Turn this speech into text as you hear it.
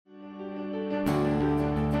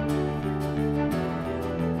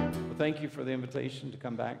thank you for the invitation to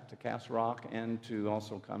come back to Castle Rock and to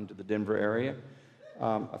also come to the Denver area.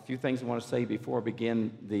 A few things I want to say before I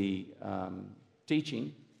begin the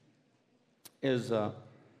teaching is,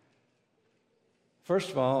 first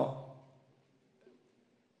of all,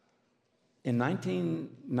 in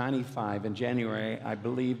 1995, in January, I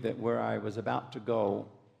believe that where I was about to go,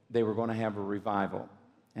 they were going to have a revival.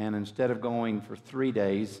 And instead of going for 3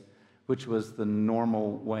 days, which was the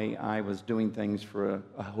normal way I was doing things for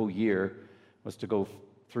a whole year, was to go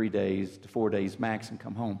 3 days to 4 days max and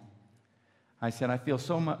come home. I said, I feel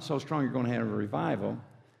so strong you're going to have a revival,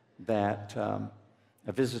 that a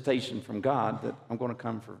visitation from God, that I'm going to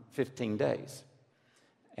come for 15 days.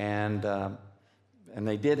 And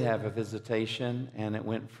they did have a visitation, and it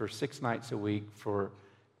went for 6 nights a week for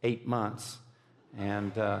 8 months,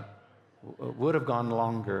 and would have gone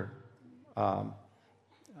longer.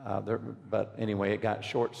 But anyway, it got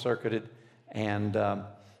short-circuited, and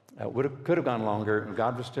could have gone longer, and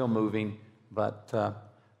God was still moving, but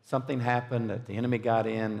something happened that the enemy got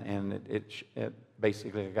in, and it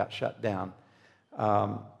basically got shut down.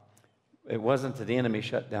 It wasn't that the enemy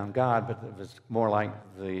shut down God, but it was more like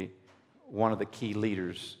one of the key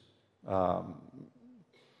leaders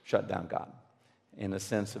shut down God, in the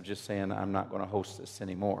sense of just saying, I'm not going to host this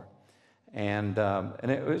anymore. And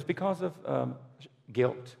it was because of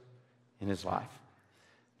guilt in his life.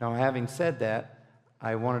 Now, having said that,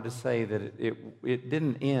 I wanted to say that it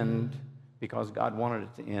didn't end because God wanted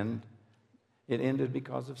it to end. It ended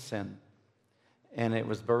because of sin, and it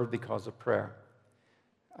was birthed because of prayer.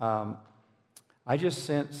 I just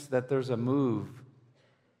sense that there's a move.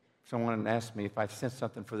 Someone asked me if I sense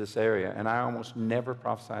something for this area, and I almost never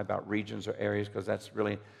prophesy about regions or areas because that's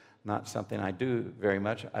really not something I do very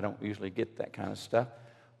much. I don't usually get that kind of stuff.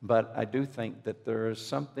 But I do think that there is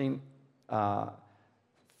something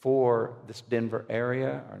for this Denver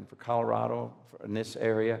area, or for Colorado, in this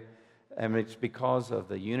area. And it's because of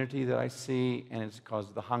the unity that I see, and it's because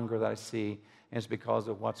of the hunger that I see, and it's because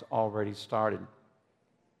of what's already started.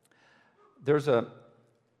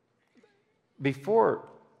 Before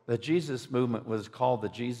the Jesus movement was called the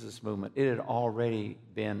Jesus movement, it had already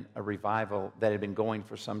been a revival that had been going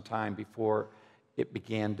for some time before it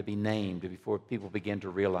began to be named, before people began to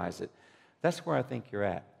realize it. That's where I think you're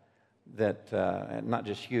at. That not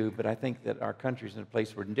just you, but I think that our country's in a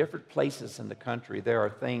place where in different places in the country there are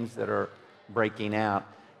things that are breaking out.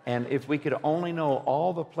 And if we could only know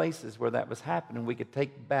all the places where that was happening, we could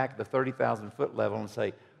take back the 30,000-foot level and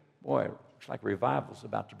say, boy, it looks like revival's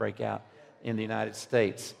about to break out in the United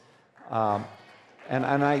States. And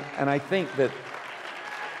I think that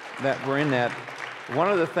we're in that. One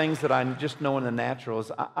of the things that I just know in the natural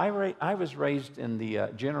is I was raised in the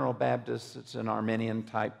General Baptist. It's an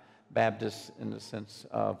Arminian-type Baptist in the sense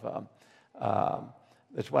of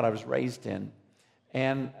that's what I was raised in.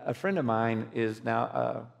 And a friend of mine is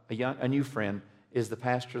now a new friend, is the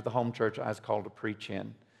pastor of the home church I was called to preach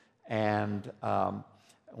in, and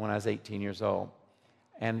when I was 18 years old.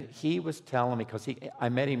 And he was telling me, because I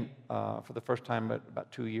met him for the first time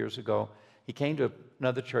about 2 years ago. He came to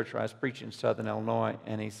another church where I was preaching in Southern Illinois,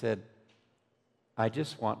 and he said, I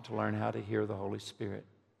just want to learn how to hear the Holy Spirit.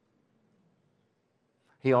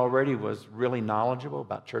 He already was really knowledgeable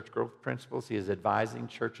about church growth principles. He is advising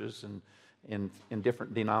churches in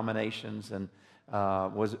different denominations, and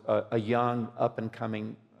was a young,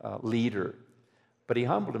 up-and-coming leader. But he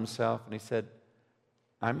humbled himself, and he said,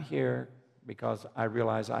 I'm here because I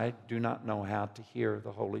realize I do not know how to hear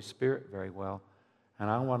the Holy Spirit very well. And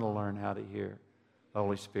I want to learn how to hear the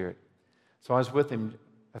Holy Spirit. So I was with him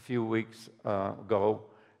a few weeks ago,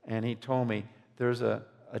 and he told me there's a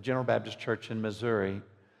General Baptist church in Missouri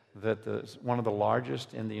that is one of the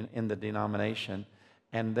largest in the denomination.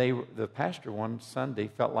 And the pastor one Sunday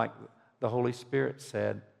felt like the Holy Spirit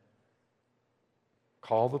said,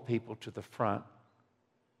 call the people to the front.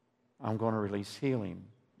 I'm going to release healing.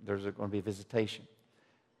 There's going to be a visitation.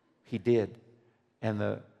 He did. And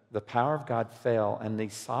the power of God fell, and the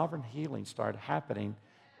sovereign healing started happening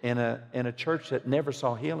in a church that never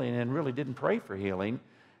saw healing and really didn't pray for healing,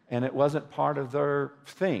 and it wasn't part of their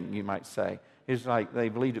thing, you might say. It's like they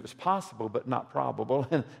believed it was possible, but not probable,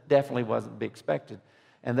 and definitely wasn't to be expected.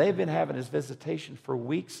 And they've been having this visitation for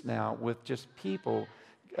weeks now with just people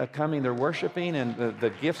coming, they're worshiping, and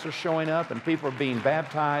the gifts are showing up, and people are being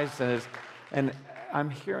baptized, and I'm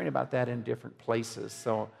hearing about that in different places.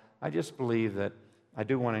 So I just believe that I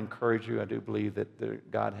do want to encourage you. I do believe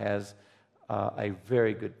that God has a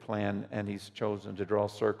very good plan, and He's chosen to draw a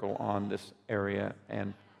circle on this area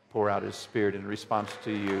and pour out His Spirit in response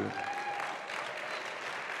to you.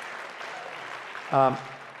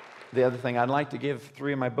 the other thing, I'd like to give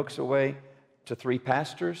 3 of my books away to 3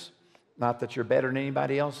 pastors. Not that you're better than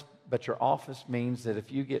anybody else, but your office means that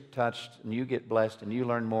if you get touched and you get blessed and you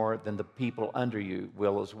learn more, then the people under you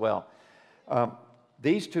will as well.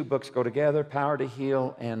 These 2 books go together, Power to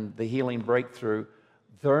Heal and The Healing Breakthrough.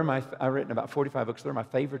 I've written about 45 books. They're my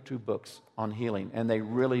favorite 2 books on healing, and they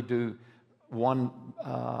really do.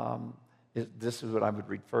 This is what I would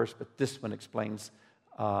read first, but this one explains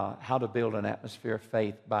how to build an atmosphere of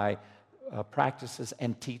faith by practices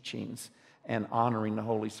and teachings and honoring the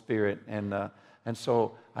Holy Spirit. And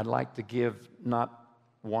so I'd like to give not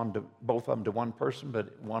both of them to one person,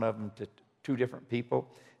 but one of them to 2 different people.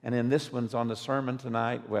 And then this one's on the sermon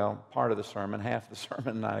tonight. Well, part of the sermon, half the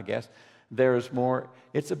sermon tonight, I guess. There's more.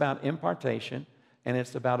 It's about impartation, and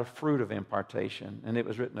it's about a fruit of impartation. And it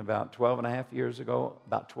was written about 12 and a half years ago,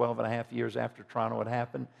 about 12 and a half years after Toronto had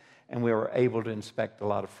happened. And we were able to inspect a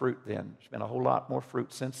lot of fruit then. There's been a whole lot more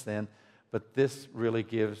fruit since then. But this really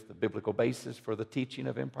gives the biblical basis for the teaching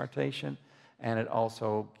of impartation. And it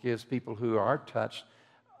also gives people who are touched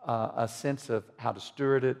a sense of how to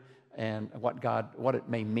steward it and what it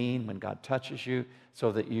may mean when God touches you,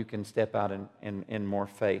 so that you can step out in more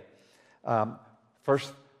faith.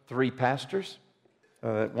 First 3 pastors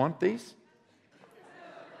that want these.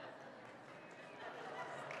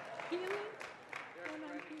 Healing?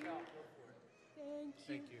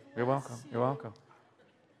 Thank you. You're welcome. You're welcome.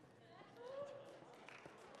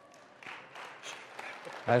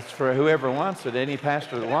 That's for whoever wants it, any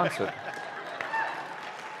pastor that wants it.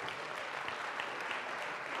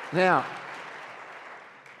 Now,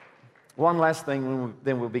 one last thing,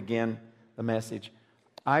 then we'll begin the message.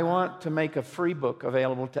 I want to make a free book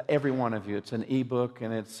available to every one of you. It's an e-book,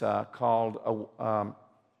 and it's called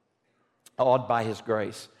Awed by His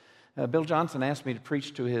Grace. Bill Johnson asked me to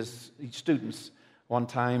preach to his students one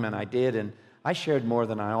time, and I did, and I shared more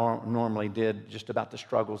than I normally did, just about the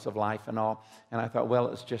struggles of life and all. And I thought, well,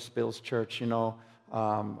 it's just Bill's church,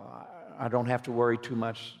 I don't have to worry too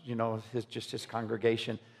much, his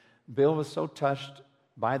congregation. Bill was so touched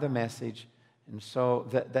by the message, and so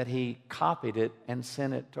that he copied it and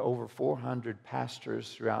sent it to over 400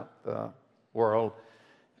 pastors throughout the world,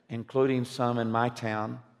 including some in my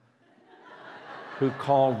town, who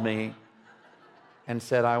called me and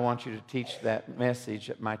said, I want you to teach that message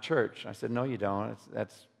at my church. I said, no, you don't.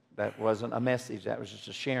 That wasn't a message. That was just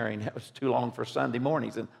a sharing. That was too long for Sunday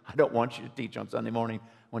mornings, and I don't want you to teach on Sunday morning.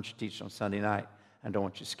 I want you to teach on Sunday night. I don't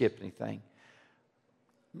want you to skip anything.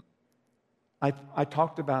 I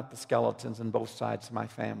talked about the skeletons in both sides of my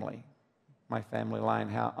family line,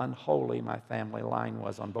 how unholy my family line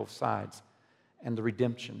was on both sides, and the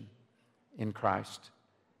redemption in Christ,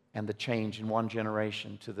 and the change in one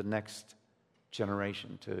generation to the next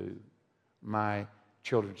generation, to my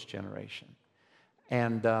children's generation.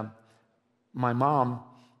 And my mom,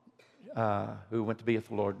 who went to be with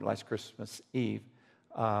the Lord last Christmas Eve,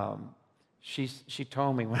 she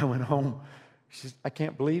told me when I went home, she says, I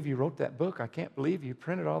can't believe you wrote that book. I can't believe you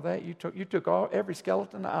printed all that. You took every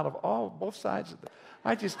skeleton out of both sides.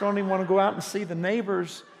 I just don't even want to go out and see the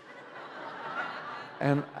neighbors.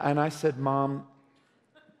 And I said, Mom,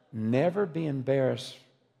 never be embarrassed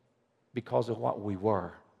because of what we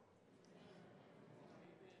were.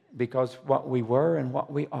 Because what we were and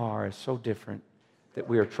what we are is so different, that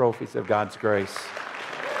we are trophies of God's grace.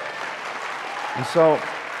 And so,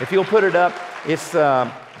 if you'll put it up, it's the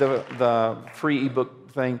free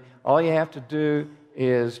ebook thing. All you have to do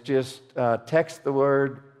is just text the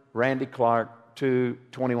word Randy Clark to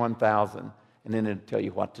 21,000, and then it'll tell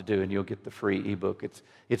you what to do, and you'll get the free ebook.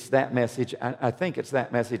 It's that message. I think it's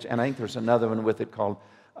that message, and I think there's another one with it called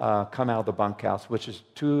Come Out of the Bunkhouse, which is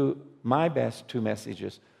my best 2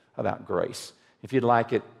 messages about grace. If you'd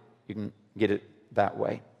like it, you can get it that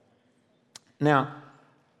way. Now,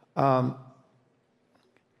 I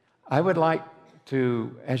would like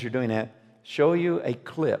to, as you're doing that, show you a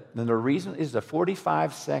clip. And the reason is a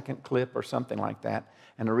 45-second clip or something like that.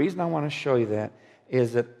 And the reason I want to show you that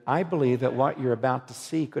is that I believe that what you're about to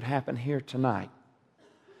see could happen here tonight.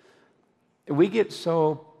 We get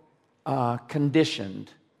so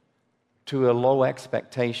conditioned to a low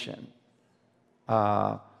expectation.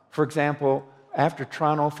 For example, after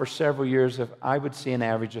Toronto for several years, I would see an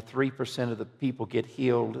average of 3% of the people get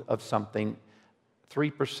healed of something.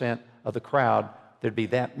 3% of the crowd, there'd be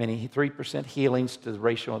that many, 3% healings to the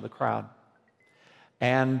ratio of the crowd.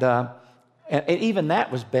 And even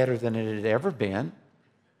that was better than it had ever been.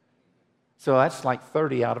 So that's like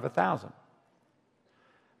 30 out of 1,000.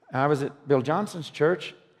 I was at Bill Johnson's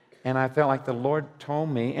church, and I felt like the Lord told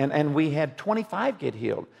me, and we had 25 get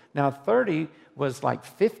healed. Now 30 was like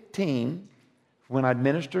 15 when I'd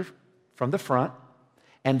minister from the front,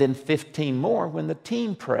 and then 15 more when the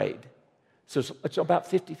team prayed. So it's about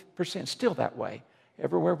 50%, still that way.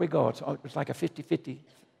 Everywhere we go, it's like a 50-50%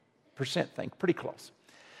 thing, pretty close.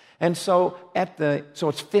 And so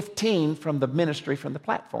it's 15 from the ministry, from the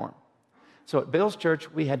platform. So at Bill's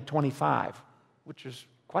church, we had 25, which is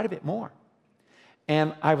quite a bit more.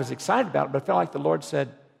 And I was excited about it, but I felt like the Lord said,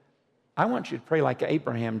 I want you to pray like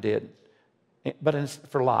Abraham did, but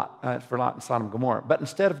for Lot and Sodom and Gomorrah. But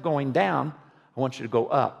instead of going down, I want you to go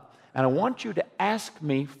up. And I want you to ask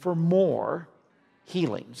me for more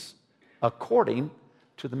healings according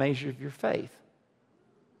to the measure of your faith.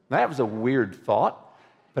 Now, that was a weird thought,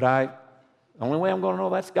 but the only way I'm going to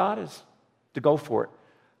know that's God is to go for it.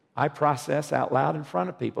 I process out loud in front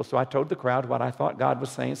of people. So I told the crowd what I thought God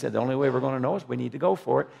was saying. Said the only way we're going to know is we need to go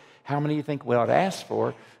for it. How many do you think we ought to ask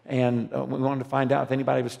for? And we wanted to find out if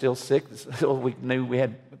anybody was still sick. Still, we knew we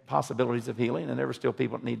had possibilities of healing, and there were still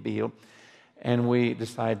people that need to be healed. And we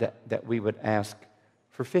decided that we would ask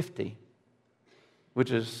for 50,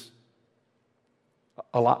 which is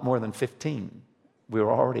a lot more than 15. We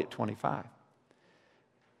were already at 25.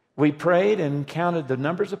 We prayed and counted the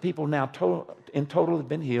numbers of people now in total had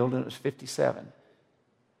been healed, and it was 57.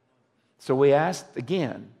 So we asked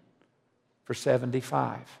again for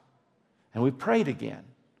 75. And we prayed again,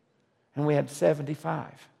 and we had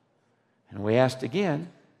 75. And we asked again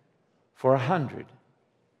for 100.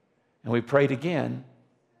 And we prayed again,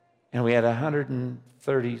 and we had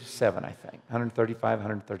 137, I think, 135,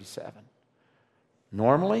 137.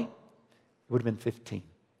 Normally, it would have been 15.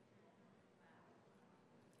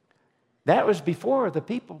 That was before the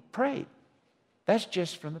people prayed. That's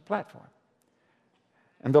just from the platform.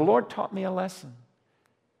 And the Lord taught me a lesson.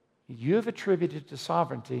 You have attributed to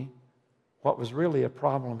sovereignty what was really a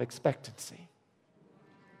problem of expectancy.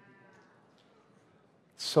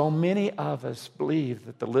 So many of us believe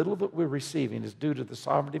that the little that we're receiving is due to the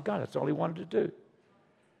sovereignty of God. That's all He wanted to do.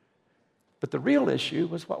 But the real issue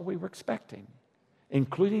was what we were expecting,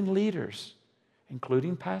 including leaders,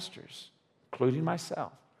 including pastors, including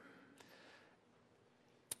myself.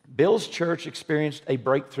 Bill's church experienced a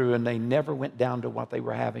breakthrough, and they never went down to what they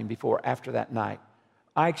were having before after that night.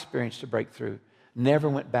 I experienced a breakthrough, never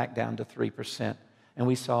went back down to 3%, and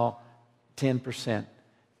we saw 10%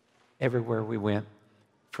 everywhere we went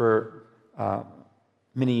for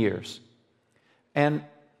many years. And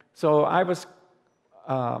so I was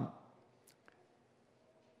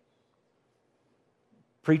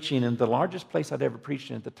preaching in the largest place I'd ever preached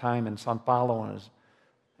in at the time in Sao Paulo,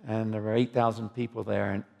 and there were 8,000 people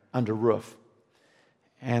there and under roof.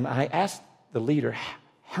 And I asked the leader,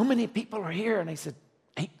 how many people are here? And they said,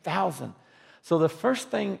 8,000. So the first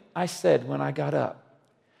thing I said when I got up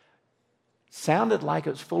sounded like it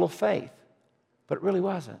was full of faith, but it really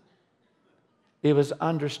wasn't. It was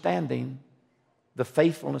understanding the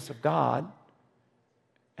faithfulness of God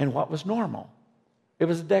and what was normal. It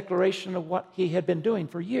was a declaration of what He had been doing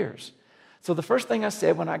for years. So the first thing I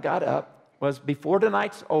said when I got up was, before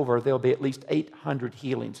tonight's over, there'll be at least 800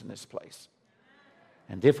 healings in this place.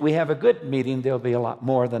 And if we have a good meeting, there'll be a lot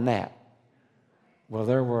more than that. Well,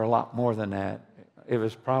 there were a lot more than that. It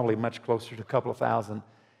was probably much closer to a couple of thousand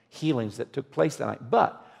healings that took place that night.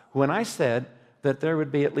 But when I said that there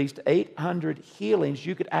would be at least 800 healings,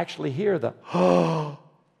 you could actually hear the, oh,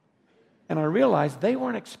 and I realized they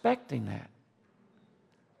weren't expecting that.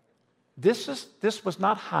 This was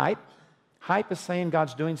not hype. Hype is saying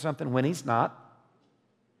God's doing something when He's not.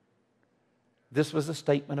 This was a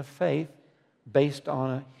statement of faith based on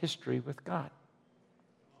a history with God.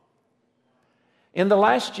 In the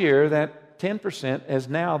last year, that 10% is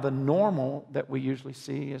now the normal that we usually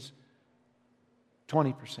see is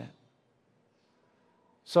 20%.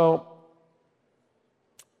 So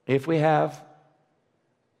if we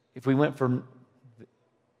went from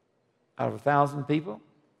out of 1,000 people,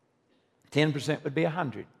 10% would be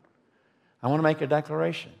 100. I want to make a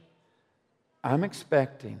declaration. I'm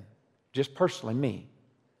expecting, just personally me,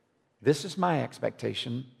 this is my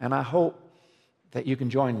expectation, and I hope that you can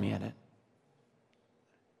join me in it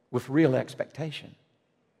with real expectation.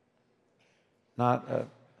 Not a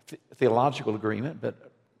theological agreement,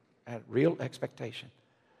 but a real expectation.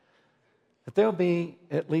 That there'll be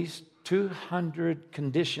at least 200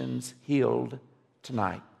 conditions healed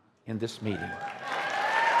tonight in this meeting.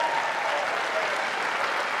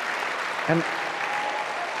 And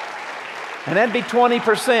that'd be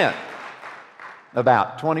 20%,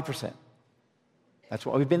 about 20%. That's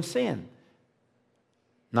what we've been seeing.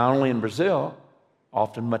 Not only in Brazil,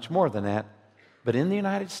 often much more than that, but in the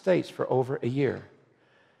United States for over a year.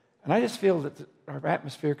 And I just feel that our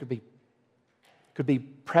atmosphere could be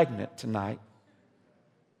pregnant tonight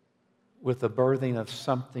with the birthing of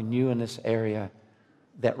something new in this area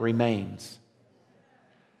that remains.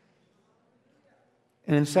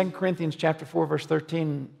 And in 2 Corinthians chapter 4, verse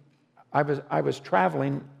 13, I was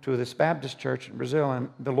traveling to this Baptist church in Brazil, and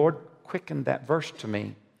the Lord quickened that verse to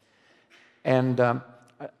me. And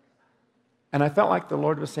I felt like the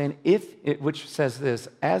Lord was saying, which says this,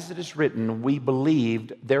 as it is written, we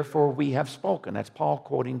believed, therefore we have spoken. That's Paul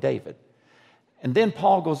quoting David. And then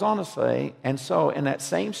Paul goes on to say, and so in that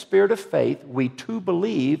same spirit of faith, we too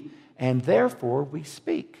believe, and therefore we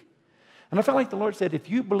speak. And I felt like the Lord said, if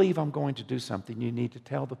you believe I'm going to do something, you need to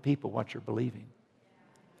tell the people what you're believing.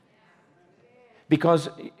 Because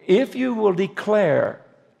if you will declare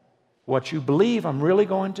what you believe I'm really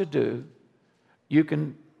going to do, you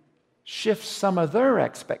can shift some of their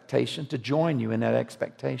expectation to join you in that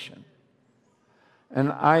expectation. And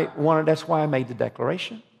that's why I made the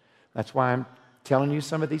declaration. That's why I'm telling you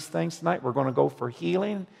some of these things tonight. We're going to go for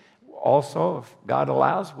healing. Also, if God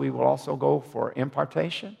allows, we will also go for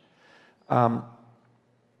impartation.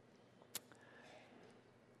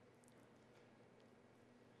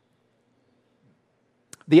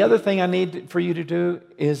 The other thing I need for you to do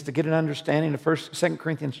is to get an understanding of 2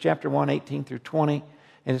 Corinthians chapter 1, 18 through 20.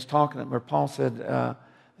 And it's talking where Paul said,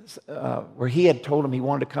 where he had told him he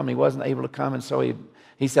wanted to come, and he wasn't able to come. And so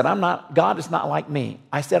he said, God is not like me.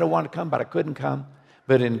 I said I wanted to come, but I couldn't come.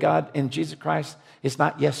 But in Jesus Christ, it's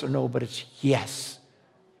not yes or no, but it's yes.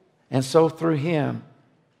 And so through him,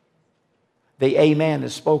 the amen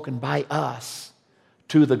is spoken by us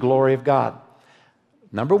to the glory of God.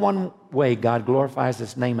 Number one way God glorifies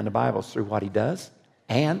his name in the Bible is through what he does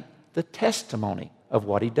and the testimony of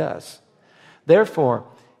what he does. Therefore,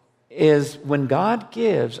 is when God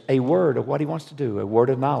gives a word of what he wants to do, a word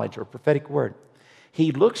of knowledge or a prophetic word,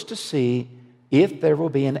 he looks to see if there will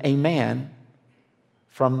be an amen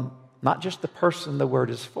from not just the person the word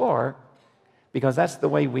is for, because that's the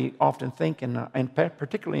way we often think, and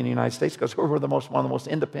particularly in the United States, because we're one of the most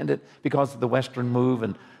independent, because of the Western move,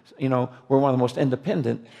 and we're one of the most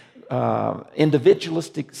independent,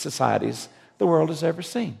 individualistic societies the world has ever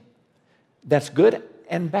seen. That's good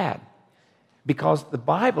and bad, because the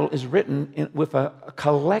Bible is written with a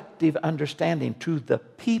collective understanding to the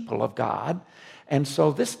people of God. And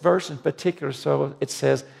so this verse in particular, so it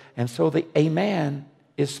says, and so the amen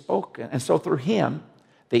is spoken, and so through him,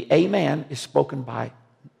 the amen is spoken by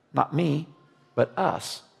not me, but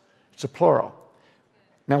us. It's a plural.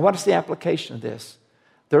 Now, what is the application of this?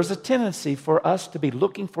 There's a tendency for us to be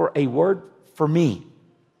looking for a word for me.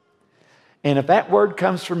 And if that word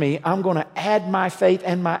comes from me, I'm going to add my faith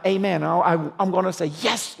and my amen. I'm going to say,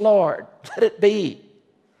 yes, Lord, let it be.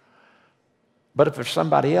 But if there's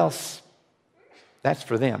somebody else, that's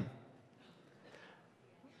for them.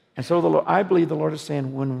 And so I believe the Lord is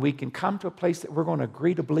saying when we can come to a place that we're going to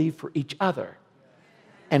agree to believe for each other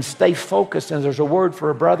and stay focused, and there's a word for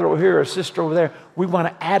a brother over here or a sister over there, we want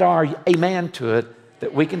to add our amen to it,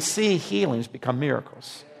 that we can see healings become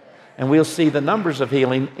miracles. And we'll see the numbers of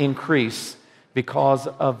healing increase because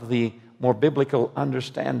of the more biblical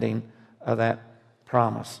understanding of that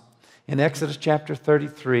promise. In Exodus chapter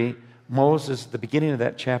 33, Moses, the beginning of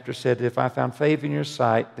that chapter, said, if I found favor in your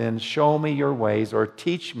sight, then show me your ways, or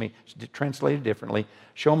teach me, translated differently,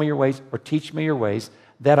 show me your ways or teach me your ways,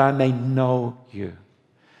 that I may know you.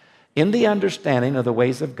 In the understanding of the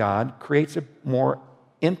ways of God creates a more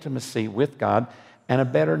intimacy with God and a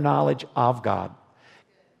better knowledge of God.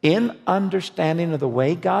 In understanding of the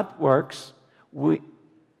way God works, we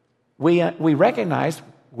recognize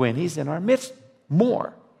when he's in our midst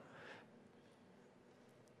more.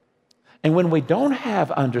 And when we don't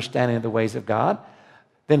have understanding of the ways of God,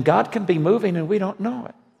 then God can be moving and we don't know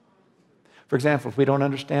it. For example, if we don't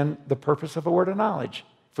understand the purpose of a word of knowledge,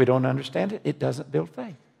 if we don't understand it, it doesn't build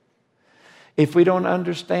faith. If we don't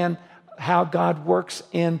understand how God works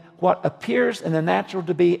in what appears in the natural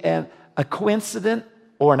to be a coincidence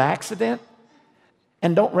or an accident,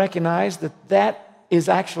 and don't recognize that is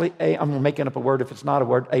actually I'm making up a word if it's not a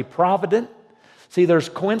word, a provident. See, there's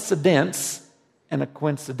coincidence and a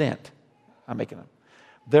coincident. I'm making up.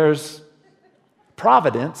 There's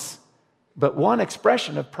providence, but one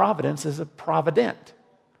expression of providence is a provident.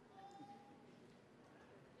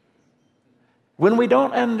 When we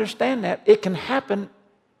don't understand that, it can happen.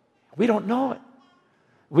 We don't know it.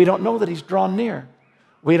 We don't know that he's drawn near.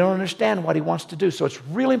 We don't understand what he wants to do. So it's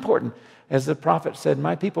really important. As the prophet said,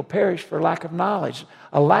 my people perish for lack of knowledge.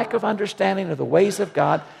 A lack of understanding of the ways of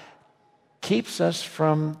God keeps us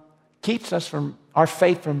from our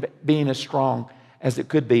faith from being as strong as it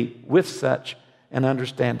could be with such an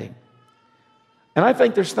understanding. And I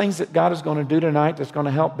think there's things that God is going to do tonight that's going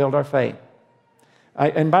to help build our faith.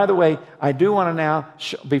 And by the way, I do want to now,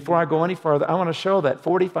 before I go any further, I want to show that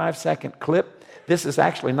 45-second clip. This is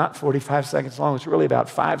actually not 45 seconds long. It's really about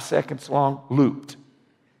 5 seconds long, looped.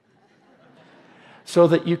 So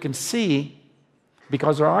that you can see,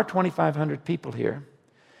 because there are 2,500 people here,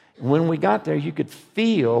 when we got there, you could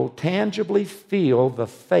tangibly feel the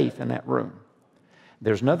faith in that room.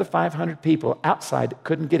 There's another 500 people outside that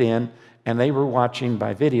couldn't get in, and they were watching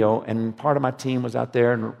by video, and part of my team was out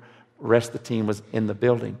there, and the rest of the team was in the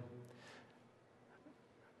building.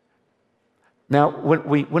 Now,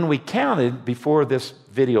 when we counted before this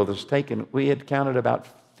video was taken, we had counted about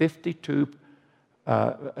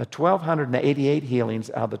 1,288 healings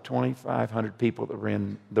out of the 2,500 people that were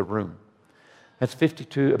in the room. That's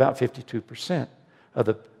about 52% of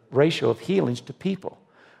the ratio of healings to people.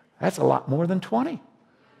 That's a lot more than 20,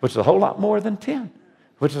 which is a whole lot more than 10,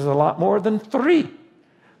 which is a lot more than 3.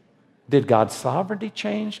 Did God's sovereignty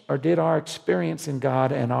change, or did our experience in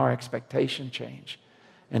God and our expectation change?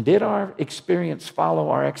 And did our experience follow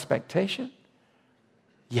our expectation?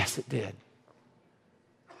 Yes, it did.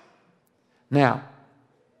 Now,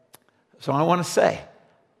 so I want to say,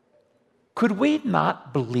 could we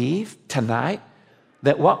not believe tonight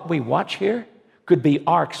that what we watch here could be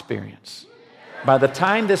our experience by the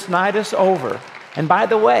time this night is over? And by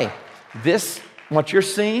the way, what you're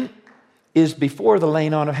seeing is before the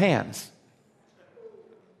laying on of hands,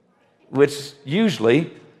 which usually,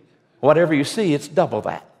 whatever you see, it's double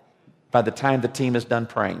that by the time the team is done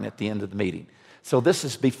praying at the end of the meeting. So this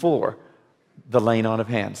is before the laying on of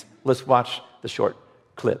hands. Let's watch the short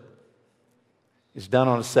clip. It's done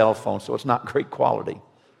on a cell phone, so it's not great quality.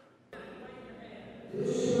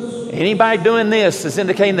 Anybody doing this is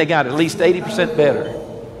indicating they got at least 80% better.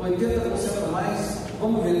 80% a mais.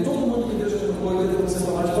 Vamos ver, todo mundo que Deus colocou 80%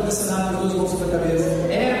 a mais pode assinar com as duas mãos sobre a cabeça.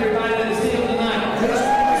 Everybody that is healed tonight.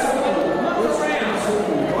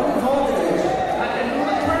 Olha em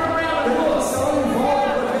volta, gente. Você olha em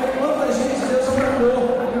volta para ver quanta gente Deus já curou.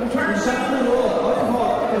 Já curou. Olha em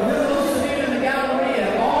volta.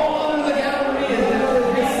 All over the gallery.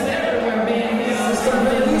 Everywhere being healed. Você está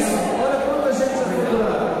vendo isso? Olha quanta gente já foi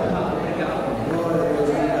curada.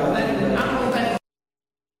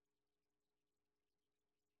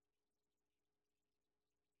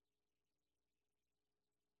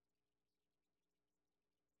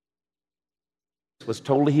 Was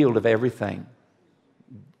totally healed of everything.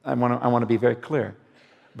 I want to be very clear.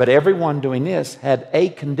 But everyone doing this had a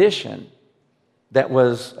condition that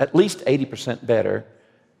was at least 80% better.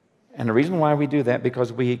 And the reason why we do that,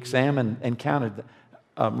 because we examined and counted,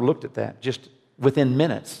 looked at that just within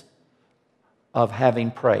minutes of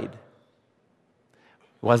having prayed.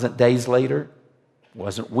 It wasn't days later, it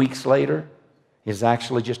wasn't weeks later. Is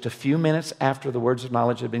actually just a few minutes after the words of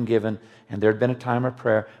knowledge had been given and there had been a time of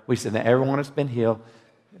prayer. We said that everyone has been healed.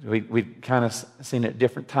 We'd kind of seen it at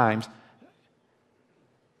different times.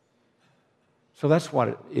 So that's what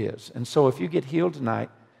it is. And so if you get healed tonight,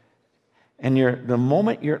 and the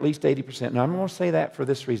moment you're at least 80%, and I'm going to say that for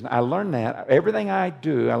this reason. I learned that. Everything I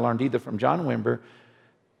do, I learned either from John Wimber,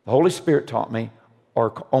 the Holy Spirit taught me,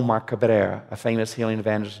 or Omar Cabrera, a famous healing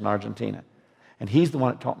evangelist in Argentina. And he's the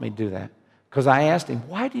one that taught me to do that. Because I asked him,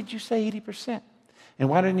 why did you say 80%? And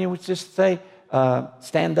why didn't you just say,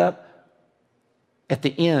 stand up at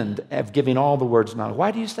the end of giving all the words of knowledge?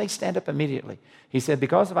 Why do you say stand up immediately? He said,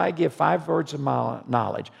 because if I give 5 words of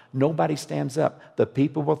knowledge, nobody stands up. The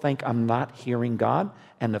people will think I'm not hearing God,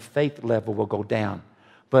 and the faith level will go down.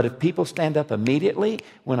 But if people stand up immediately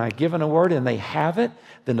when I've given a word and they have it,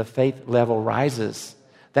 then the faith level rises.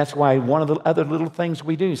 That's why one of the other little things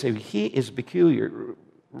we do, you say, he is peculiar.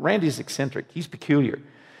 Randy's eccentric. He's peculiar.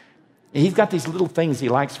 He's got these little things he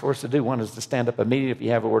likes for us to do. One is to stand up immediately if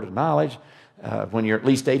you have a word of knowledge. When you're at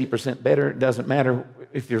least 80% better, it doesn't matter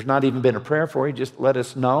if there's not even been a prayer for you, just let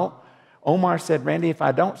us know. Omar said, Randy, if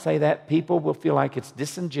I don't say that, people will feel like it's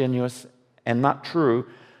disingenuous and not true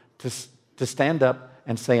to stand up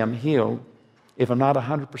and say I'm healed if I'm not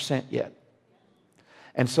 100% yet.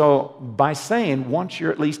 And so by saying once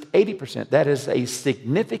you're at least 80%, that is a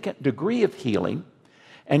significant degree of healing.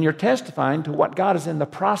 And you're testifying to what God is in the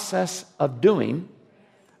process of doing,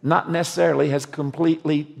 not necessarily has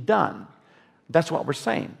completely done. That's what we're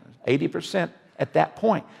saying, 80% at that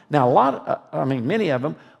point. Now, many of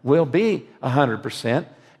them will be 100%,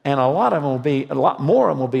 and a lot more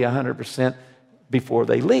of them will be 100% before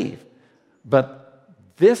they leave. But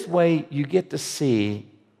this way, you get to see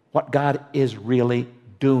what God is really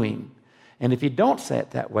doing. And if you don't say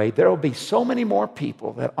it that way, there will be so many more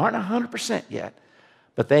people that aren't 100% yet,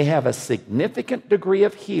 but they have a significant degree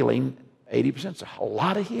of healing. 80% is a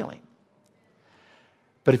lot of healing.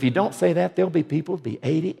 But if you don't say that, there'll be people who'll be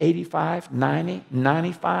 80, 85, 90,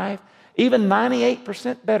 95, even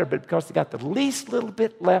 98% better. But because they got the least little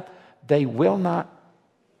bit left, they will not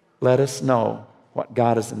let us know what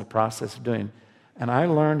God is in the process of doing. And I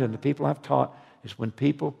learned, and the people I've taught, is when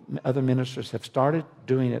people, other ministers have started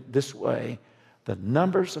doing it this way, the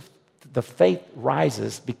numbers of the faith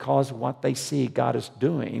rises because of what they see God is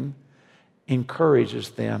doing, encourages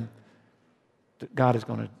them that God is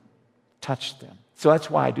going to touch them. So that's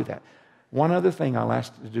why I do that. One other thing I'll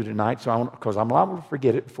ask you to do tonight, because I'm liable to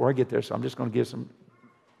forget it before I get there, so I'm just going to give some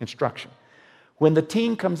instruction. When the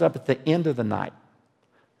team comes up at the end of the night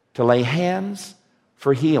to lay hands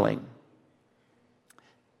for healing,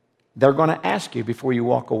 they're going to ask you before you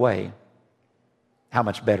walk away, how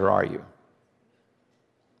much better are you?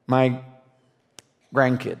 My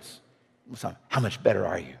grandkids, so how much better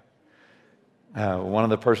are you? One of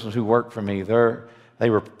the persons who worked for me, they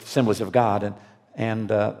were assemblies of God, and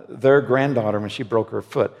their granddaughter, when she broke her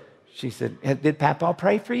foot, she said, "Did Papa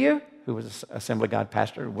pray for you?" Who was an Assembly of God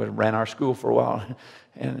pastor, ran our school for a while.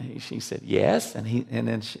 And she said, "Yes." And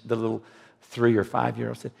then the little 3 or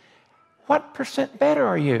 5-year-old said, "What % better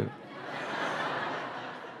are you?"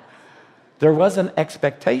 There was an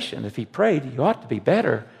expectation. If he prayed, you ought to be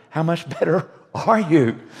better. How much better are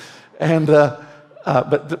you? And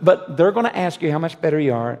but they're going to ask you how much better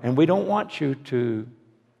you are, and we don't want you to.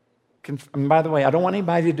 And by the way, I don't want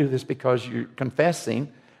anybody to do this because you're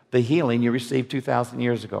confessing the healing you received 2,000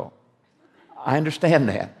 years ago. I understand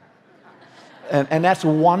that. And that's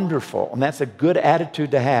wonderful, and that's a good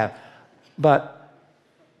attitude to have. But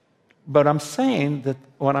I'm saying that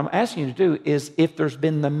what I'm asking you to do is if there's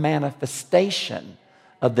been the manifestation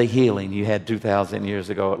of the healing you had 2,000 years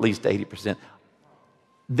ago, at least 80%,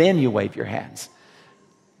 then you wave your hands.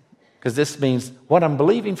 Because this means what I'm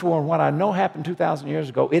believing for and what I know happened 2,000 years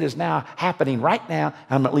ago, it is now happening right now.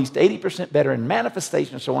 I'm at least 80% better in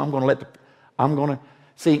manifestation, so I'm going to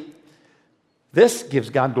see, this gives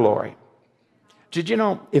God glory. Did you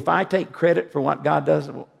know if I take credit for what God does,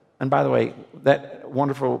 and by the way, that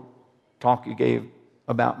wonderful talk you gave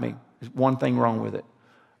about me, there's one thing wrong with it.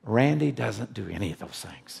 Randy doesn't do any of those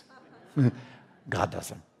things. God does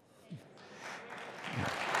them.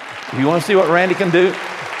 You want to see what Randy can do?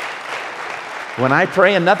 When I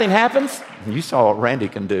pray and nothing happens, you saw what Randy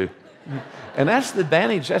can do. And that's the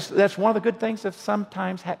advantage. That's one of the good things of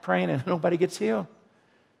sometimes praying and nobody gets healed.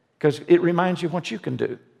 Because it reminds you what you can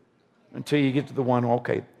do. Until you get to the one,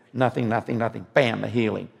 okay, nothing, bam, the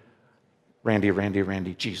healing.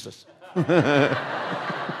 Randy, Jesus.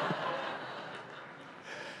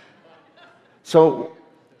 So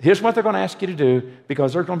here's what they're going to ask you to do,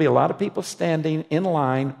 because there are going to be a lot of people standing in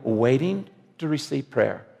line waiting to receive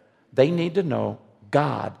prayer. They need to know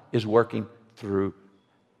God is working through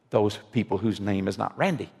those people whose name is not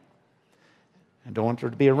Randy. I don't want there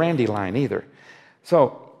to be a Randy line either.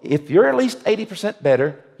 So if you're at least 80%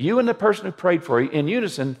 better, you and the person who prayed for you in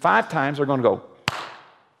unison 5 times are going to go.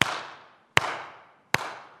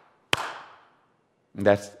 And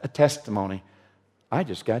that's a testimony. I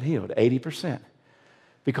just got healed, 80%.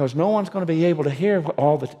 Because no one's going to be able to hear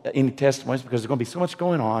any testimonies because there's going to be so much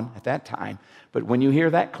going on at that time. But when you hear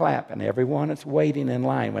that clap and everyone that's waiting in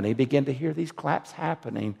line, when they begin to hear these claps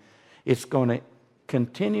happening, it's going to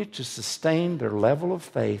continue to sustain their level of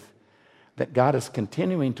faith that God is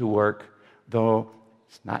continuing to work, though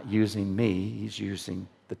He's not using me, He's using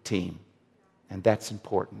the team. And that's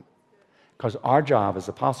important. Because our job as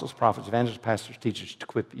apostles, prophets, evangelists, pastors, teachers, to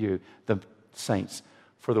equip you, the saints,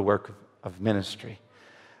 for the work of ministry.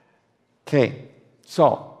 Okay,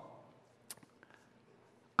 so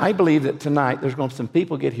I believe that tonight there's going to be some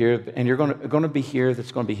people get here, and you're going to be here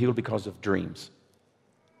that's going to be healed because of dreams.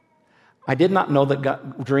 I did not know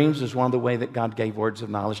that dreams is one of the ways that God gave words of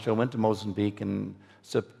knowledge to. I went to Mozambique, and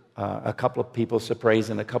a couple of people,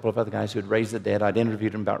 Surprise and a couple of other guys who had raised the dead. I'd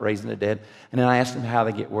interviewed them about raising the dead, and then I asked them how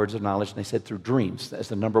they get words of knowledge, and they said through dreams. That's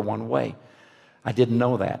the number one way. I didn't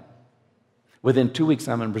know that. Within 2 weeks,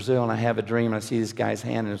 I'm in Brazil, and I have a dream, and I see this guy's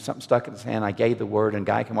hand, and there's something stuck in his hand. I gave the word, and a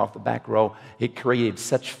guy came off the back row. It created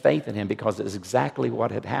such faith in him because it was exactly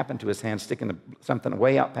what had happened to his hand, sticking something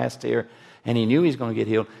way out past here, and he knew he was going to get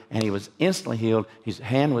healed, and he was instantly healed. His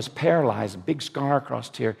hand was paralyzed, a big scar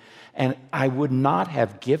across here, and I would not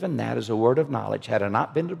have given that as a word of knowledge had I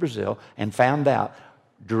not been to Brazil and found out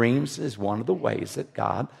dreams is one of the ways that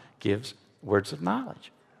God gives words of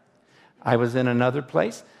knowledge. I was in another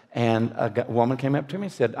place, and a woman came up to me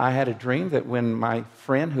and said, I had a dream that when my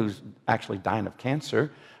friend, who's actually dying of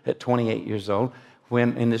cancer at 28 years old,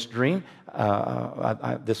 when in this dream,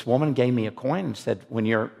 this woman gave me a coin and said, when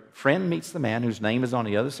your friend meets the man whose name is on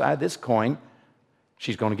the other side of this coin,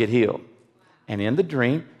 she's going to get healed. And in the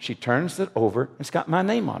dream, she turns it over. It's got my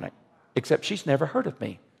name on it, except she's never heard of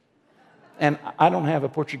me. And I don't have a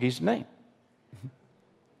Portuguese name.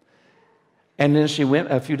 And then she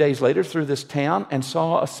went a few days later through this town and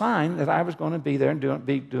saw a sign that I was going to be there and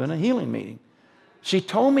be doing a healing meeting. She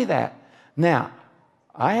told me that. Now,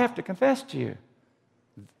 I have to confess to you,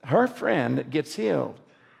 her friend that gets healed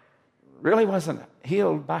really wasn't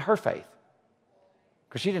healed by her faith,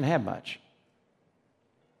 because she didn't have much.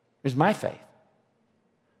 It was my faith.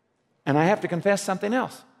 And I have to confess something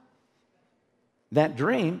else. That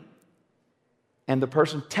dream and the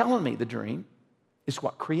person telling me the dream is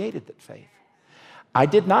what created that faith. I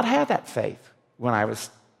did not have that faith when I was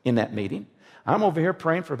in that meeting. I'm over here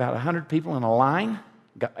praying for about 100 people in a line.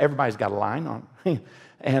 Everybody's got a line on.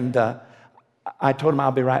 And I told him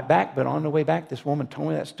I'll be right back. But on the way back, this woman told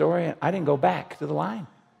me that story. And I didn't go back to the line.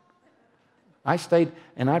 I stayed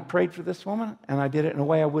and I prayed for this woman. And I did it in a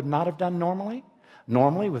way I would not have done normally.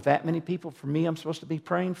 Normally, with that many people for me I'm supposed to be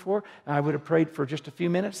praying for, I would have prayed for just a few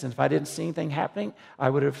minutes. And if I didn't see anything happening, I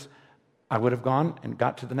would have gone and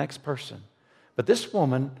got to the next person. But this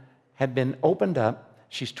woman had been opened up.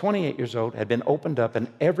 She's 28 years old, had been opened up, and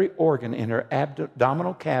every organ in her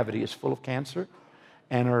abdominal cavity is full of cancer,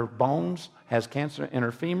 and her bones has cancer in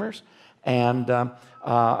her femurs. And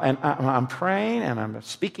I'm praying, and I'm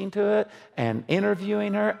speaking to it, and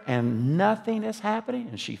interviewing her, and nothing is happening,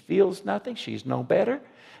 and she feels nothing. She's no better.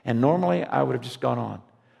 And normally, I would have just gone on.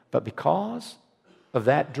 But because of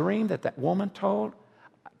that dream that woman told,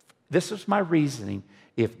 this is my reasoning.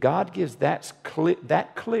 If God gives that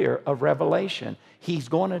clear of revelation, He's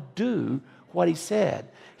going to do what He said.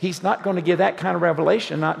 He's not going to give that kind of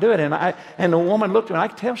revelation and not do it. And the woman looked at me, and I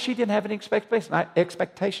could tell she didn't have any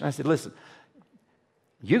expectation. I said, listen,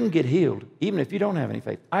 you can get healed even if you don't have any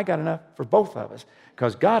faith. I got enough for both of us,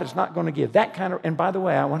 because God is not going to give that kind of... And by the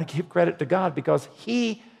way, I want to give credit to God, because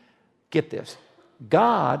He, get this,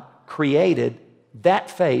 God created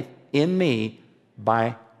that faith in me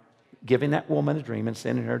by giving that woman a dream and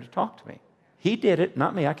sending her to talk to me. He did it,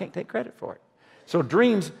 not me. I can't take credit for it. So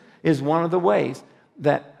dreams is one of the ways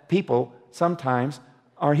that people sometimes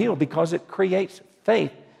are healed, because it creates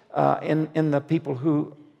faith in the people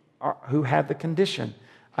who have the condition.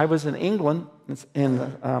 I was in England, in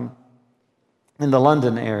the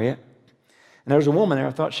London area, and there was a woman there.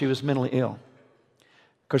 I thought she was mentally ill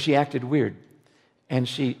because she acted weird, and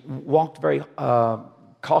she walked very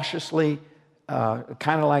cautiously.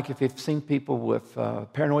 Kind of like if you've seen people with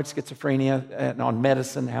paranoid schizophrenia and on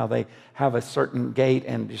medicine, how they have a certain gait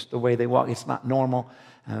and just the way they walk, it's not normal.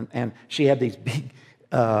 And she had these big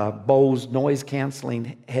Bose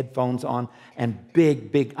noise-canceling headphones on and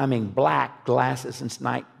big, black glasses.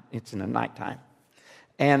 It's in the nighttime.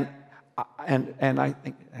 And I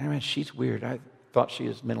think, man, she's weird. I thought she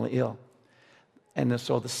was mentally ill. And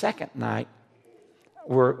so the second night,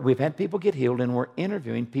 we've had people get healed, and we're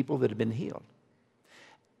interviewing people that have been healed.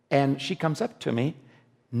 And she comes up to me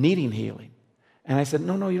needing healing. And I said,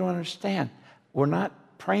 no, you don't understand. We're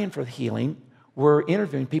not praying for healing. We're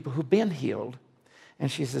interviewing people who've been healed.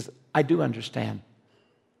 And she says, I do understand.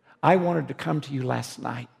 I wanted to come to you last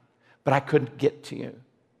night, but I couldn't get to you.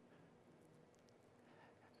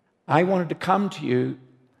 I wanted to come to you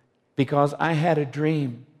because I had a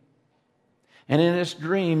dream. And in this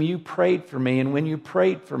dream, you prayed for me. And when you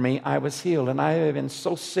prayed for me, I was healed. And I have been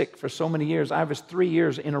so sick for so many years. I was 3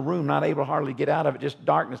 years in a room, not able to hardly get out of it, just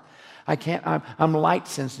darkness. I'm light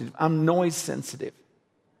sensitive. I'm noise sensitive.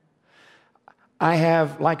 I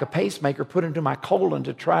have, like a pacemaker, put into my colon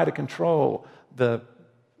to try to control the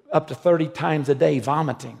up to 30 times a day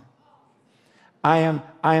vomiting. I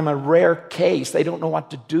am a rare case. They don't know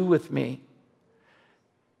what to do with me.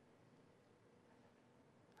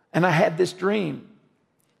 And I had this dream,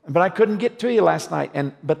 but I couldn't get to you last night.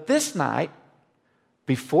 But this night,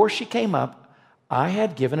 before she came up, I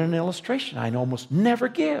had given an illustration I almost never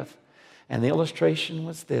give. And the illustration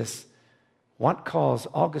was this. What caused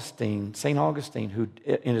St. Augustine, who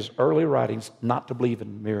in his early writings, not to believe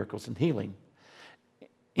in miracles and healing,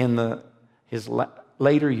 in his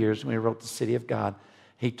later years when he wrote The City of God,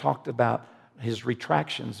 he talked about his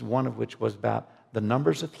retractions, one of which was about the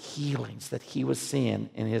numbers of healings that he was seeing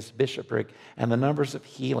in his bishopric and the numbers of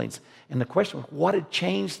healings. And the question was, what had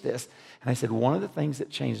changed this? And I said, one of the things that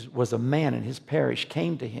changed was a man in his parish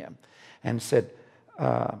came to him and said,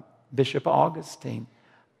 Bishop Augustine,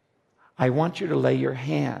 I want you to lay your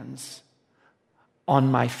hands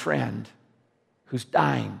on my friend who's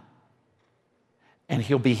dying, and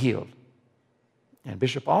he'll be healed. And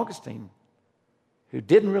Bishop Augustine, who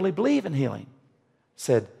didn't really believe in healing,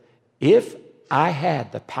 said, if I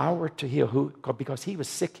had the power to heal. Because he was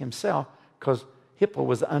sick himself, because Hippo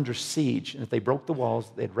was under siege. And if they broke the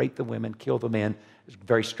walls, they'd rape the women, kill the men. It was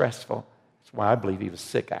very stressful. That's why I believe he was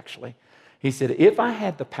sick, actually. He said, if I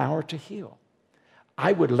had the power to heal,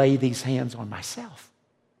 I would lay these hands on myself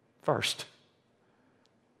first.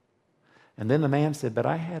 And then the man said, but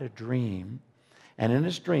I had a dream. And in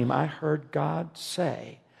his dream, I heard God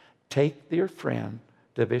say, take your friend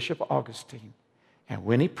to Bishop Augustine. And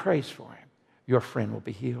when he prays for him, your friend will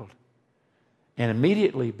be healed. And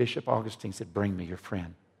immediately Bishop Augustine said, bring me your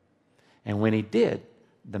friend. And when he did,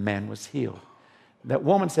 the man was healed. That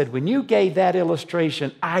woman said, when you gave that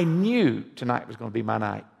illustration, I knew tonight was going to be my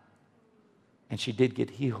night. And she did get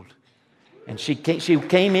healed. And she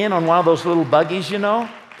came in on one of those little buggies, you know.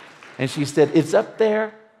 And she said, it's up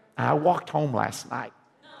there. I walked home last night.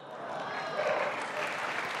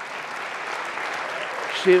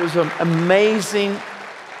 She was an amazing,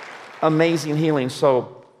 amazing healing.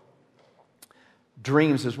 So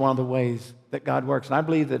dreams is one of the ways that God works. And I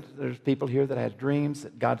believe that there's people here that have dreams,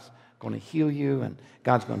 that God's going to heal you and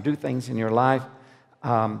God's going to do things in your life.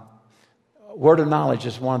 Word of knowledge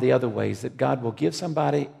is one of the other ways that God will give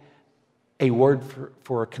somebody a word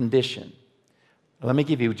for a condition. Let me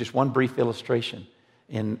give you just one brief illustration.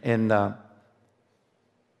 In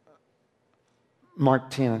Mark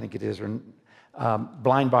 10, I think it is, or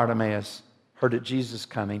blind Bartimaeus heard that Jesus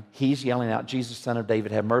coming. He's yelling out, Jesus, Son of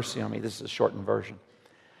David, have mercy on me. This is a shortened version.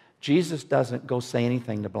 Jesus doesn't go say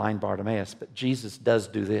anything to blind Bartimaeus, but Jesus does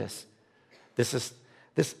do this. This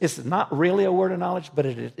is not really a word of knowledge, but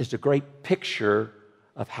it is a great picture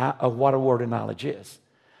of what a word of knowledge is.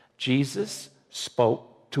 Jesus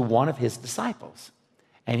spoke to one of his disciples,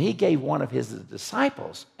 and he gave one of his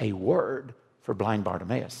disciples a word for blind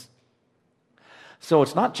Bartimaeus. So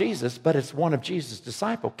it's not Jesus, but it's one of Jesus'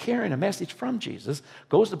 disciples carrying a message from Jesus,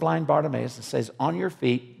 goes to blind Bartimaeus and says, on your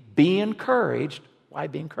feet, be encouraged. Why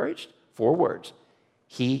be encouraged? 4 words.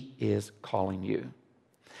 He is calling you.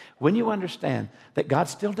 When you understand that God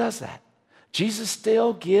still does that, Jesus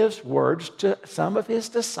still gives words to some of his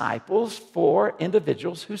disciples for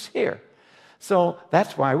individuals who's here. So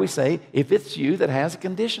that's why we say, if it's you that has a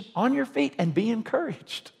condition, on your feet and be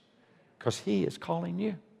encouraged, because he is calling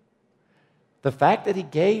you. The fact that he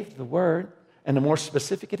gave the word, and the more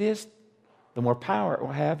specific it is, the more power it will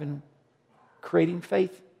have in creating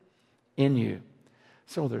faith in you.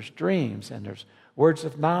 So there's dreams, and there's words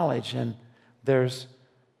of knowledge, and there's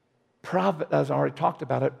as I already talked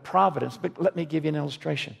about it, providence. But let me give you an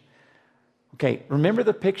illustration. Okay, remember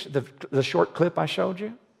the picture, the short clip I showed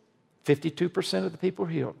you? 52% of the people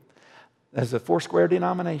were healed. That's a 4-square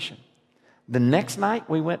denomination. The next night,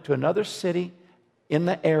 we went to another city in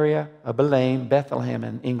the area of Belém, Bethlehem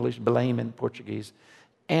in English, Belém in Portuguese.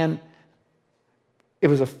 And it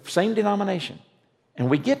was the same denomination. And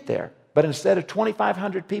we get there, but instead of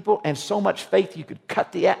 2,500 people and so much faith you could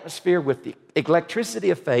cut the atmosphere with the electricity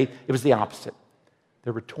of faith, it was the opposite.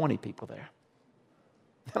 There were 20 people there.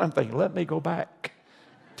 And I'm thinking, let me go back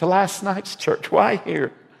to last night's church. Why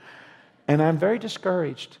here? And I'm very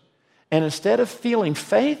discouraged. And instead of feeling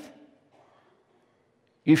faith,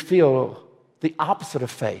 you feel the opposite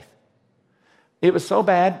of faith. It was so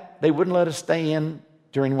bad, they wouldn't let us stay in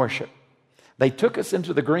during worship. They took us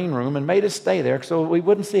into the green room and made us stay there so we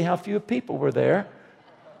wouldn't see how few people were there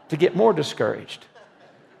to get more discouraged.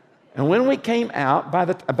 And when we came out,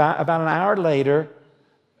 about an hour later,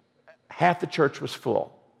 half the church was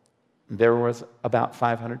full. There was about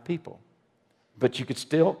 500 people. But you could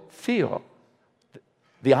still feel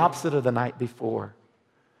the opposite of the night before.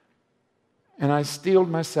 And I steeled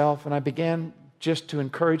myself and I began just to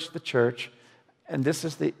encourage the church. And this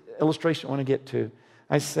is the illustration I want to get to.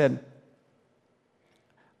 I said,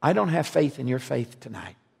 I don't have faith in your faith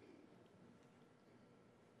tonight.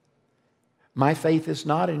 My faith is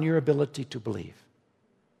not in your ability to believe.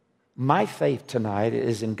 My faith tonight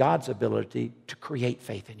is in God's ability to create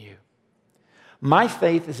faith in you. My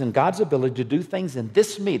faith is in God's ability to do things in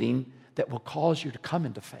this meeting that will cause you to come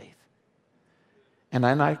into faith. And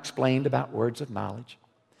then I explained about words of knowledge.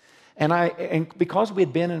 And because we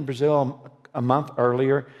had been in Brazil a month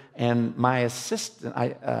earlier, and my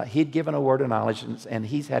assistant, he'd given a word of knowledge, and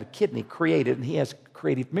he's had a kidney created, and he has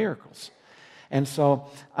created miracles. And so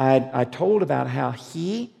I told about how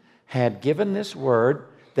he had given this word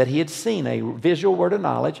that he had seen, a visual word of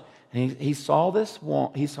knowledge, and he saw this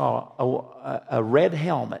one. He saw a red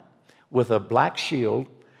helmet with a black shield,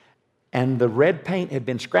 and the red paint had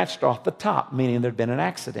been scratched off the top, meaning there'd been an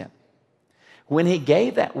accident. When he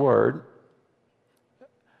gave that word,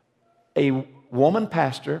 a woman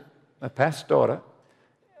pastor, a pastora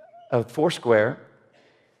of Foursquare,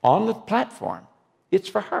 on the platform. It's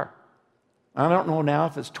for her. I don't know now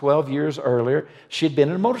if it's 12 years earlier. She had been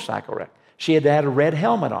in a motorcycle wreck. She had had a red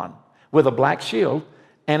helmet on with a black shield,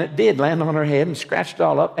 and it did land on her head and scratched it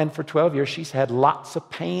all up. And for 12 years, she's had lots of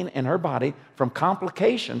pain in her body from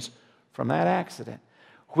complications from that accident.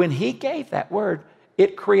 When he gave that word,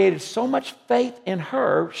 it created so much faith in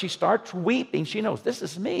her. She starts weeping. She knows, this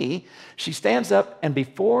is me. She stands up, and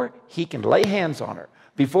before he can lay hands on her,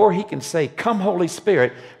 before he can say, come, Holy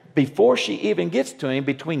Spirit, before she even gets to him,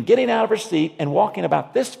 between getting out of her seat and walking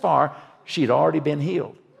about this far, she'd already been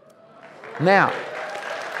healed. Now,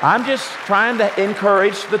 I'm just trying to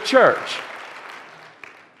encourage the church.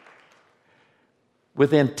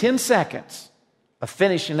 Within 10 seconds of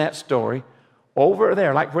finishing that story, over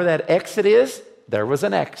there, like where that exit is, there was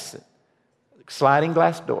an exit. Sliding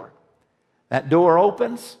glass door. That door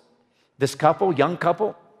opens. This couple, young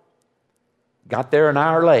couple, got there an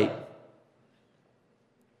hour late.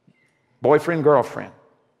 Boyfriend, girlfriend.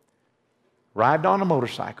 Arrived on a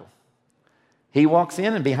motorcycle. He walks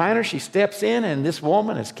in, and behind her, she steps in, and this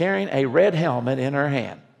woman is carrying a red helmet in her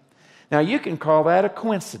hand. Now, you can call that a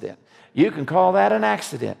coincidence. You can call that an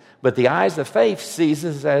accident. But the eyes of faith sees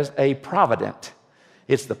this as a providence.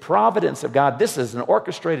 It's the providence of God. This is an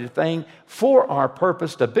orchestrated thing for our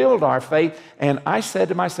purpose, to build our faith. And I said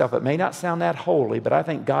to myself, it may not sound that holy, but I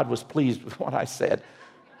think God was pleased with what I said.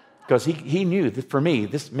 Because he knew that for me,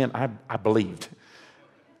 this meant I believed.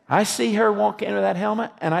 I see her walk into that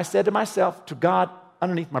helmet, and I said to myself, to God,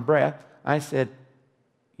 underneath my breath, I said,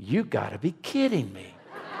 you got to be kidding me.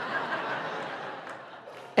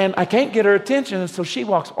 And I can't get her attention, and so she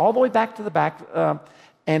walks all the way back to the back,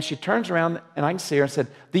 and she turns around, and I can see her and said,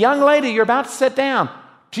 the young lady, you're about to sit down.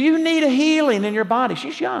 Do you need a healing in your body?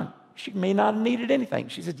 She's young. She may not have needed anything.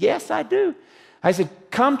 She said, yes, I do. I said,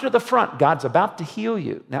 come to the front. God's about to heal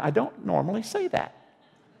you. Now, I don't normally say that.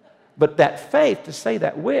 But that faith to say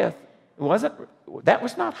that with, that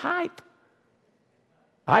was not hype.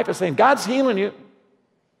 Hype is saying, God's healing you.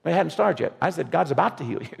 It hadn't started yet. I said, God's about to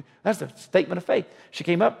heal you. That's a statement of faith. She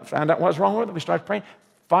came up, found out what was wrong with her. We started praying.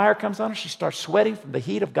 Fire comes on her. She starts sweating from the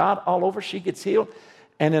heat of God all over. She gets healed.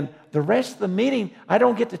 And then the rest of the meeting, I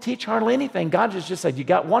don't get to teach hardly anything. God just said, you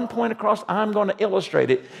got one point across, I'm going to illustrate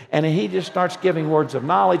it. And he just starts giving words of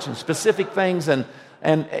knowledge and specific things. And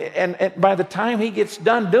by the time he gets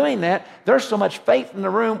done doing that, there's so much faith in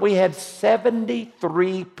the room. We had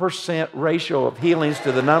 73% ratio of healings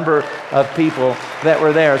to the number of people that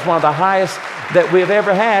were there. It's one of the highest that we've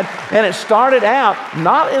ever had. And it started out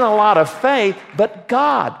not in a lot of faith, but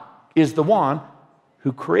God is the one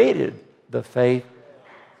who created the faith.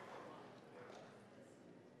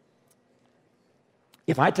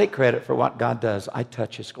 If I take credit for what God does, I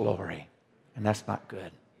touch his glory. And that's not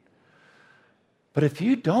good. But if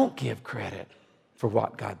you don't give credit for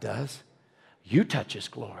what God does, you touch his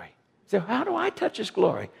glory. So how do I touch his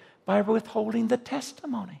glory? By withholding the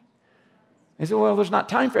testimony. They say, well, there's not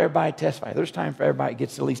time for everybody to testify. There's time for everybody who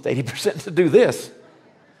gets at least 80% to do this.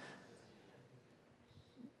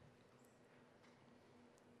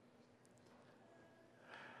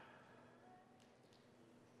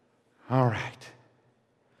 All right.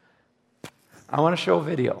 I want to show a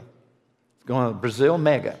video. It's going to Brazil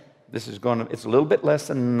Mega. It's a little bit less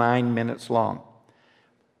than 9 minutes long.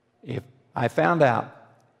 If I found out,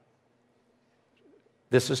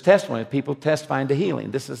 this is testimony of people testifying to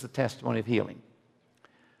healing. This is the testimony of healing.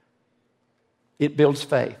 It builds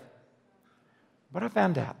faith. But I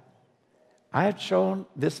found out, I had shown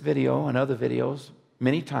this video and other videos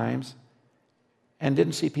many times and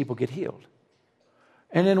didn't see people get healed.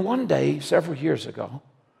 And then one day, several years ago,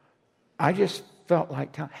 I just felt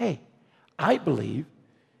like, hey, I believe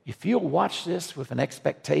if you'll watch this with an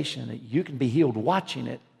expectation that you can be healed watching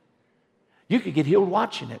it, you could get healed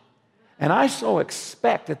watching it. And I so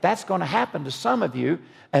expect that that's going to happen to some of you.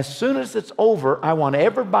 As soon as it's over, I want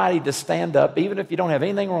everybody to stand up, even if you don't have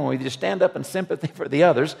anything wrong with you, just stand up in sympathy for the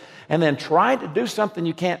others, and then try to do something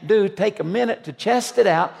you can't do. Take a minute to chest it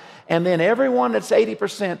out, and then everyone that's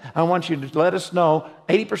 80%, I want you to let us know,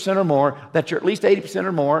 80% or more, that you're at least 80%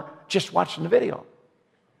 or more just watching the video.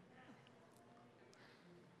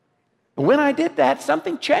 When I did that,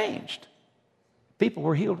 something changed. People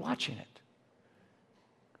were healed watching it.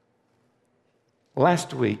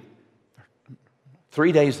 Last week,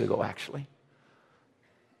 3 days ago actually,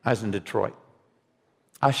 I was in Detroit.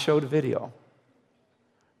 I showed a video,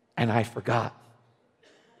 and I forgot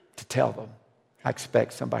to tell them. I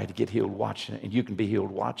expect somebody to get healed watching it, and you can be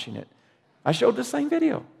healed watching it. I showed the same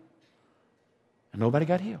video, and nobody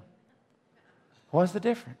got healed. What was the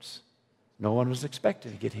difference? No one was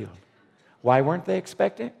expected to get healed. Why weren't they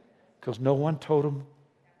expecting? Because no one told them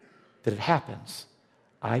that it happens,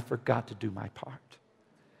 I forgot to do my part.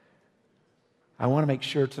 I want to make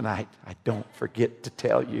sure tonight I don't forget to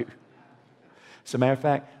tell you. As a matter of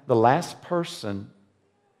fact, the last person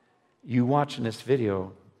you watching this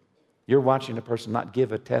video, you're watching a person not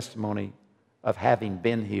give a testimony of having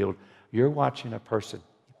been healed. You're watching a person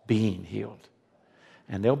being healed.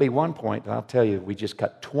 And there'll be one point, I'll tell you, we just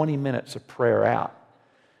cut 20 minutes of prayer out,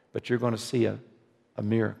 but you're going to see a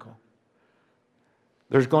miracle.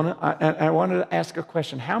 I wanted to ask a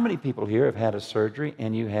question. How many people here have had a surgery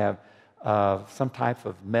and you have some type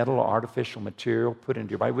of metal or artificial material put into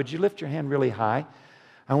your body? Would you lift your hand really high?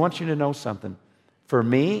 I want you to know something. For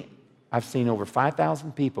me, I've seen over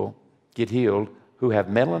 5,000 people get healed who have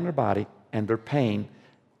metal in their body and their pain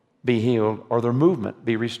be healed or their movement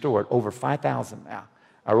be restored. Over 5,000 now.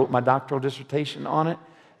 I wrote my doctoral dissertation on it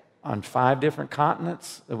on 5 different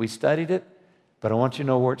continents that we studied it. But I want you to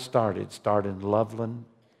know where it started. It started in Loveland,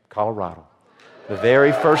 Colorado. The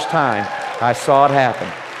very first time I saw it happen,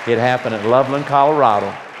 it happened in Loveland,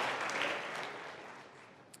 Colorado.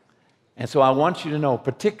 And so I want you to know,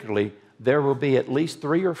 particularly, there will be at least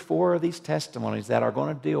 3 or 4 of these testimonies that are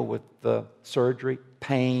going to deal with the surgery,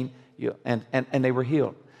 pain, and they were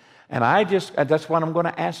healed. And that's what I'm going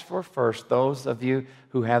to ask for first. Those of you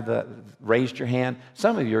who have raised your hand,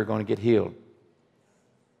 some of you are going to get healed.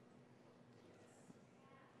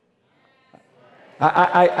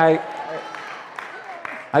 I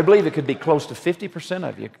believe it could be close to 50%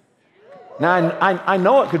 of you. Now, I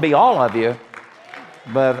know it could be all of you,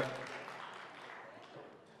 but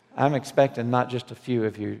I'm expecting not just a few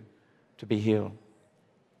of you to be healed,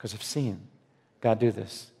 because I've seen God do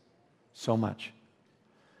this so much.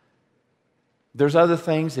 There's other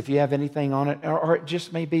things, if you have anything on it, or it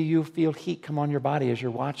just may be you feel heat come on your body as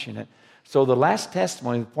you're watching it. So the last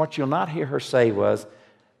testimony, what you'll not hear her say was,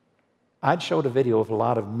 I'd showed a video of a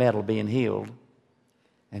lot of metal being healed,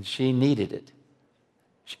 and she needed it.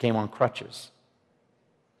 She came on crutches.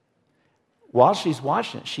 While she's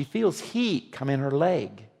watching it, she feels heat come in her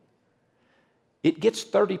leg. It gets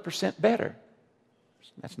 30% better.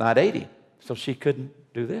 That's not 80, so she couldn't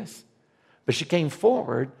do this. But she came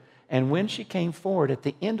forward, and when she came forward at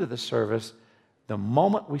the end of the service, the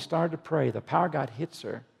moment we started to pray, the power of God hits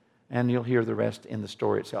her, and you'll hear the rest in the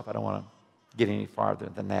story itself. I don't want to get any farther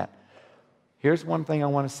than that. Here's one thing I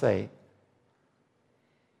want to say.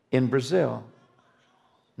 In Brazil,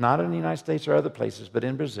 not in the United States or other places, but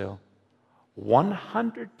in Brazil,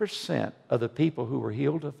 100% of the people who were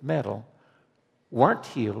healed of metal weren't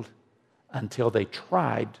healed until they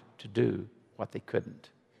tried to do what they couldn't.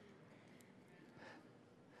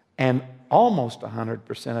 And almost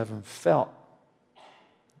 100% of them felt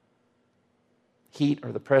heat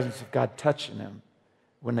or the presence of God touching them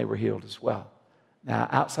when they were healed as well. Now,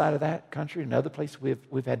 outside of that country, another place,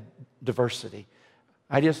 we've had diversity.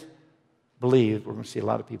 I just believe we're going to see a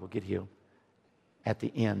lot of people get healed at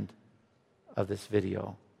the end of this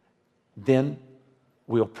video. Then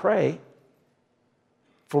we'll pray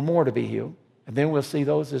for more to be healed. And then we'll see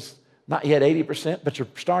those as not yet 80%, but you're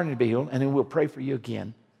starting to be healed. And then we'll pray for you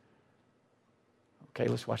again. Okay,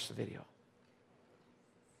 let's watch the video.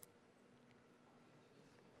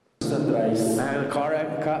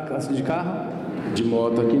 Acidente de carro? De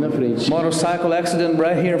moto aqui na frente. Motorcycle accident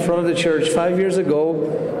right here in front of the church 5 years ago.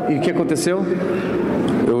 E o que aconteceu?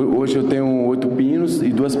 Hoje eu tenho 8 pinos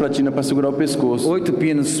e 2 platinas para segurar o pescoço. 8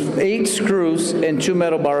 pinos, 8 screws and 2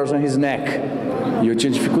 metal bars on his neck. E eu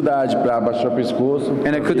tinha dificuldade para abaixar o pescoço.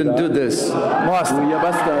 And I couldn't do this. Mostra. Doía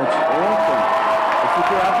bastante. Ontem, eu fui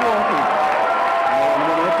curado ontem. No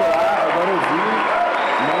momento lá, agora eu vi,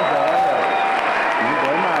 não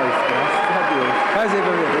dói mais, graças a Deus. Faz aí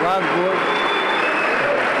pra mim, do lado do outro.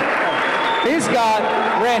 He's got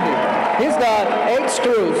 8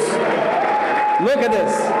 screws. Look at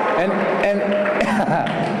this. And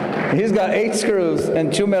he's got 8 screws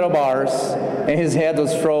and 2 metal bars, and his head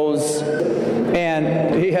was froze,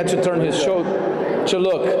 and he had to turn his shoulder to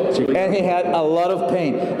look, and he had a lot of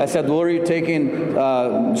pain. I said, were you taking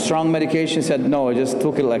strong medication? He said, no, I just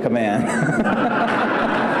took it like a man.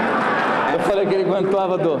 Eu falei que ele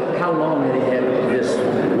aguentava dor. How long had he had this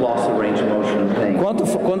loss of range of motion and pain? Quando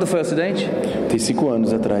foi o acidente? Tem 5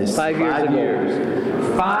 anos atrás. 5 years ago.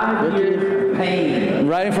 5 years pain.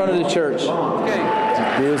 Right in front of the church.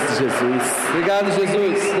 Deus de Jesus. Obrigado,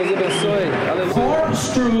 Jesus. Deus abençoe. Aleluia. 4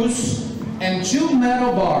 screws and 2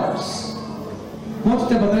 metal bars. Quanto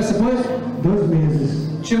tempo atrás você pôs? 2 meses.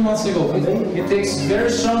 2 months ago. He takes very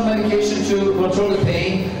strong medication to control the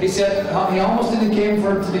pain. He said he almost didn't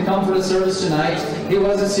come for the service tonight. He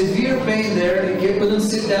was in severe pain there. He couldn't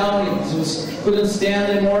sit down. He couldn't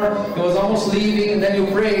stand anymore. He was almost leaving. And then you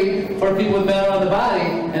pray for people with metal on the body,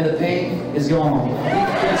 and the pain is gone.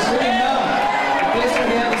 It's really numb. The place where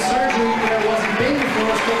he had the surgery where it wasn't pain before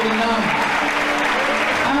was totally numb.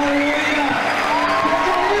 Aleluia! Que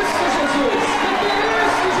é isso, Jesus? Que é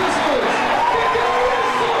isso, Jesus? Que é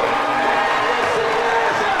isso? Essa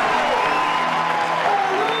igreja!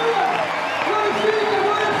 Aleluia! Glorifica,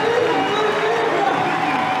 glorifica, glorifica!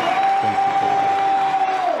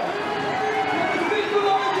 Glorifica o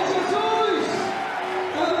nome de Jesus!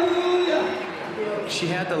 Aleluia! She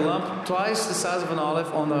had a lump twice the size of an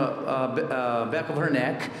olive on the back of her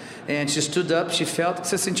neck, and she stood up. She felt.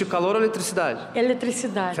 Você sentiu calor ou eletricidade?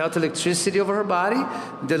 Eletricidade. Felt electricity over her body.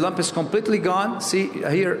 The lump is completely gone. See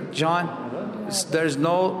here, John. There's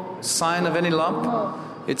no sign of any lump.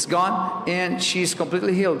 It's gone, and she's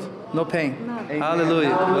completely healed. No pain.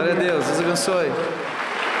 Hallelujah. Glória a Deus. Deus abençoe.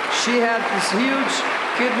 She had these huge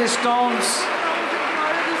kidney stones.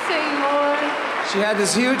 Glória do Senhor. She had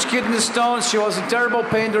these huge kidney stones. She was in terrible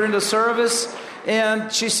pain during the service.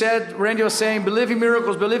 And she said, Randy was saying, believe in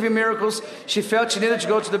miracles, believe in miracles. She felt she needed to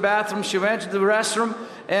go to the bathroom. She went to the restroom,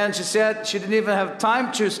 and she said she didn't even have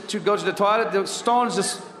time to go to the toilet. The stones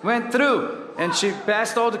just went through, and she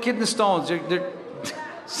passed all the kidney stones. They're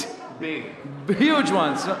big, huge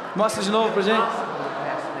ones. Mostra de novo pra gente.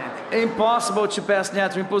 Impossible to pass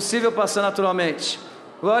naturally. Impossível passar naturalmente.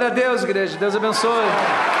 Glória a Deus, igreja. Deus abençoe.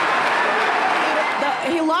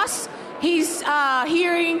 He lost his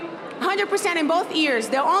hearing 100% in both ears.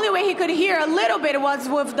 The only way he could hear a little bit was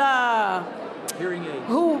with the hearing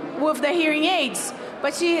aids.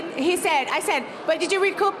 But I said, but did you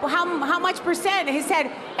recoup how much percent? He said,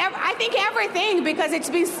 I think everything, because it's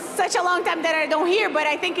been such a long time that I don't hear, but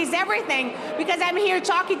I think it's everything because I'm here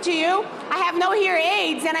talking to you. I have no hearing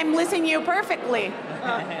aids and I'm listening to you perfectly.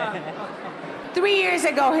 3 years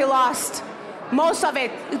ago, he lost most of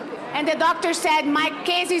it. And the doctor said, my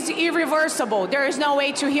case is irreversible. There is no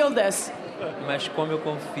way to heal this. Mas como eu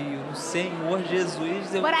confio no Senhor Jesus,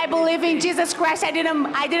 But I believe in Jesus Christ. I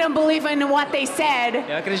didn't believe in what they said.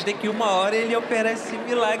 eu acreditei que uma hora ele ia operar esse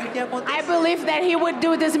milagre que ia I acontecer. believe that he would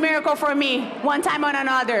do this miracle for me one time or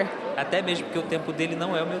another. Até mesmo porque o tempo dele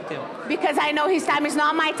não é o meu tempo. Because I know his time is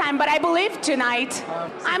not my time, but I believe tonight.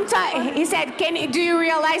 He said, do you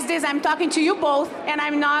realize this? I'm talking to you both, and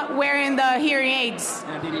I'm not wearing the hearing aids.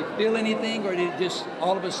 Now, did he feel anything, or did it just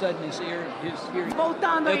all of a sudden his hearing?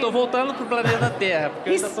 Voltando Eu tô aí. voltando pro planeta Terra, porque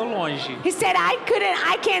eu ainda tô longe. He said, I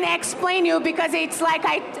can't explain you because it's like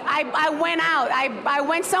I went out. I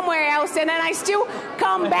went somewhere else and then I still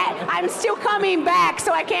come back. I'm still coming back,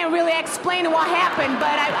 so I can't really explain what happened,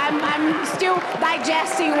 but I'm still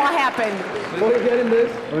digesting what happened. We're getting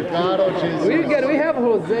this.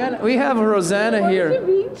 We have Rosanna here.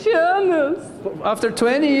 20 anos. After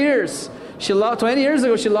 20 years, 20 years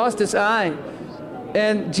ago, she lost this eye.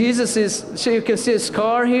 And you can see a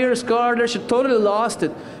scar here, a scar there. She totally lost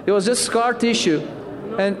it. It was just scar tissue.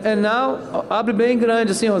 And now, abre bem grande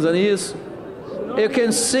assim, Rosana, isso. You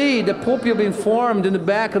can see the pupil being formed in the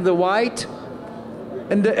back of the white.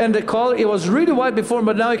 And the color, it was really white before,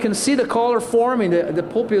 but now you can see the color forming. The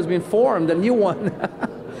pupil has been formed, the new one.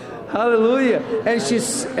 Hallelujah.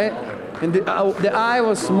 And the eye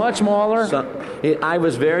was much smaller. Eye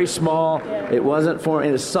was very small. It wasn't formed.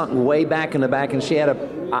 It was sunk way back in the back, and she had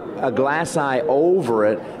a glass eye over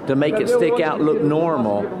it to make it stick out, look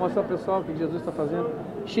normal.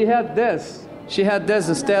 She had this. She had this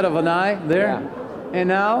instead of an eye there. Yeah. And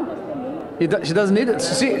now she doesn't need it.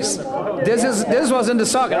 See, this was in the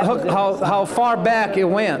socket. How far back it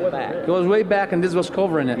went. It was way back, and this was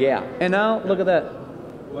covering it. Yeah. And now look at that.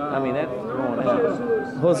 I mean, that's going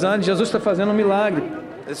out. Rosane, Jesus está fazendo milagre.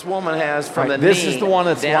 This woman has from Right, the this knee is the one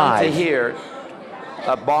that's down to live. here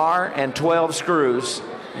a bar and 12 screws.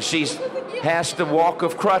 She has to walk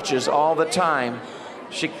with crutches all the time.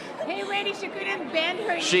 Hey, Randy, she couldn't bend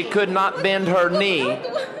her knee. She could not bend her knee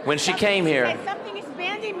when she came here. Something is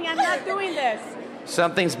bending me. I'm not doing this.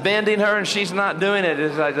 Something's bending her and she's not doing it.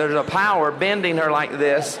 It's like there's a power bending her like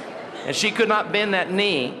this. And she could not bend that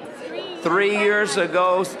knee. 3 years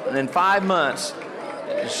ago, in 5 months,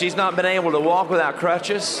 she's not been able to walk without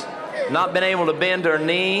crutches, not been able to bend her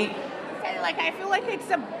knee. Like I feel like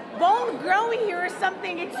it's a bone growing here or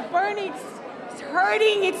something. It's burning. It's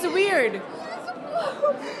hurting. It's weird.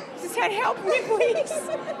 She said, "Help me, please."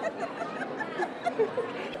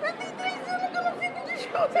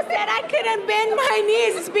 She said, I couldn't bend my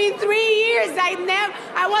knees. It's been 3 years.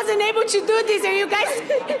 I wasn't able to do this. Are you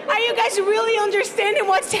guys really understanding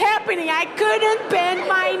what's happening? I couldn't bend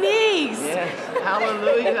my knees. Yes.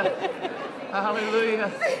 Hallelujah.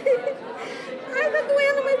 Hallelujah.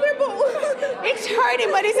 It's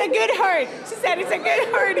hurting, but it's a good hurt. She said it's a good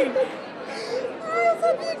hurting.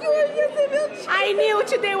 I knew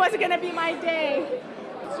today was going to be my day.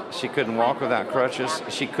 She couldn't walk without crutches.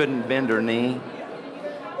 She couldn't bend her knee.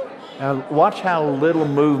 Now, watch how little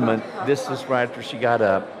movement, this is right after she got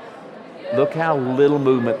up. Look how little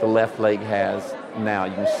movement the left leg has now.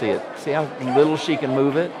 You can see it. See how little she can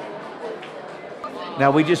move it? Now,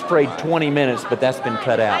 we just prayed 20 minutes, but that's been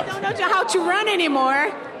cut out. I don't know how to run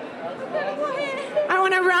anymore. I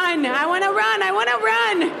want to run. I want to run. I want to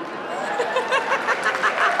run.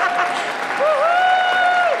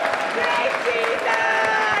 Woohoo! Praise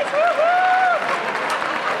Jesus! Woohoo!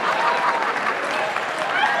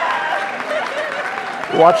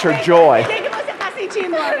 Watch her joy. O que você está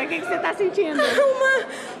sentindo, Ana? O que você está sentindo?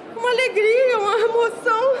 Uma alegria, uma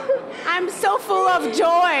emoção. I'm so full of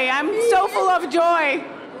joy. I'm so full of joy.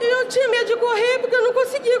 Eu tinha medo de correr porque eu não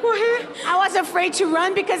conseguia correr. I was afraid to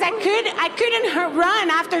run because I couldn't run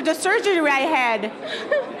after the surgery I had.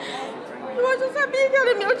 Hoje eu sabia que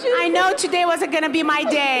era meu dia. I know today wasn't going to be my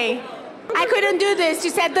day. I couldn't do this. She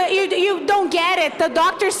said, you don't get it. The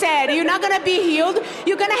doctor said, you're not going to be healed.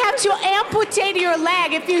 You're going to have to amputate your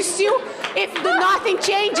leg if nothing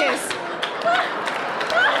changes.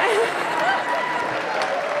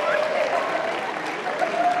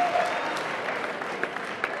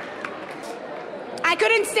 I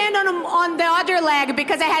couldn't stand on the other leg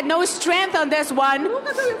because I had no strength on this one.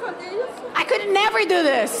 I could never do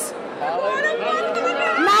this.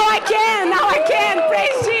 Now I can. Now I can.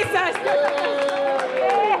 Praise Jesus.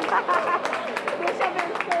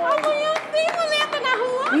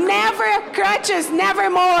 Never crutches, never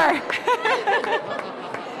more.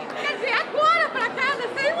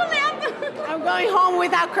 I'm going home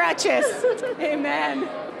without crutches. Amen.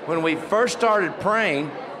 When we first started praying,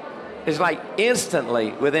 it's like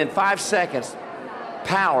instantly, within 5 seconds,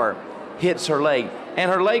 power hits her leg. And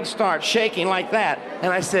her leg starts shaking like that.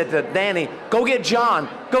 And I said to Danny, go get John.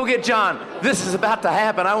 Go get John. This is about to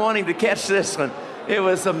happen. I want him to catch this one. It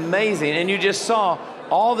was amazing. And you just saw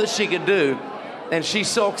all that she could do. And she's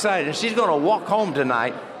so excited. And she's going to walk home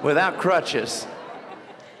tonight without crutches.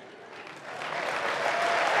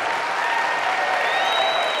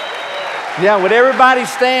 Yeah, would everybody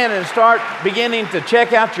stand and start beginning to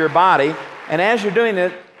check out your body? And as you're doing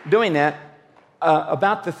that,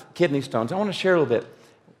 about the kidney stones, I want to share a little bit.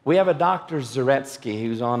 We have a Dr. Zaretsky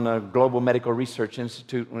who's on the Global Medical Research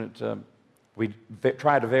Institute. We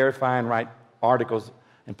try to verify and write articles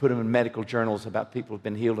and put them in medical journals about people who've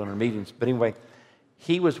been healed in our meetings. But anyway,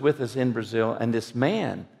 he was with us in Brazil, and this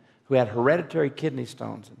man who had hereditary kidney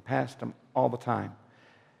stones and passed them all the time,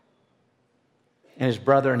 and his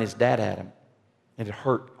brother and his dad had him. It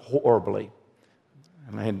hurt horribly.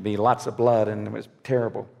 I mean, it'd be lots of blood, and it was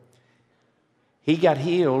terrible. He got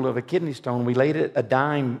healed of a kidney stone. We laid a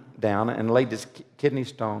dime down and laid this kidney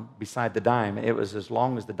stone beside the dime. It was as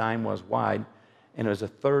long as the dime was wide, and it was a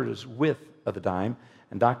third as width of the dime.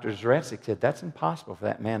 And Dr. Zaretsky said, that's impossible for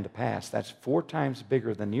that man to pass. That's 4 times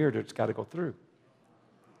bigger than the ureter it's got to go through.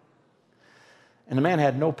 And the man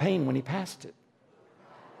had no pain when he passed it.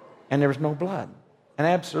 And there was no blood. And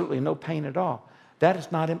absolutely no pain at all. That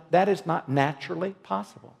is not naturally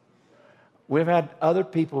possible. We've had other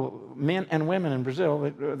people, men and women in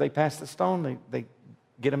Brazil, they pass the stone, they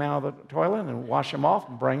get them out of the toilet and wash them off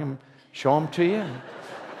and bring them, show them to you.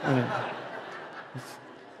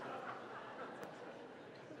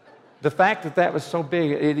 The fact that was so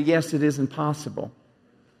big, yes, it is impossible.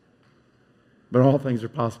 But all things are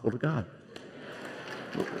possible to God.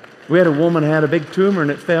 We had a woman who had a big tumor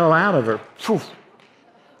and it fell out of her.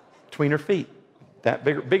 Between her feet. That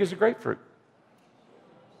big as a grapefruit.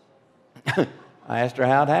 I asked her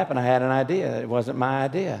how it happened. I had an idea. It wasn't my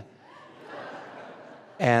idea.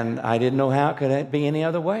 And I didn't know how it could be any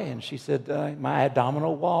other way. And she said, my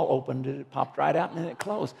abdominal wall opened. It popped right out and then it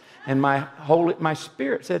closed. And my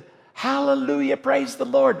spirit said, hallelujah, praise the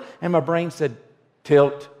Lord. And my brain said,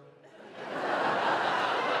 tilt.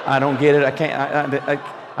 I don't get it. I can't.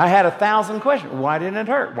 I had 1,000 questions. Why didn't it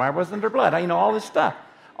hurt? Why wasn't there blood? All this stuff.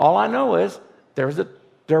 All I know is there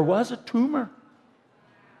was a tumor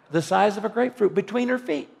the size of a grapefruit between her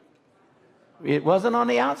feet. It wasn't on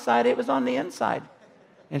the outside, it was on the inside.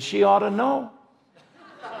 And she ought to know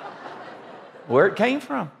where it came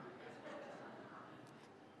from.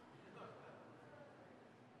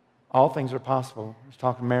 All things are possible. I was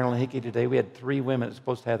talking to Marilyn Hickey today. We had 3 women that were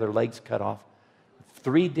supposed to have their legs cut off.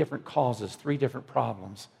 3 different causes, 3 different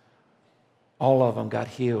problems. All of them got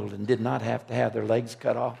healed and did not have to have their legs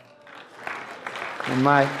cut off. In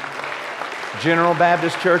my General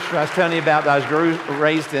Baptist church I was telling you about, that I was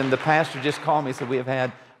raised in, the pastor just called me and said, we have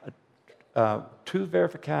had 2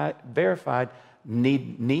 verified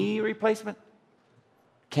knee replacement,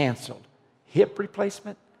 canceled. Hip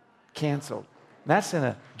replacement, canceled. That's in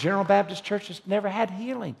a General Baptist church that's never had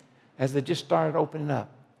healing as they just started opening up.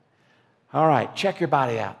 All right, check your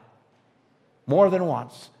body out. More than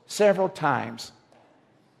once, several times.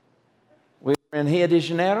 We were in Rio de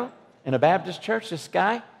Janeiro in a Baptist church. This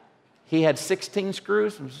guy, he had 16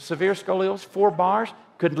 screws, severe scoliosis, 4 bars,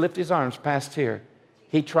 couldn't lift his arms past here.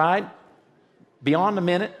 He tried beyond a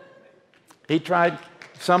minute. He tried,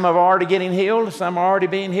 some are already getting healed, some are already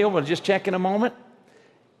being healed. We'll just check in a moment.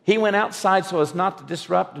 He went outside so as not to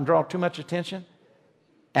disrupt and draw too much attention.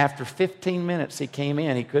 After 15 minutes, he came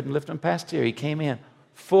in. He couldn't lift them past here. He came in,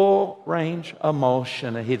 full range of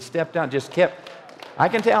motion. And he'd stepped out, just kept. I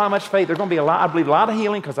can tell how much faith. There's going to be a lot, I believe, a lot of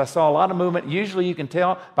healing because I saw a lot of movement. Usually you can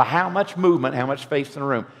tell by how much movement, how much faith's in the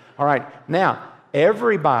room. All right, now,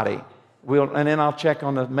 everybody will, and then I'll check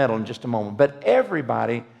on the metal in just a moment, but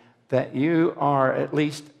everybody that you are at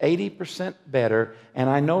least 80% better, and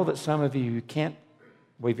I know that some of you can't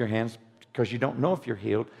wave your hands because you don't know if you're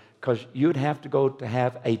healed, because you'd have to go to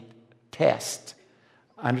have a test.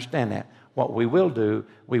 I understand that. What we will do,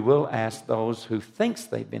 we will ask those who thinks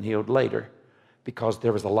they've been healed later, because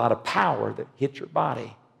there was a lot of power that hit your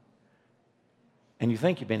body. And you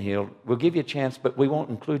think you've been healed. We'll give you a chance, but we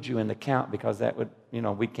won't include you in the count because that would,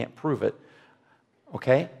 we can't prove it.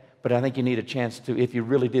 Okay? But I think you need a chance to, if you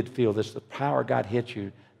really did feel this, the power of God hit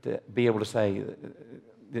you, to be able to say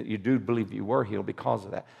that you do believe you were healed because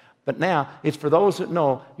of that. But now, it's for those that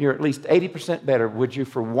know you're at least 80% better. Would you,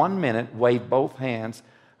 for 1 minute, wave both hands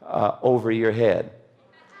over your head?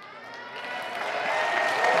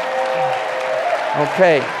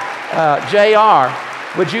 Okay. JR,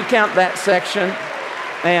 would you count that section?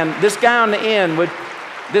 And this guy on the end,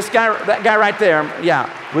 that guy right there, yeah.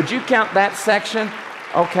 Would you count that section?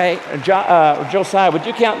 Okay. Josiah, would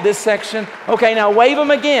you count this section? Okay, now wave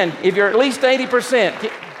them again if you're at least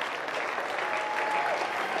 80%.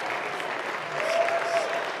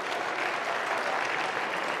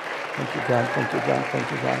 Thank you, God. Thank you, God.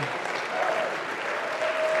 Thank you, God.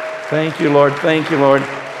 Thank you, Lord. Thank you, Lord.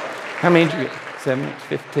 How many did you get? 7,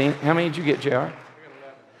 15. How many did you get, JR?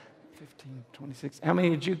 15, 26. How many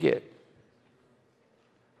did you get?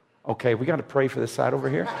 Okay, we got to pray for this side over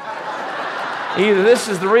here. Either this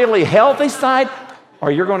is the really healthy side or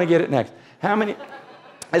you're going to get it next. How many?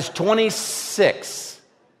 It's 26.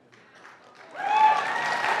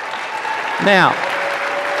 Now,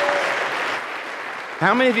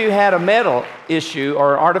 how many of you had a metal issue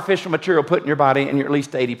or artificial material put in your body and you're at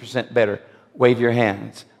least 80% better? Wave your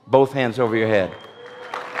hands. Both hands over your head.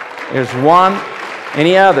 There's 1.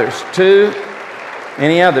 Any others? 2.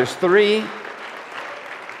 Any others? 3.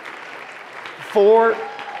 4.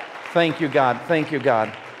 Thank you, God. Thank you,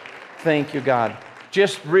 God. Thank you, God.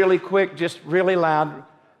 Just really quick, just really loud.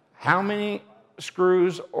 How many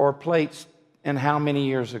screws or plates and how many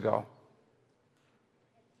years ago?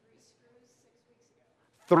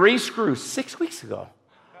 3 screws 6 weeks ago.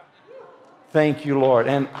 Thank you, Lord.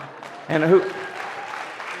 And who?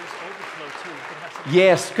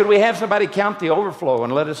 Yes. Could we have somebody count the overflow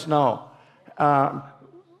and let us know?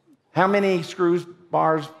 How many screws,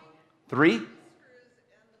 bars? 3?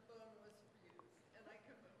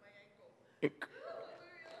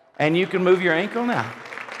 And you can move your ankle now.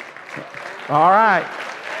 All right.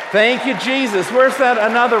 Thank you, Jesus. Where's that?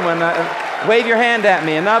 Another one. Wave your hand at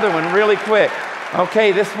me. Another one really quick.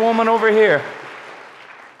 Okay, this woman over here.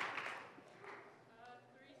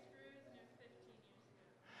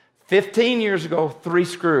 15 years ago, 3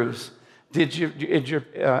 screws. Did you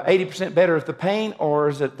 80% better at the pain, or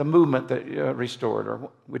is it the movement that restored,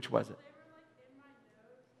 or which was it?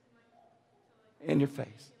 In your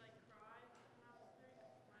face.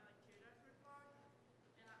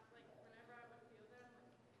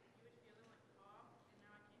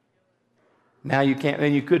 Now you can't,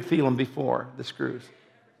 and you could feel them before, the screws.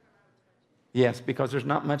 Yes, because there's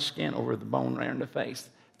not much skin over the bone there in the face.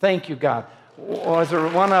 Thank you, God. Was there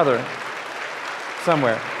one other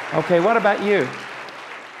somewhere? Okay, what about you?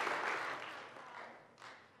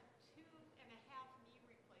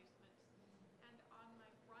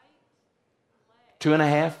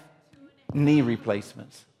 2.5 knee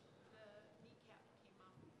replacements.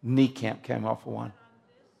 Kneecap came off of one.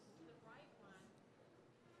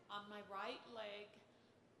 On my right leg,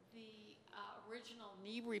 Original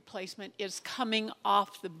knee replacement is coming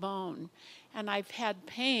off the bone, and I've had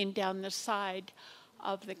pain down the side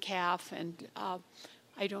of the calf, and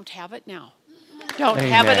I don't have it now. Don't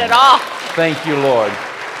have it at all. Thank you, Lord.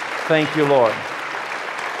 Thank you, Lord.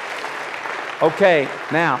 Okay,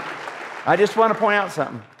 now, I just want to point out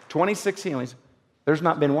something. 26 healings. There's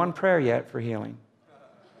not been one prayer yet for healing.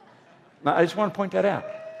 Now, I just want to point that out.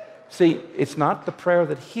 See, it's not the prayer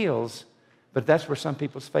that heals, but that's where some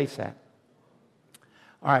people's faith's at.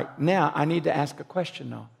 All right, now I need to ask a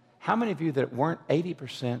question, though. How many of you that weren't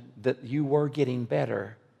 80% that you were getting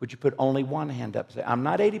better, would you put only one hand up? Say, I'm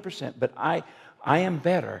not 80%, but I am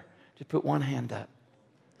better. Just put one hand up.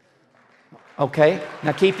 Okay,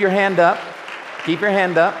 now keep your hand up. Keep your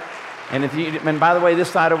hand up. And by the way,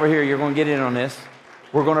 this side over here, you're going to get in on this.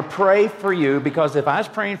 We're going to pray for you, because if I was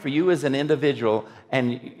praying for you as an individual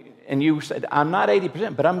and you said, I'm not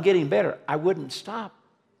 80%, but I'm getting better, I wouldn't stop.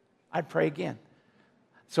 I'd pray again.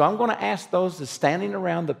 So I'm going to ask those that's standing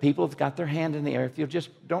around, the people that's got their hand in the air, if you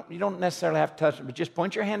don't necessarily have to touch them, but just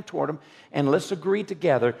point your hand toward them and let's agree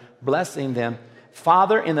together, blessing them.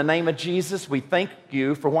 Father, in the name of Jesus, we thank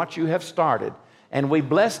you for what you have started. And we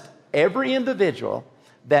blessed every individual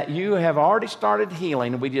that you have already started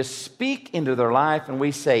healing. And we just speak into their life and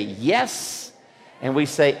we say yes, and we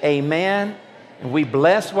say amen, and we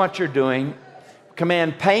bless what you're doing.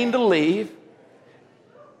 Command pain to leave.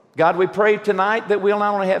 God, we pray tonight that we'll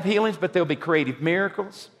not only have healings, but there'll be creative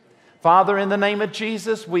miracles. Father, in the name of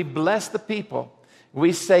Jesus, we bless the people.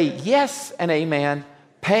 We say yes and amen.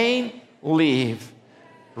 Pain, leave.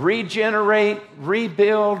 Regenerate,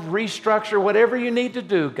 rebuild, restructure, whatever you need to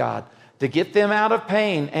do, God, to get them out of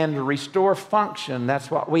pain and to restore function.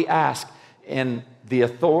 That's what we ask in the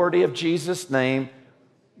authority of Jesus' name.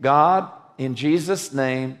 God, in Jesus'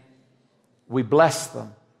 name, we bless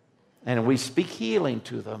them. And we speak healing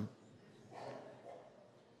to them.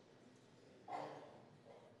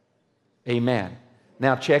 Amen.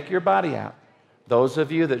 Now check your body out. Those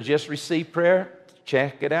of you that just received prayer,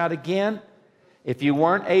 check it out again. If you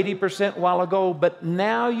weren't 80% a while ago, but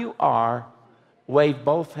now you are, wave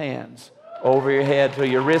both hands over your head till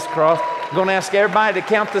your wrist crossed. I'm going to ask everybody to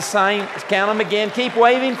count the same. Count them again. Keep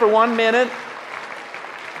waving for 1 minute.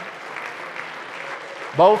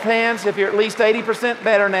 Both hands if you're at least 80%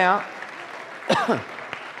 better now.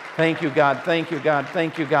 Thank you, God. Thank you, God.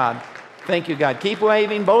 Thank you, God. Thank you, God. Keep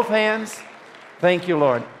waving both hands. Thank you,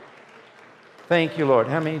 Lord. Thank you, Lord.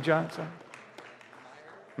 How many, John?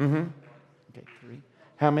 Okay, 3.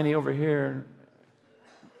 How many over here?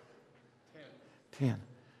 10.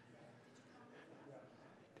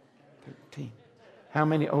 13. How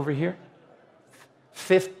many over here?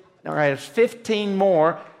 15. All right, it's 15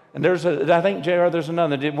 more. And I think, JR, there's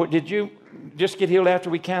another. Did you just get healed after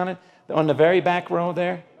we counted? On the very back row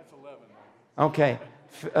there? That's 11.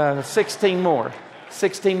 Okay. 16 more.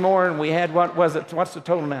 16 more, and we had, what was it? What's the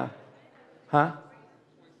total now? Huh?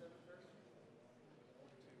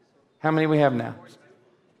 How many we have now?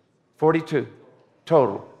 42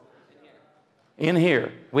 total. In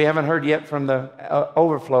here. We haven't heard yet from the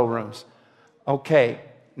overflow rooms. Okay.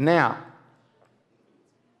 Now,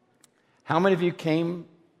 how many of you came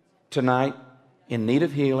tonight in need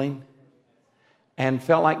of healing and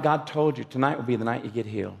felt like God told you tonight will be the night you get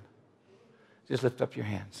healed? Just lift up your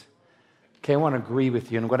hands. Okay, I want to agree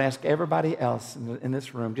with you, and I'm going to ask everybody else in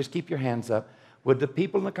this room, just keep your hands up. Would the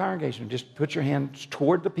people in the congregation just put your hands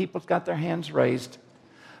toward the people that's got their hands raised?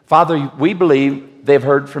 Father, we believe they've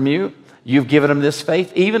heard from you. You've given them this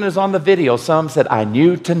faith. Even as on the video, some said, I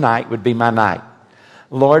knew tonight would be my night.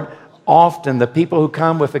 Lord, often the people who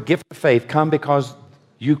come with a gift of faith come because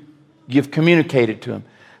you've communicated to them.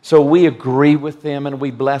 So we agree with them and we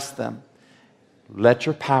bless them. Let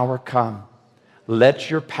your power come. Let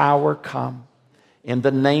your power come. In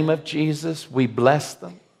the name of Jesus, we bless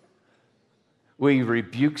them. We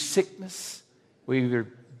rebuke sickness. We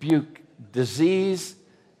rebuke disease.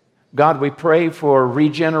 God, we pray for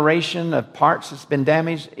regeneration of parts that's been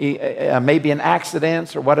damaged, maybe in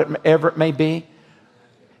accidents or whatever it may be.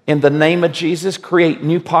 In the name of Jesus, create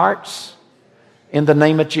new parts. In the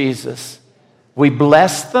name of Jesus. We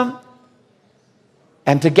bless them,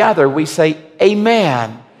 and together we say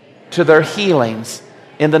amen to their healings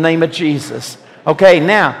in the name of Jesus. Okay,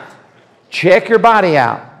 now, check your body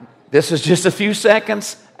out. This is just a few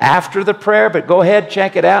seconds after the prayer, but go ahead,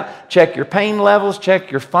 check it out. Check your pain levels, check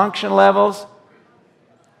your function levels.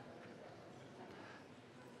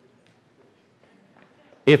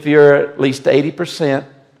 If you're at least 80%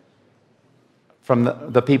 from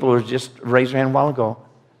the people who just raised their hand a while ago,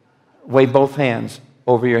 wave both hands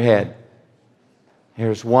over your head.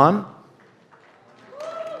 Here's 1,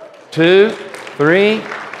 2, 3,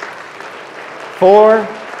 4,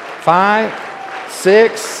 5,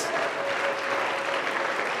 6,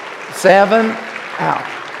 7. Out.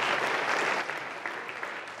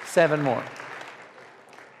 7 more.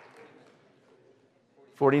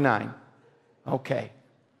 49. Okay.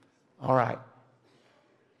 All right.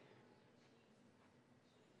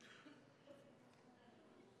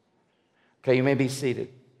 Okay, you may be seated.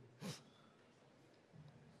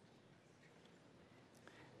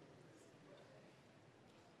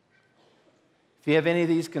 If you have any of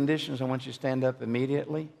these conditions, I want you to stand up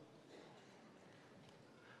immediately.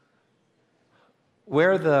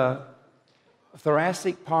 Where the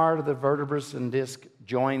thoracic part of the vertebrae and disc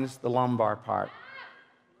joins the lumbar part.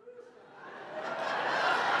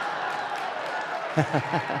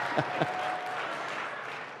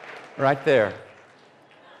 Right there.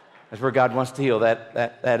 That's where God wants to heal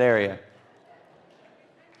that area.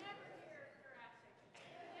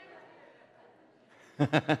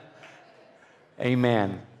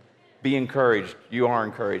 Amen. Be encouraged. You are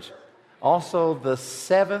encouraged. Also, the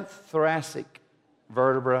 7th thoracic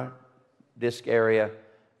vertebra disc area.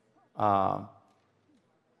 The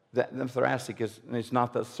thoracic it's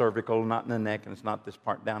not the cervical, not in the neck, and it's not this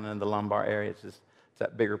part down in the lumbar area. It's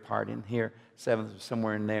that bigger part in here. 7th is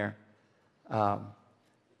somewhere in there.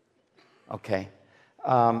 Okay.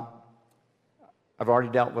 I've already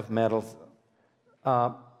dealt with metals.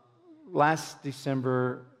 Last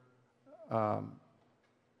December,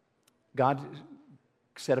 God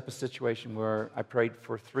set up a situation where I prayed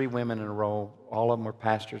for 3 women in a row. All of them were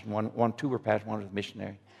pastors. Two were pastors, one was a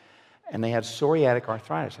missionary. And they had psoriatic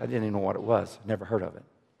arthritis. I didn't even know what it was. Never heard of it,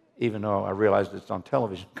 even though I realized it's on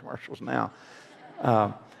television commercials now.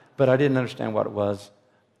 But I didn't understand what it was.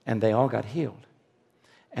 And they all got healed.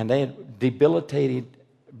 And they had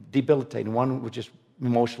debilitating. One would just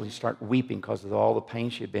emotionally start weeping because of all the pain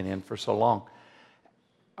she had been in for so long.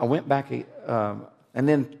 I went back, and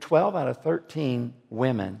then 12 out of 13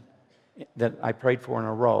 women that I prayed for in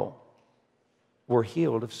a row were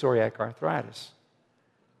healed of psoriatic arthritis.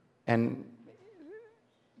 And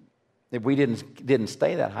we didn't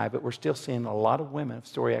stay that high, but we're still seeing a lot of women of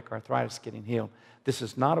psoriatic arthritis getting healed. This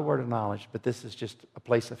is not a word of knowledge, but this is just a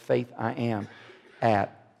place of faith I am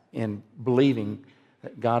at in believing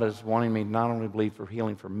that God is wanting me not only to believe for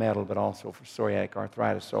healing for metal, but also for psoriatic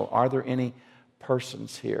arthritis. So are there any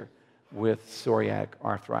persons here with psoriatic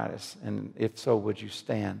arthritis? And if so, would you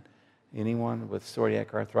stand? Anyone with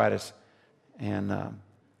psoriatic arthritis? And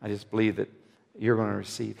I just believe that you're going to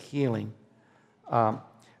receive healing. If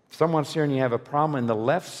someone's here and you have a problem in the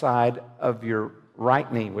left side of your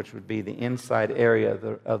right knee, which would be the inside area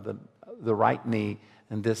of the right knee,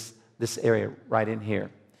 and this area right in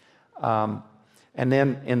here. And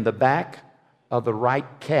then in the back of the right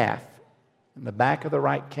calf,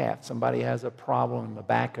 somebody has a problem in the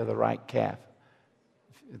back of the right calf.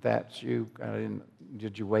 If that's you,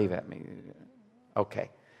 did you wave at me? Okay.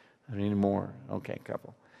 Any more? Okay,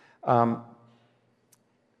 couple. I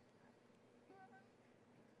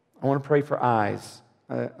want to pray for eyes.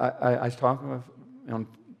 I was talking on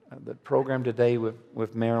the program today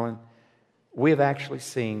with Marilyn. We have actually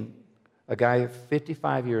seen a guy of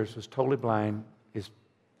 55 years was totally blind. His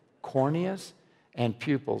corneas and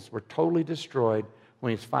pupils were totally destroyed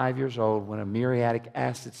when he was 5 years old when a muriatic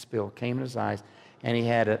acid spill came in his eyes, and he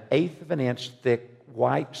had 1/8 of an inch thick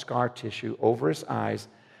white scar tissue over his eyes.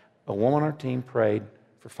 A woman on our team prayed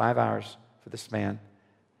for 5 hours for this man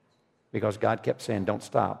because God kept saying, don't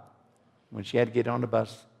stop. When she had to get on the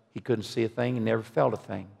bus, he couldn't see a thing. He never felt a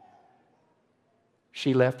thing.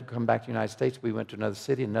 She left to come back to the United States. We went to another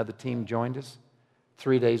city. Another team joined us.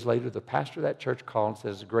 3 days later, the pastor of that church called and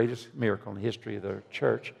says, the greatest miracle in the history of the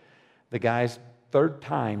church. The guy's 3rd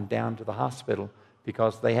time down to the hospital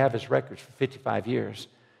because they have his records for 55 years.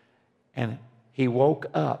 And he woke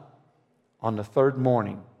up on the 3rd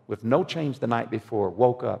morning with no change the night before,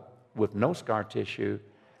 woke up with no scar tissue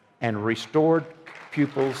and restored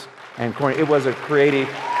pupils and cornea. It was a creative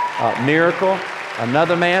miracle.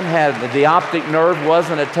 Another man had the optic nerve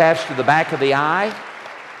wasn't attached to the back of the eye.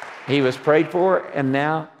 He was prayed for, and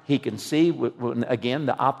now he can see. Again,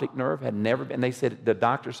 the optic nerve had never been. They said the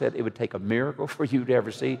doctor said it would take a miracle for you to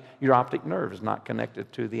ever see. Your optic nerve is not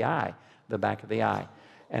connected to the eye, the back of the eye.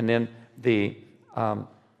 And then the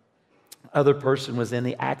other person was in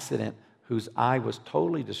the accident whose eye was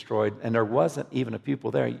totally destroyed, and there wasn't even a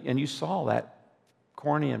pupil there. And you saw that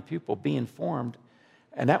cornea and pupil being formed,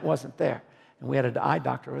 and that wasn't there. And we had an eye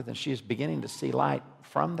doctor with her, and she's beginning to see light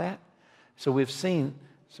from that. So we've seen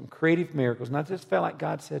some creative miracles. And I just felt like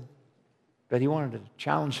God said that He wanted to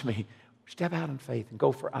challenge me. Step out in faith and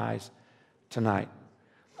go for eyes tonight.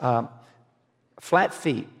 Flat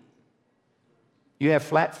feet. You have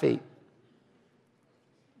flat feet.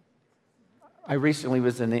 I recently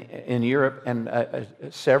was in Europe, and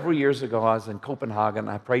several years ago I was in Copenhagen.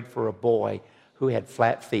 I prayed for a boy who had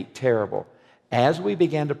flat feet, terrible. As we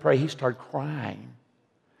began to pray, he started crying.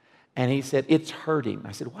 And he said, it's hurting.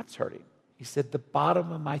 I said, what's hurting? He said, the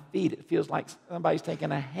bottom of my feet. It feels like somebody's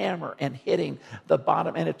taking a hammer and hitting the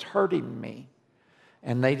bottom, and it's hurting me.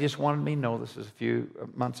 And they just wanted me to know, this was a few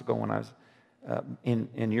months ago when I was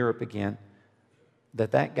in Europe again,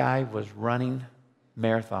 that guy was running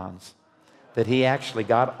marathons. That he actually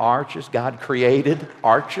got arches. God created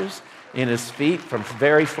arches in his feet from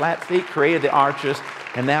very flat feet, created the arches,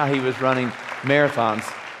 and now he was running marathons.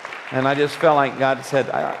 And I just felt like God said,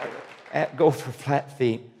 go for flat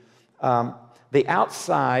feet. The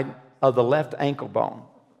outside of the left ankle bone,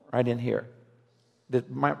 right in here.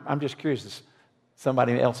 I'm just curious.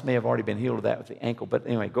 Somebody else may have already been healed of that with the ankle, but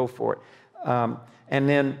anyway, go for it. And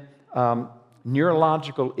then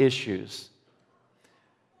neurological issues.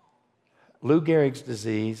 Lou Gehrig's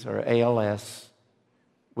disease, or ALS,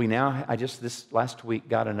 I just this last week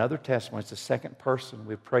got another testimony. It's the second person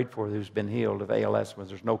we've prayed for who's been healed of ALS when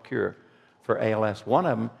there's no cure for ALS. One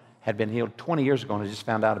of them had been healed 20 years ago, and I just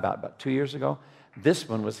found out about 2 years ago. This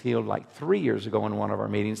one was healed like 3 years ago in one of our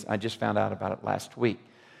meetings. I just found out about it last week.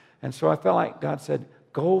 And so I felt like God said,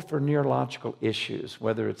 go for neurological issues,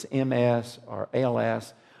 whether it's MS or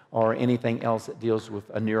ALS or anything else that deals with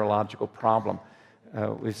a neurological problem.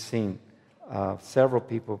 We've seen several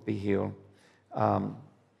people be healed.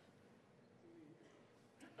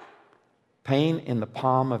 Pain in the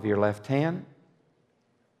palm of your left hand.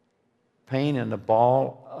 Pain in the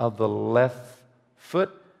ball of the left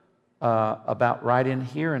foot, about right in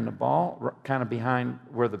here in the ball, kind of behind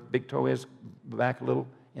where the big toe is, back a little,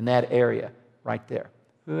 in that area, right there.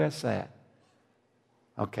 Who has that?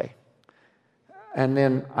 Okay. And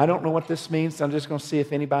then, I don't know what this means. I'm just going to see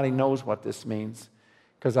if anybody knows what this means,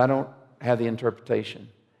 because I don't have the interpretation.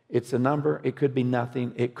 It's a number. It could be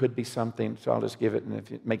nothing. It could be something. So I'll just give it, and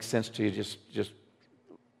if it makes sense to you, just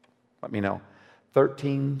let me know.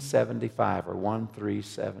 1375 or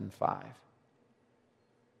 1375.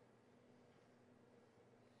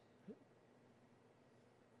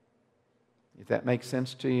 If that makes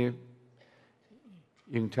sense to you,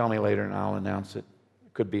 you can tell me later and I'll announce it.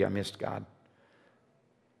 It could be I missed God.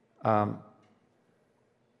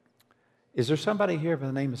 Is there somebody here by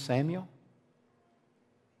the name of Samuel?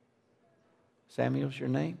 Samuel's your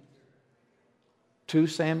name? 2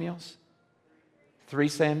 Samuels? 3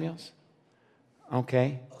 Samuels?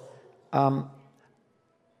 Okay. I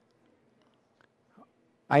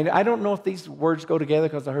don't know if these words go together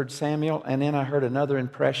because I heard Samuel and then I heard another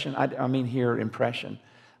impression. Impression.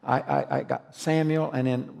 I got Samuel, and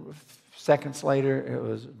then seconds later it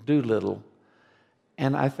was Doolittle.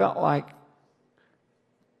 And I felt like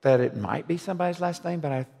that it might be somebody's last name,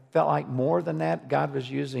 but I felt like more than that, God was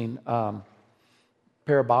using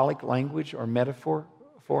parabolic language or metaphor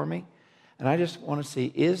for me. And I just want to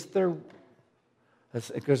see, is there,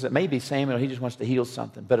 because it may be Samuel, he just wants to heal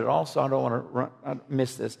something, but it also, I don't want to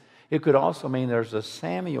miss this, it could also mean there's a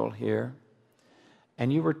Samuel here,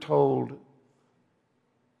 and you were told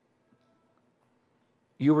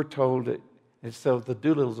that, and so the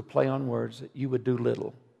Doolittle is a play on words, that you would do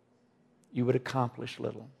little. You would accomplish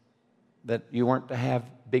little. That you weren't to have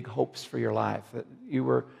big hopes for your life. That you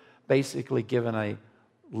were basically given a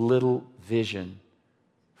little vision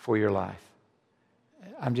for your life.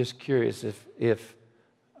 I'm just curious if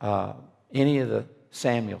any of the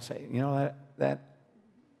Samuels say, you know, that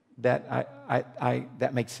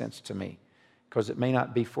makes sense to me. Because it may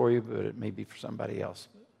not be for you, but it may be for somebody else.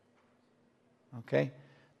 Okay?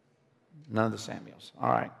 None of the Samuels. All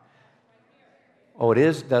right. Oh, it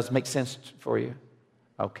is? Does make sense for you?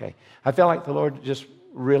 Okay. I felt like the Lord just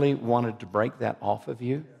really wanted to break that off of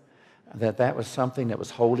you. That was something that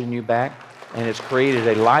was holding you back. And it's created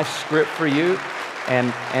a life script for you.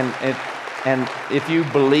 And if you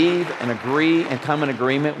believe and agree and come in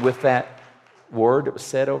agreement with that word that was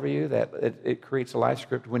said over you, that it creates a life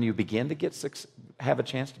script. When you begin to have a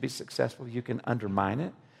chance to be successful, you can undermine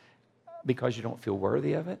it because you don't feel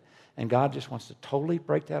worthy of it. And God just wants to totally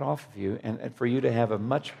break that off of you and for you to have a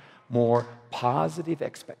much more positive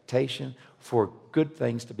expectation for good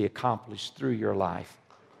things to be accomplished through your life.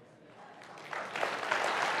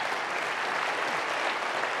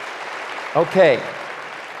 Okay.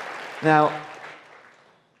 Now,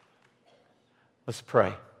 let's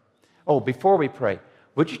pray. Oh, before we pray,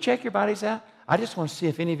 would you check your bodies out? I just want to see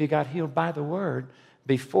if any of you got healed by the word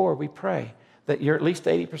before we pray, that you're at least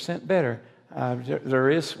 80% better. There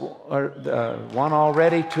is one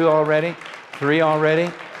already, two already, three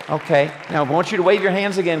already. Okay. Now, I want you to wave your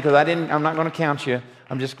hands again because I'm not going to count you.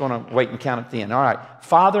 I'm just going to wait and count at the end. All right.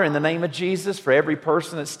 Father, in the name of Jesus, for every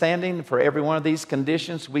person that's standing, for every one of these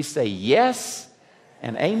conditions, we say yes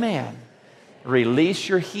and amen. Release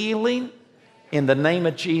your healing in the name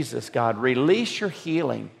of Jesus, God. Release your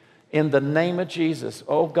healing in the name of Jesus.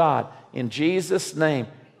 Oh, God, in Jesus' name,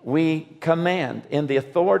 we command, in the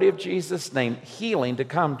authority of Jesus' name, healing to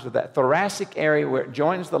come to that thoracic area where it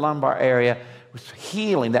joins the lumbar area,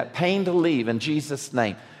 healing, that pain to leave in Jesus'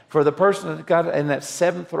 name. For the person that got in that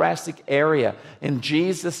 7th thoracic area, in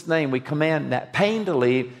Jesus' name, we command that pain to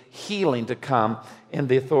leave, healing to come in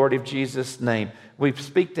the authority of Jesus' name. We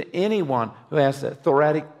speak to anyone who has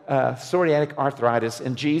psoriatic arthritis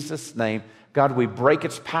in Jesus' name. God, we break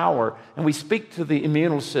its power, and we speak to the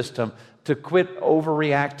immune system to quit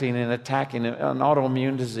overreacting and attacking an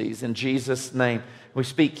autoimmune disease in Jesus' name. We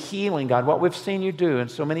speak healing, God, what we've seen you do,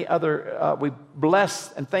 and so many other, we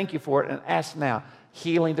bless and thank you for it, and ask now,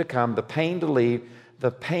 healing to come, the pain to leave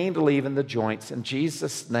in the joints in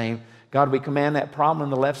Jesus' name. God, we command that problem in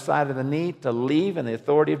the left side of the knee to leave in the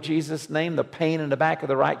authority of Jesus' name, the pain in the back of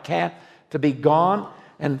the right calf to be gone.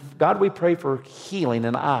 And God, we pray for healing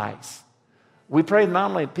in eyes. We pray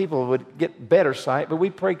not only people would get better sight, but we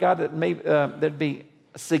pray, God, that there'd be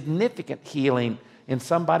significant healing in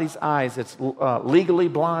somebody's eyes that's legally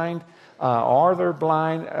blind, or they're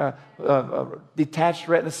blind, detached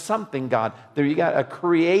retina, something, God. There you got a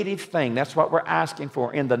creative thing. That's what we're asking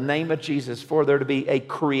for in the name of Jesus, for there to be a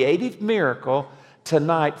creative miracle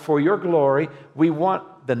tonight for your glory. We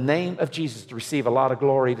want the name of Jesus to receive a lot of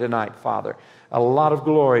glory tonight, Father. A lot of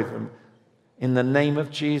glory in the name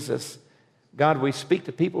of Jesus. God, we speak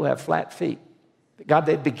to people who have flat feet. God,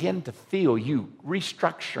 they begin to feel you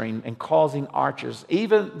restructuring and causing arches.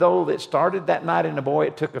 Even though it started that night in a boy,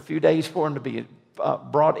 it took a few days for him to be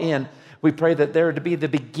brought in. We pray that there to be the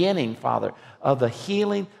beginning, Father, of the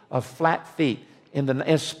healing of flat feet,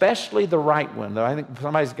 especially the right one. I think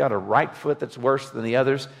somebody's got a right foot that's worse than the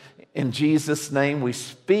others. In Jesus' name, we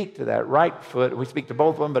speak to that right foot. We speak to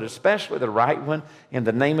both of them, but especially the right one in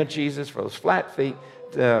the name of Jesus for those flat feet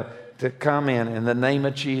to come in the name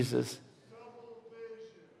of Jesus.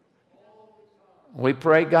 We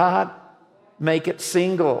pray, God, make it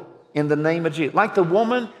single in the name of Jesus. Like the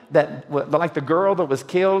woman like the girl that was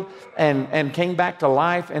killed and came back to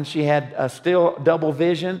life, and she had still double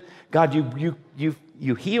vision. God,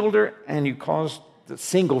 you healed her, and you caused the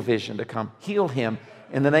single vision to come. Heal him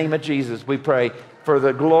in the name of Jesus. We pray for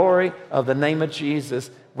the glory of the name of Jesus.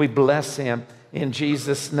 We bless him in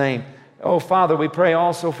Jesus' name. Oh, Father, we pray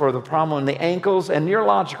also for the problem in the ankles and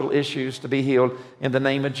neurological issues to be healed in the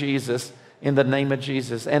name of Jesus. In the name of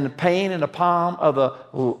Jesus. And the pain in the palm of the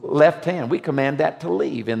left hand, we command that to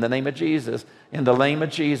leave in the name of Jesus. In the name of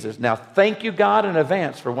Jesus. Now, thank you, God, in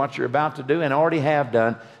advance for what you're about to do and already have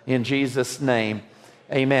done in Jesus' name.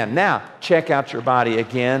 Amen. Now, check out your body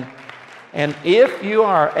again. And if you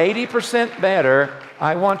are 80% better,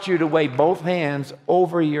 I want you to wave both hands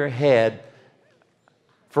over your head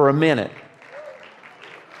for a minute.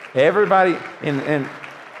 Everybody,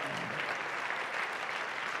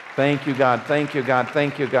 thank you, God. Thank you, God.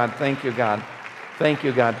 Thank you, God. Thank you, God. Thank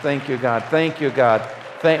you, God. Thank you, God. Thank you, God.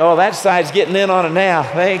 Oh, that side's getting in on it now.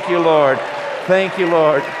 Thank you, Lord. Thank you,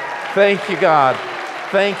 Lord. Thank you, God.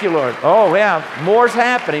 Thank you, Lord. Oh, yeah. More's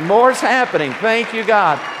happening. More's happening. Thank you,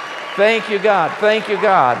 God. Thank you, God. Thank you,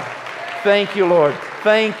 God. Thank you, Lord.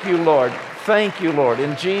 Thank you, Lord. Thank you, Lord.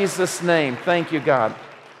 In Jesus' name, thank you, God.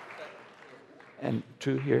 And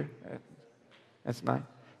 2 here. That's 9.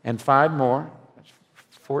 And 5 more.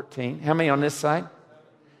 14. How many on this side?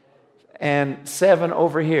 And 7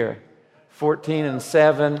 over here. 14 and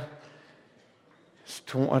 7 is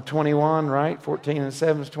 21, right? 14 and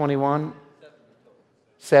 7 is 21.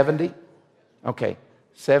 70? Okay.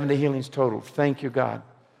 70 healings total. Thank you, God.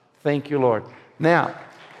 Thank you, Lord. Now,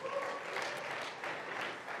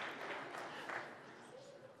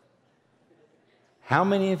 how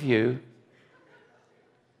many of you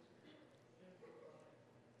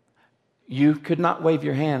could not wave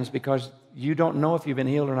your hands because you don't know if you've been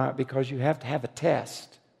healed or not, because you have to have a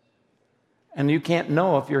test. And you can't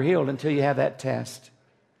know if you're healed until you have that test.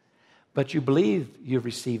 But you believe you've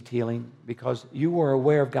received healing because you were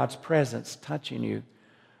aware of God's presence touching you.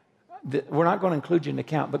 We're not going to include you in the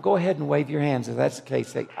count, but go ahead and wave your hands if that's the case.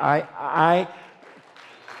 Say, now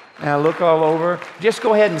look all over. Just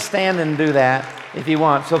go ahead and stand and do that if you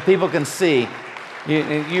want so people can see.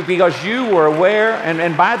 Because you were aware,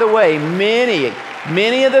 and by the way, many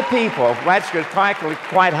of the people, that's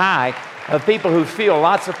quite high, of people who feel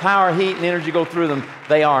lots of power, heat, and energy go through them.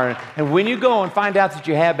 They are. And when you go and find out that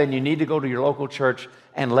you have been, you need to go to your local church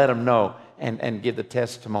and let them know and give the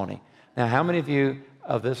testimony. Now, how many of you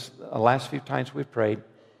of this last few times we've prayed,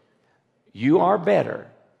 you are better,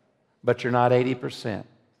 but you're not 80%?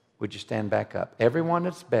 Would you stand back up? Everyone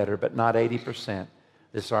that's better, but not 80%.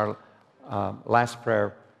 This is our last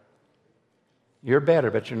prayer. You're better,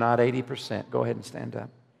 but you're not 80%. Go ahead and stand up.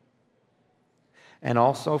 And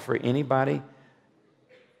also for anybody,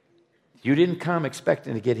 you didn't come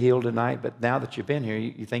expecting to get healed tonight, but now that you've been here,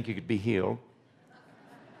 you think you could be healed.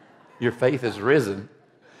 Your faith has risen,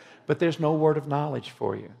 but there's no word of knowledge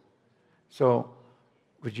for you. So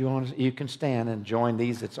would you can stand and join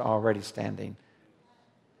these that's already standing.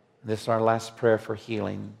 This is our last prayer for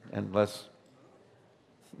healing, unless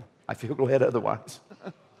I feel glad otherwise.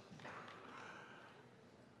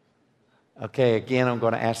 Okay, again, I'm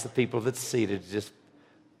going to ask the people that's seated to just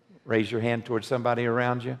raise your hand towards somebody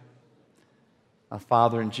around you.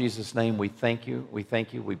 Father, in Jesus' name, we thank you. We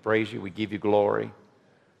thank you. We praise you. We give you glory.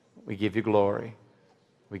 We give you glory.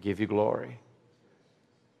 We give you glory.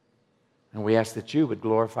 And we ask that you would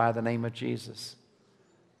glorify the name of Jesus.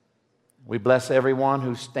 We bless everyone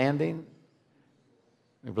who's standing.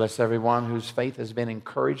 We bless everyone whose faith has been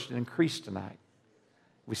encouraged and increased tonight.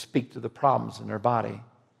 We speak to the problems in their body.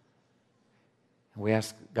 And we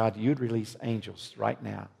ask, God, you'd release angels right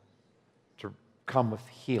now to come with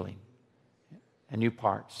healing and new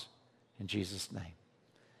parts in Jesus' name.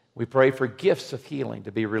 We pray for gifts of healing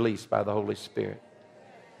to be released by the Holy Spirit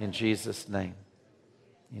in Jesus' name.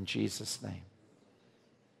 In Jesus' name.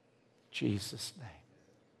 Jesus' name.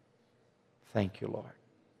 Thank you, Lord.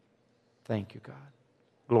 Thank you, God.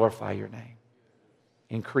 Glorify your name.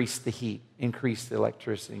 Increase the heat, increase the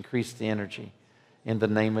electricity, increase the energy in the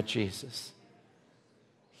name of Jesus.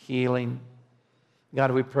 Healing.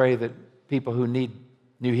 God, we pray that people who need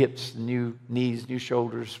new hips, new knees, new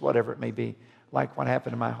shoulders, whatever it may be, like what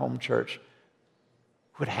happened in my home church,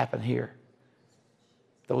 would happen here.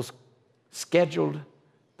 Those scheduled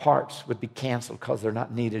parts would be canceled because they're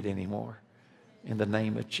not needed anymore. In the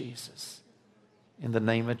name of Jesus. In the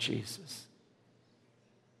name of Jesus.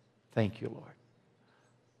 Thank you,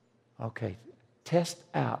 Lord. Okay, test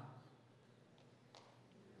out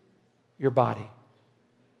your body.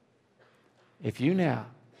 If you now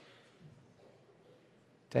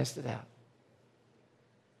test it out.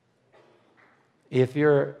 If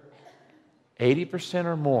you're 80%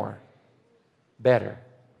 or more better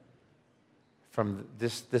from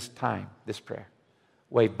this time, this prayer,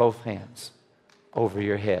 wave both hands over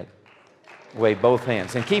your head. Wave both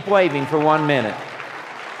hands. And keep waving for 1 minute.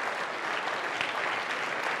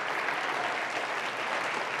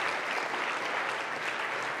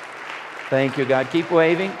 Thank you, God. Keep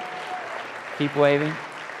waving. Keep waving.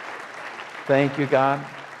 Thank you, God.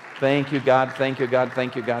 Thank you, God. Thank you, God.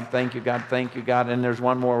 Thank you, God. Thank you, God. Thank you, God. And there's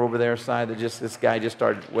one more over there side that this guy just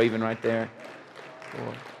started waving right there.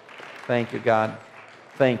 Lord. Thank you, God.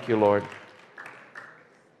 Thank you, Lord.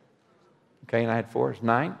 Okay, and I had 4. It's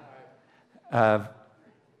 9.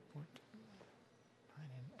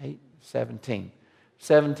 8, 17.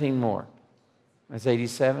 17 more. That's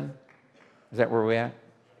 87. Is that where we're at?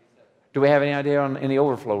 Do we have any idea on any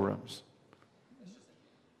overflow rooms?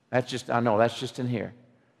 That's just, I know, that's just in here.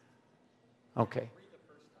 Okay.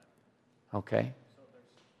 Okay.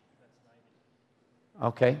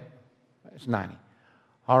 Okay. It's 90.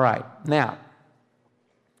 All right. Now,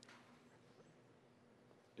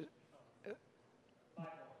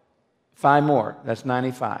 five more. That's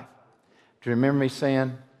 95. Do you remember me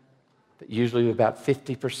saying that usually about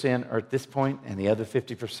 50% are at this point and the other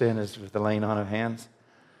 50% is with the laying on of hands?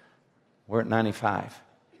 We're at 95.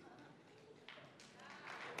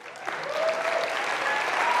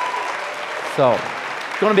 So,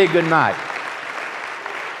 it's going to be a good night.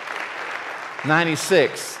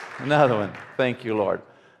 96. Another one. Thank you, Lord.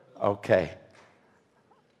 Okay.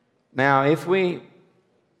 Now, if we...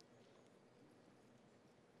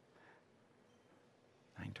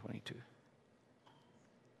 922.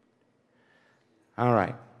 All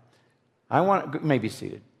right. I want... Maybe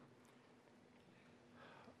seated.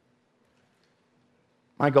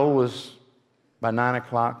 My goal was by 9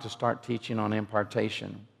 o'clock to start teaching on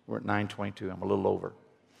impartation. We're at 9:22. I'm a little over.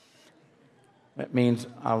 That means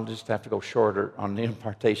I'll just have to go shorter on the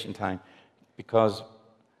impartation time because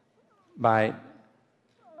by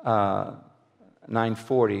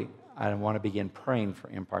 9:40, I want to begin praying for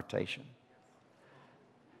impartation.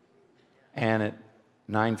 And at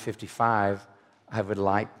 9:55, I would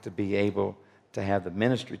like to be able to have the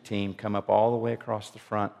ministry team come up all the way across the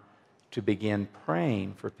front to begin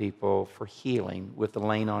praying for people for healing with the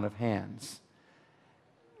laying on of hands.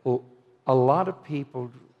 Well, a lot of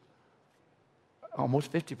people,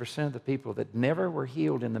 almost 50% of the people that never were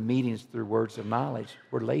healed in the meetings through words of knowledge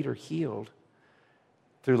were later healed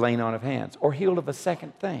through laying on of hands, or healed of a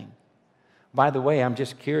second thing. By the way, I'm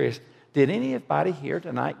just curious, did anybody here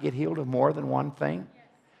tonight get healed of more than one thing?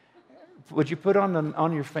 Would you put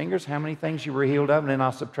on your fingers how many things you were healed of, and then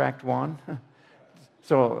I'll subtract one?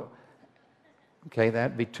 So, okay,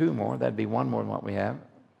 that'd be two more. That'd be one more than what we have.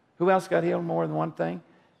 Who else got healed more than one thing?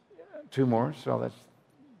 Two more, so that's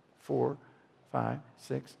 4, 5,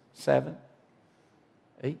 6, 7,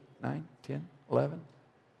 8, 9, 10, 11,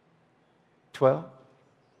 12,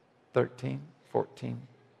 13, 14.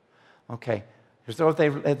 Okay. So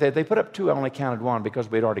if they put up 2, I only counted 1 because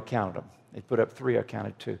we'd already counted them. They put up 3, I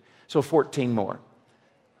counted 2. So 14 more.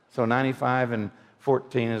 So 95 and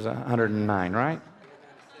 14 is 109, right?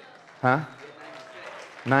 Huh?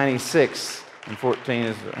 96 and 14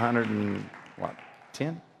 is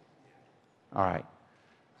 110? All right.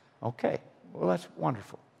 Okay. Well, that's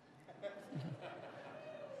wonderful.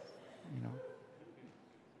 You know.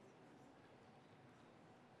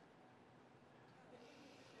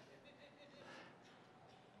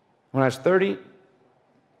 When I was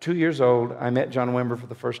 32 years old, I met John Wimber for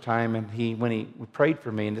the first time, and when he prayed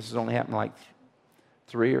for me, and this has only happened like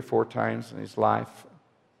 3 or 4 times in his life,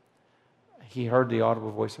 he heard the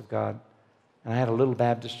audible voice of God. And I had a little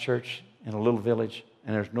Baptist church in a little village,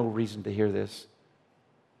 and there's no reason to hear this.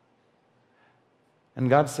 And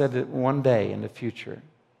God said that one day in the future,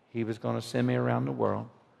 He was going to send me around the world,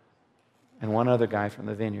 and one other guy from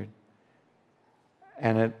the vineyard.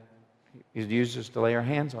 And He used us to lay our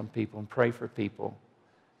hands on people and pray for people.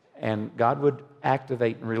 And God would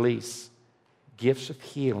activate and release gifts of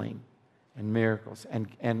healing and miracles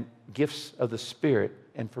and gifts of the Spirit,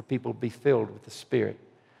 and for people to be filled with the Spirit.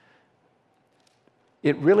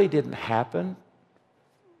 It really didn't happen,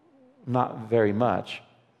 not very much,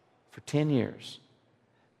 for 10 years.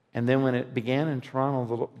 And then when it began in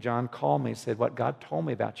Toronto, John called me and said, what God told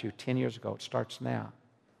me about you 10 years ago, it starts now.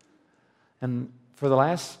 And for the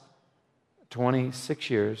last 26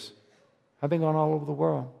 years, I've been going all over the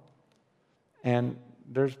world. And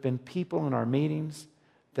there's been people in our meetings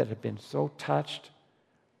that have been so touched,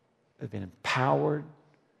 have been empowered,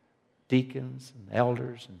 deacons and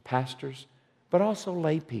elders and pastors, but also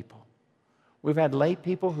lay people. We've had lay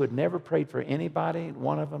people who had never prayed for anybody.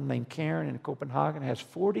 One of them, named Karen in Copenhagen, has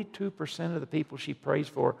 42% of the people she prays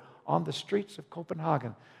for on the streets of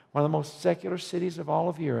Copenhagen, one of the most secular cities of all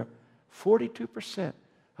of Europe. 42%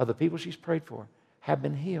 of the people she's prayed for have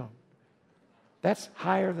been healed. That's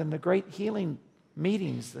higher than the great healing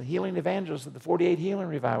meetings, the healing evangelists of the 48 healing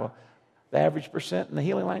revival. The average percent in the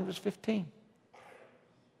healing line was 15.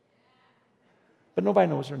 But nobody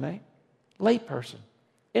knows her name. Lay person.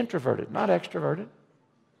 Introverted, not extroverted.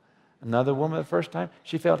 Another woman, the first time,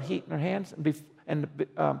 she felt heat in her hands, and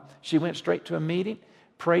she went straight to a meeting,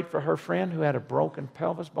 prayed for her friend who had a broken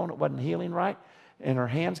pelvis bone. It wasn't healing right, and her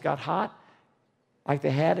hands got hot, like they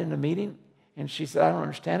had in the meeting. And she said, I don't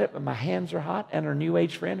understand it, but my hands are hot. And her New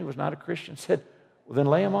Age friend, who was not a Christian, said, well, then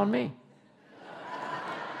lay them on me.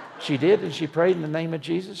 She did, and she prayed in the name of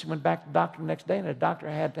Jesus. She went back to the doctor the next day, and the doctor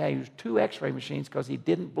had to use 2 x-ray machines because he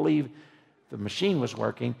didn't believe the machine was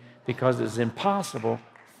working, because it was impossible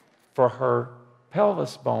for her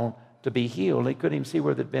pelvis bone to be healed. He couldn't even see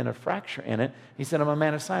where there'd been a fracture in it. He said, I'm a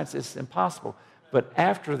man of science. It's impossible. But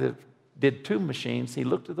after they did 2 machines, he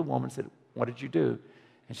looked at the woman and said, what did you do?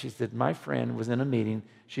 And she said, my friend was in a meeting.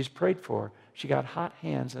 She's prayed for her. She got hot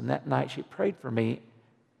hands, and that night she prayed for me,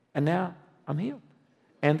 and now I'm healed.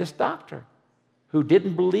 And this doctor, who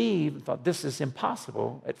didn't believe, thought this is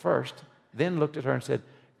impossible at first, then looked at her and said,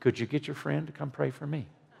 could you get your friend to come pray for me?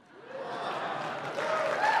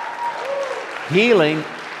 Healing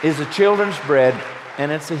is a children's bread,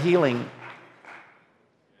 and it's a healing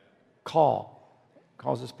call. It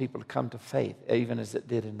causes people to come to faith, even as it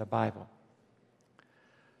did in the Bible.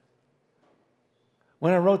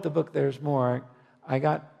 When I wrote the book, There's More, I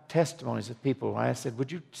got testimonies of people. I said,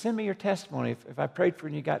 would you send me your testimony? If I prayed for you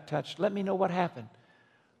and you got touched, let me know what happened.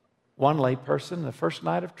 One lay person, the first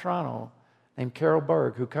night of Toronto, named Carol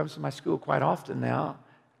Berg, who comes to my school quite often now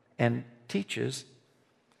and teaches,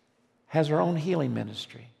 has her own healing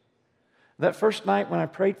ministry. That first night when I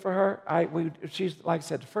prayed for her, she's, like I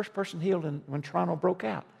said, the first person healed when Toronto broke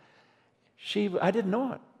out. I didn't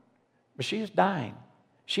know it, but she was dying.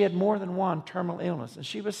 She had more than one terminal illness, and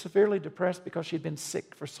she was severely depressed because she'd been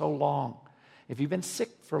sick for so long. If you've been sick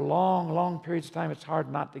for long, long periods of time, it's hard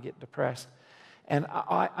not to get depressed. And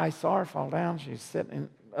I saw her fall down. She's sitting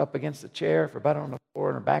up against the chair, her butt on the floor,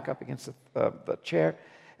 and her back up against the chair.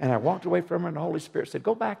 And I walked away from her, and the Holy Spirit said,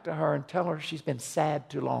 go back to her and tell her she's been sad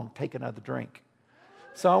too long. Take another drink.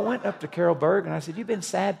 So I went up to Carol Berg, and I said, you've been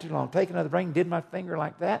sad too long. Take another drink. Did my finger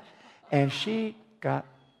like that. And she got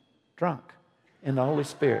drunk in the Holy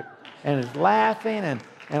Spirit and is laughing. And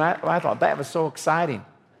I thought that was so exciting.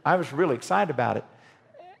 I was really excited about it.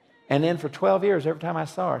 And then for 12 years, every time I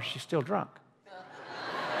saw her, she's still drunk.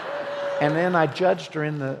 And then I judged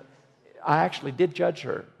her I actually did judge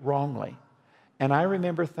her wrongly. And I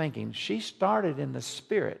remember thinking, she started in the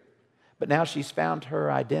Spirit, but now she's found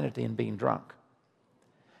her identity in being drunk.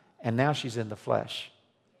 And now she's in the flesh.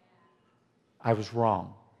 I was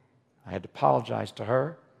wrong. I had to apologize to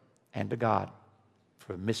her and to God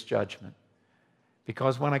for misjudgment.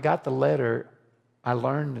 Because when I got the letter, I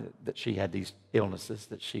learned that she had these illnesses,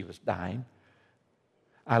 that she was dying.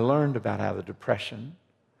 I learned about how the depression.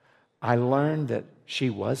 I learned that she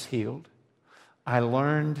was healed. I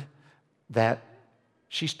learned that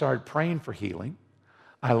she started praying for healing.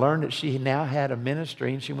 I learned that she now had a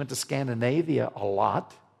ministry, and she went to Scandinavia a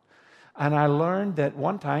lot. And I learned that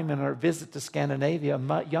one time in her visit to Scandinavia,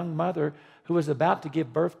 a young mother who was about to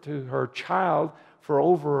give birth to her child for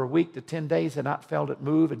over a week to 10 days had not felt it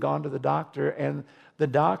move, had gone to the doctor, and the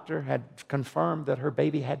doctor had confirmed that her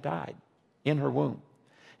baby had died in her womb.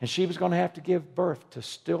 And she was going to have to give birth to a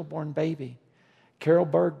stillborn baby. Carol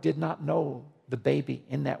Berg did not know the baby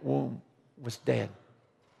in that womb was dead.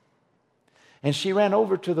 And she ran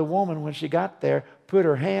over to the woman when she got there, put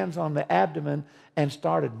her hands on the abdomen, and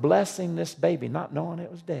started blessing this baby, not knowing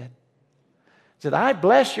it was dead. Said, I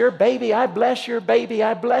bless your baby, I bless your baby,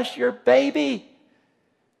 I bless your baby.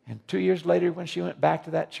 And 2 years later, when she went back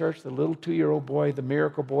to that church, the little 2-year-old boy, the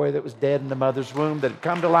miracle boy that was dead in the mother's womb, that had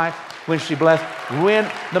come to life when she blessed,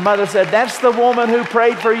 when the mother said, that's the woman who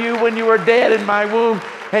prayed for you when you were dead in my womb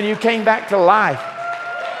and you came back to life.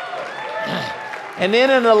 And then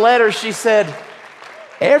in the letter she said,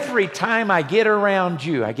 every time I get around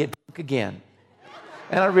you, I get drunk again.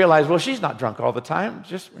 And I realized, well, she's not drunk all the time,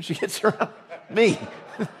 just when she gets around me.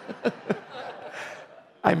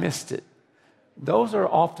 I missed it. Those are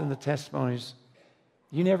often the testimonies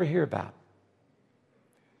you never hear about.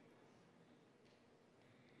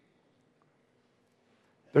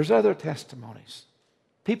 There's other testimonies.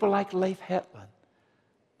 People like Leif Hetland.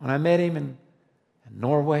 When I met him in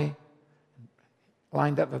Norway,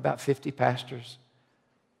 lined up with about 50 pastors.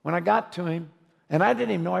 When I got to him, and I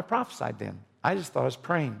didn't even know I prophesied then. I just thought I was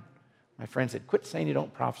praying. My friend said, quit saying you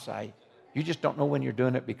don't prophesy. You just don't know when you're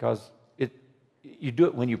doing it because you do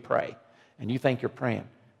it when you pray. And you think you're praying.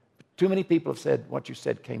 But too many people have said what you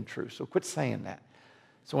said came true. So quit saying that.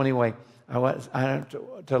 So anyway, I went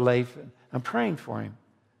to Leif. I'm praying for him.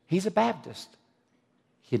 He's a Baptist.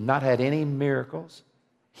 He had not had any miracles,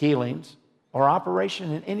 healings, or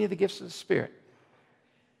operation in any of the gifts of the Spirit.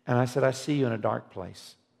 And I said, I see you in a dark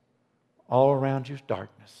place. All around you is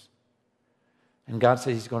darkness. And God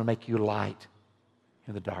says He's going to make you light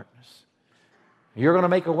in the darkness. You're going to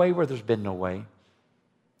make a way where there's been no way.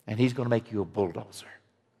 And He's going to make you a bulldozer.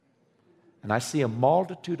 And I see a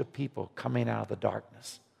multitude of people coming out of the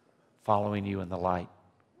darkness, following you in the light.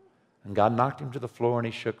 And God knocked him to the floor, and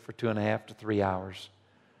he shook for 2.5 to 3 hours.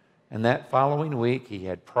 And that following week, he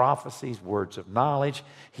had prophecies, words of knowledge.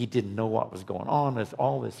 He didn't know what was going on. There's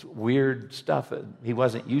all this weird stuff that he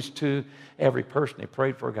wasn't used to. Every person he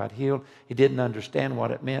prayed for got healed. He didn't understand what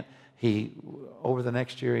it meant. Over the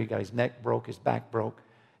next year, he got his neck broke, his back broke.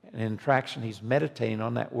 And in traction, he's meditating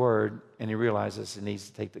on that word, and he realizes he needs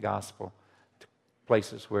to take the gospel to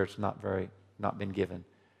places where it's not been given.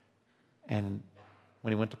 And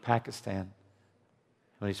when he went to Pakistan,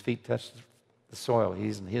 when his feet touched the soil,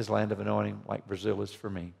 he's in his land of anointing like Brazil is for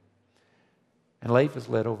me. And Leif has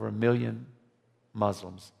led over 1 million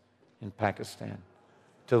Muslims in Pakistan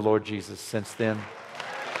to the Lord Jesus since then.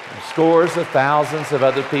 And scores of thousands of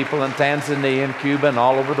other people in Tanzania and Cuba and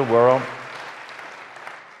all over the world.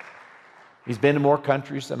 He's been to more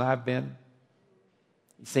countries than I've been.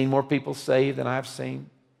 He's seen more people saved than I've seen.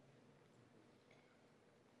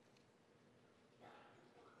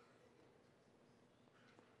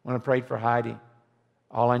 When I prayed for Heidi,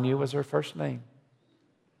 all I knew was her first name.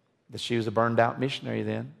 That she was a burned out missionary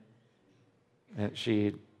then. And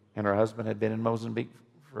she and her husband had been in Mozambique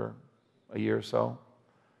for a year or so,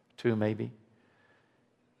 2 maybe.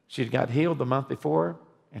 She'd got healed the month before,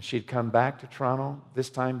 and she'd come back to Toronto, this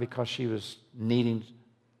time because she was needing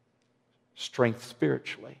strength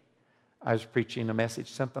spiritually. I was preaching a message,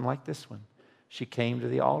 something like this one. She came to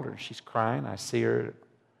the altar. She's crying. I see her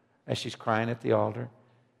as she's crying at the altar.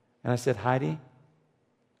 And I said, Heidi,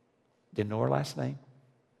 didn't know her last name.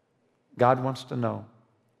 God wants to know,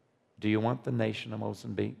 do you want the nation of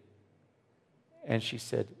Mozambique? And she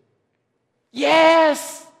said,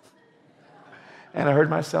 yes! And I heard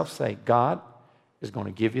myself say, God is going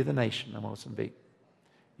to give you the nation of Mozambique.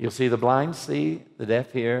 You'll see the blind see, the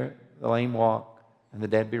deaf hear, the lame walk, and the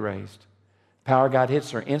dead be raised. Power of God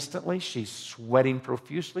hits her instantly. She's sweating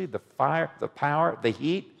profusely. The fire, the power, the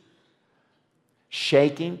heat,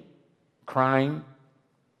 shaking, crying,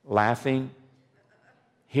 laughing,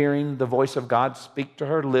 hearing the voice of God speak to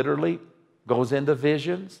her literally, goes into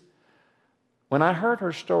visions. When I heard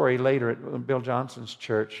her story later at Bill Johnson's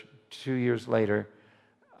church 2 years later,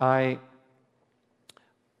 I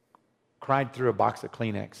cried through a box of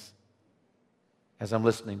Kleenex as I'm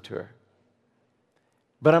listening to her.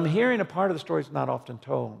 But I'm hearing a part of the story that's not often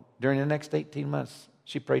told. During the next 18 months,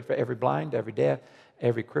 she prayed for every blind, every deaf,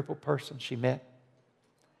 every crippled person she met.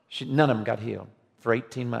 None of them got healed for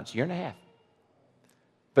 18 months, a year and a half.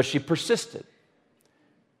 But she persisted.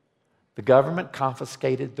 The government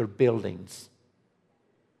confiscated their buildings.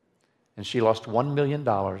 And she lost $1 million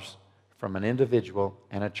from an individual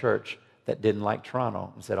and a church that didn't like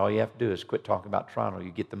Toronto and said, all you have to do is quit talking about Toronto.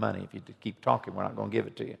 You get the money. If you keep talking, we're not going to give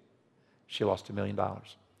it to you. She lost $1 million.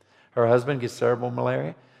 Her husband gets cerebral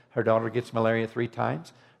malaria. Her daughter gets malaria 3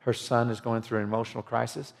 times. Her son is going through an emotional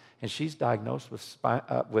crisis. And she's diagnosed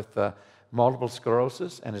with multiple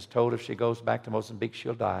sclerosis and is told if she goes back to Mozambique,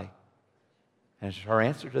 she'll die. And her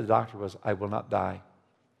answer to the doctor was, I will not die.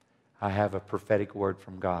 I have a prophetic word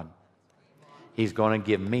from God. He's going to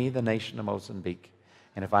give me the nation of Mozambique.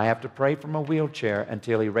 And if I have to pray from a wheelchair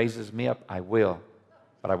until he raises me up, I will.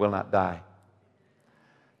 But I will not die.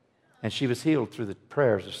 And she was healed through the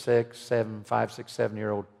prayers of 5, 6,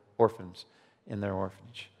 7-year-old orphans in their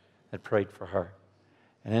orphanage that prayed for her.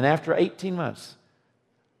 And then after 18 months,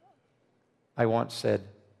 I once said,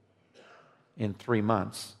 in 3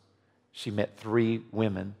 months, she met 3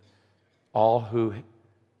 women, all who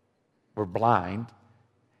were blind,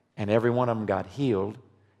 and every one of them got healed,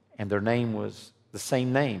 and their name was the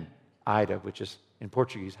same name, Ida, which is in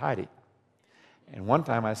Portuguese, Heidi. And one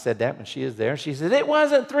time I said that when she was there, she said, it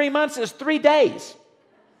wasn't 3 months, it's 3 days.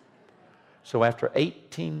 So after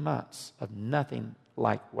 18 months of nothing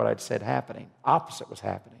like what I'd said happening, opposite was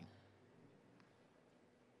happening.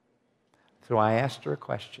 So I asked her a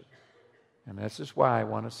question. And this is why I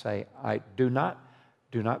want to say, do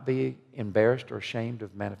not be embarrassed or ashamed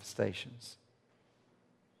of manifestations.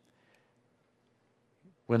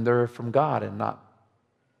 When they're from God and not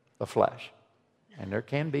the flesh. And there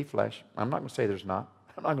can be flesh. I'm not going to say there's not.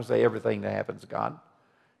 I'm not going to say everything that happens is God,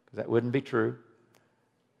 because that wouldn't be true.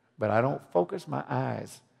 But I don't focus my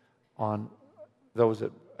eyes on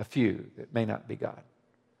a few that may not be God.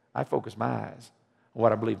 I focus my eyes on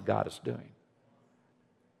what I believe God is doing.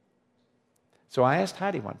 So I asked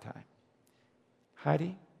Heidi one time,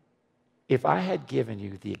 Heidi, if I had given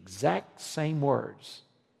you the exact same words,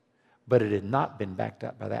 but it had not been backed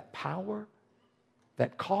up by that power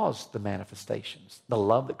that caused the manifestations, the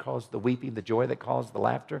love that caused the weeping, the joy that caused the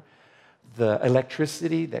laughter, the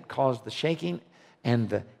electricity that caused the shaking, and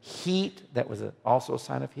the heat that was also a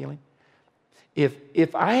sign of healing.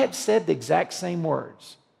 If I had said the exact same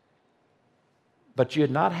words, but you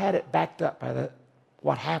had not had it backed up by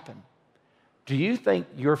what happened, do you think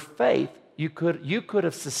your faith, you could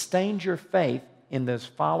have sustained your faith in those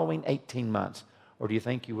following 18 months? Or do you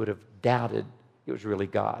think you would have doubted it was really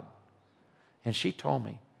God? And she told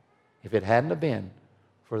me, if it hadn't have been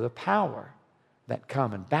for the power that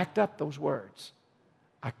come and backed up those words,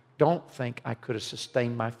 I don't think I could have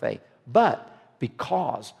sustained my faith. But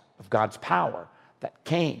because of God's power that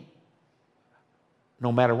came,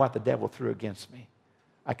 no matter what the devil threw against me,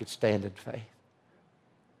 I could stand in faith.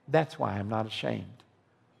 That's why I'm not ashamed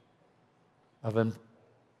of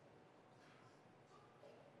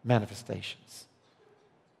manifestations.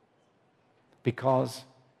 Because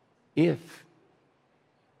if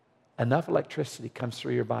enough electricity comes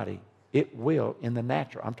through your body, it will, in the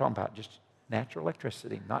natural, I'm talking about just natural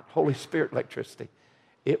electricity, not Holy Spirit electricity,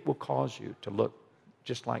 it will cause you to look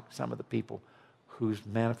just like some of the people whose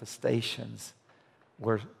manifestations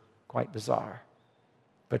were quite bizarre.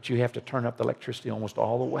 But you have to turn up the electricity almost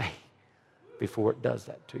all the way before it does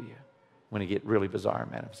that to you when you get really bizarre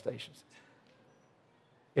manifestations.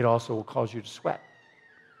 It also will cause you to sweat,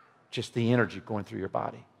 just the energy going through your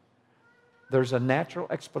body. There's a natural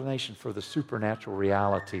explanation for the supernatural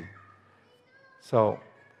reality. So,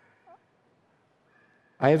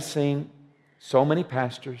 I have seen so many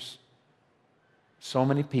pastors, so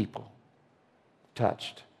many people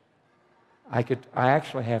touched. I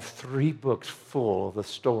actually have 3 books full of the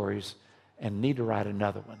stories and need to write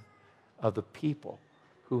another one of the people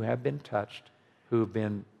who have been touched, who have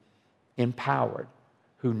been empowered,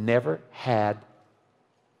 who never had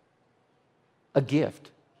a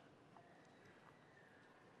gift.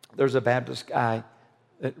 There's a Baptist guy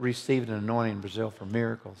that received an anointing in Brazil for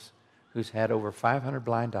miracles, who's had over 500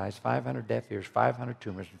 blind eyes, 500 deaf ears, 500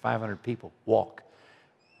 tumors, and 500 people walk.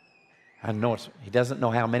 I know he doesn't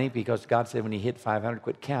know how many, because God said when he hit 500,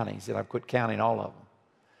 quit counting. He said, I've quit counting all of them.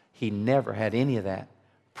 He never had any of that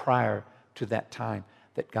prior to that time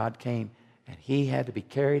that God came, and he had to be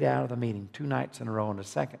carried out of the meeting 2 nights in a row, and the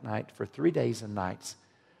second night for 3 days and nights.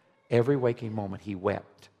 Every waking moment he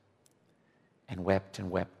wept and wept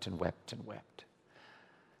and wept and wept and wept.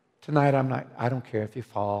 Tonight I don't care if you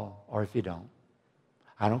fall or if you don't.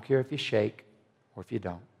 I don't care if you shake or if you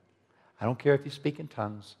don't. I don't care if you speak in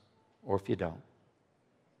tongues or if you don't.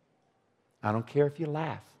 I don't care if you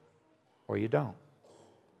laugh or you don't.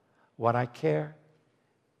 What I care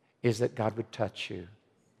is that God would touch you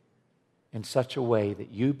in such a way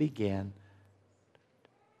that you begin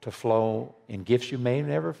to flow in gifts you may have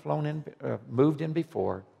never moved in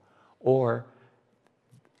before, or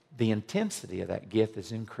the intensity of that gift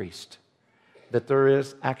is increased, that there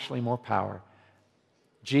is actually more power.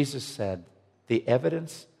 Jesus said, the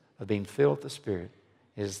evidence of being filled with the Spirit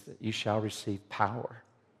is that you shall receive power,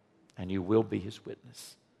 and you will be His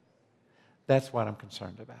witness. That's what I'm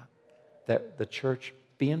concerned about, that the church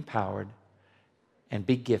be empowered and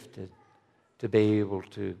be gifted to be able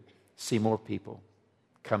to see more people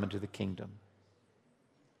come into the kingdom.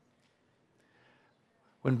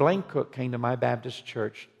 When Blaine Cook came to my Baptist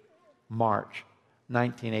church, March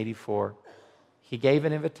 1984, he gave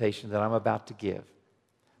an invitation that I'm about to give.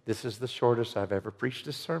 This is the shortest I've ever preached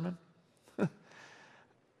a sermon,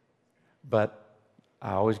 but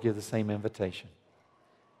I always give the same invitation.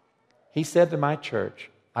 He said to my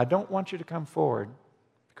church, I don't want you to come forward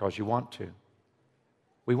because you want to.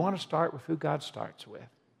 We want to start with who God starts with.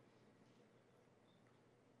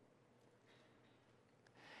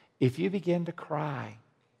 If you begin to cry,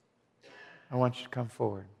 I want you to come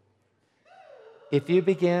forward. If you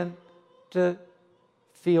begin to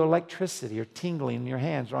feel electricity or tingling in your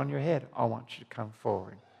hands or on your head, I want you to come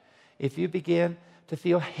forward. If you begin to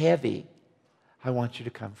feel heavy, I want you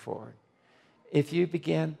to come forward. If you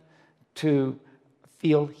begin to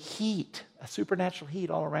feel heat, a supernatural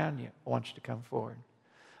heat all around you, I want you to come forward.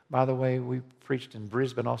 By the way, we preached in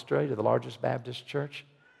Brisbane, Australia, the largest Baptist church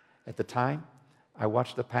at the time. I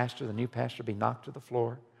watched the new pastor, be knocked to the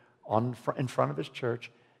floor in front of his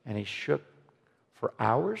church, and he shook for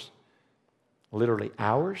hours, literally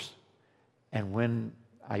hours. And when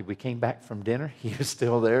we came back from dinner, he was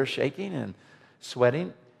still there shaking and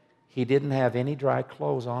sweating. He didn't have any dry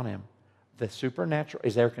clothes on him. The supernatural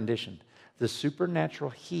is air conditioned. The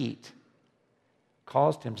supernatural heat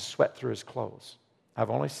caused him to sweat through his clothes. I've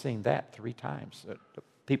only seen that 3 times.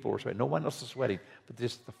 People were sweating. No one else is sweating, but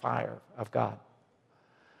just the fire of God.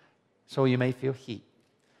 So you may feel heat.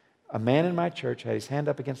 A man in my church had his hand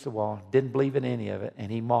up against the wall, didn't believe in any of it, and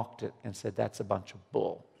he mocked it and said, that's a bunch of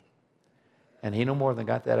bull. And he no more than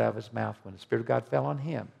got that out of his mouth when the Spirit of God fell on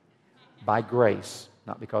him by grace,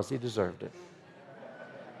 not because he deserved it.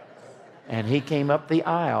 And he came up the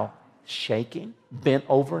aisle shaking, bent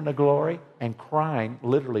over in the glory, and crying,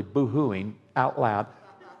 literally boo-hooing out loud,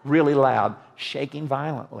 really loud, shaking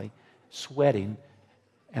violently, sweating.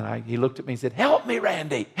 And he looked at me and said, help me,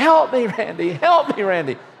 Randy. Help me, Randy. Help me,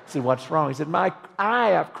 Randy. I said, what's wrong? He said, my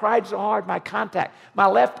eye, I've cried so hard, my contact, my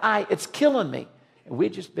left eye, it's killing me. And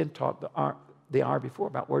we'd just been taught the hour before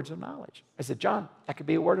about words of knowledge. I said, John, that could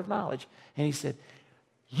be a word of knowledge. And he said,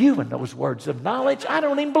 you and those words of knowledge, I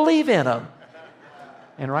don't even believe in them.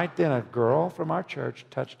 And right then a girl from our church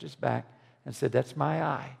touched his back and said, that's my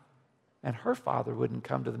eye. And her father wouldn't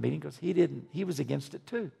come to the meeting because he was against it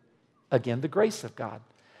too. Again, the grace of God.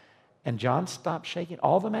 And John stopped shaking.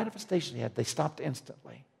 All the manifestations he had, they stopped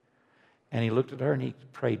instantly. And he looked at her and he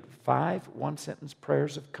prayed 5 one-sentence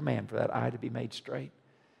prayers of command for that eye to be made straight.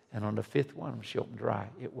 And on the 5th one, when she opened her eye,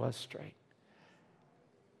 it was straight.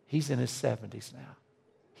 He's in his 70s now.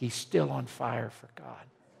 He's still on fire for God.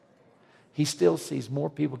 He still sees more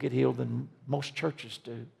people get healed than most churches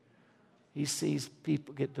do. He sees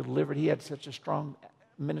people get delivered. He had such a strong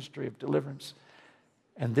ministry of deliverance.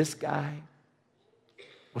 And this guy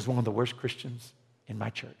was one of the worst Christians in my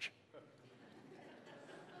church.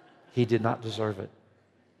 He did not deserve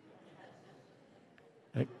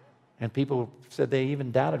it. And people said they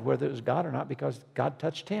even doubted whether it was God or not because God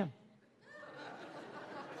touched him.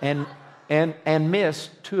 And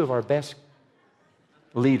missed 2 of our best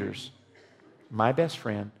leaders, my best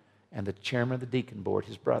friend and the chairman of the deacon board,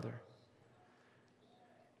 his brother.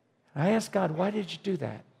 I asked God, why did you do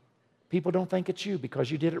that? People don't think it's you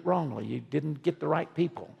because you did it wrongly. You didn't get the right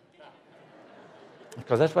people.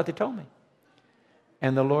 Because that's what they told me.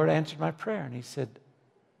 And the Lord answered my prayer, and he said,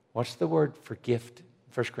 what's the word for gift?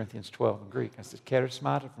 1 Corinthians 12 in Greek. I said,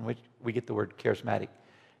 charismata, from which we get the word charismatic.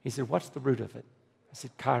 He said, what's the root of it? I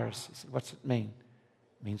said, charis. He said, what's it mean?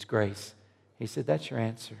 It means grace. He said, that's your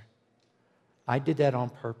answer. I did that on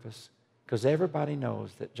purpose because everybody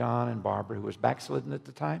knows that John and Barbara, who was backslidden at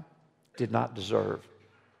the time, did not deserve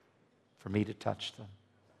for me to touch them.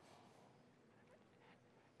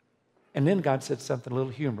 And then God said something a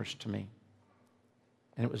little humorous to me.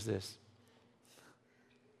 And it was this.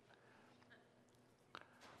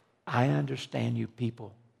 I understand you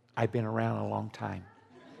people. I've been around a long time.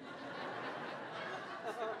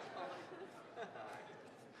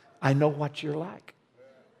 I know what you're like.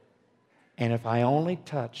 And if I only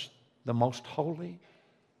touch the most holy,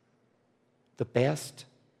 the best,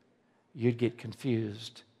 you'd get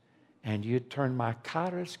confused. And you'd turn my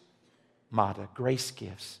charismata, grace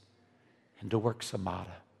gifts, into worksamata.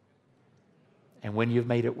 And when you've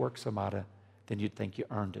made it worksamata, then you'd think you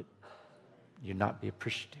earned it. You'd not be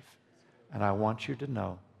appreciative. And I want you to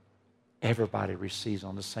know, everybody receives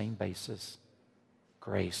on the same basis,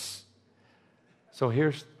 grace. So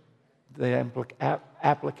here's the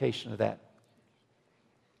application of that.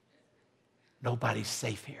 Nobody's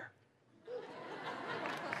safe here.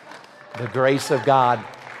 The grace of God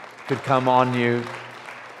could come on you,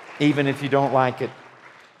 even if you don't like it.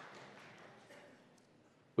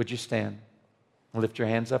 Would you stand and lift your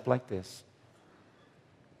hands up like this?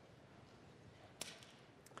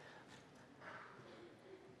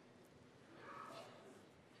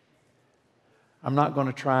 I'm not going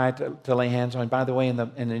to try to lay hands on you. By the way, in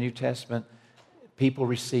the New Testament, people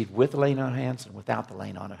received with laying on of hands and without the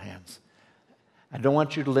laying on of hands. I don't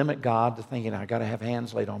want you to limit God to thinking, I've got to have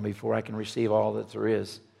hands laid on me before I can receive all that there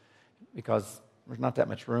is, because there's not that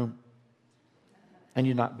much room. And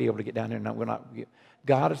you'll not be able to get down there.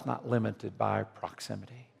 God is not limited by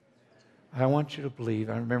proximity. I want you to believe.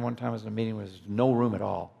 I remember one time I was in a meeting where there was no room at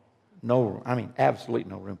all. No room. I mean, absolutely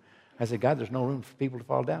no room. I said, God, there's no room for people to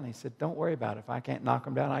fall down. He said, don't worry about it. If I can't knock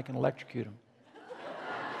them down, I can electrocute them.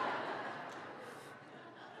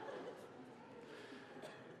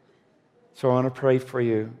 So I want to pray for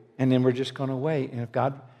you. And then we're just going to wait. And if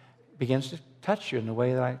God begins to touch you in the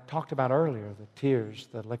way that I talked about earlier, the tears,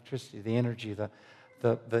 the electricity, the energy,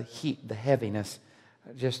 the heat, the heaviness,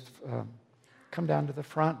 just come down to the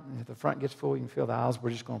front. And if the front gets full, you can feel the aisles. We're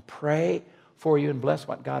just going to pray for you and bless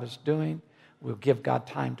what God is doing. We'll give God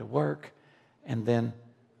time to work, and then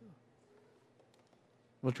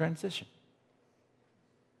we'll transition.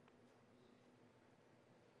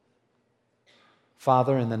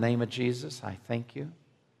 Father, in the name of Jesus, I thank you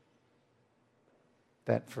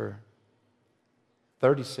that for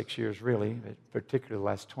 36 years, really, but particularly the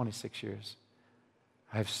last 26 years,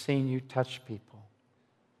 I've seen you touch people.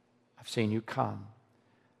 I've seen you come.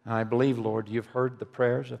 And I believe, Lord, you've heard the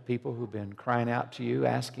prayers of people who've been crying out to you,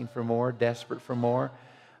 asking for more, desperate for more.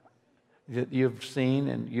 That you've seen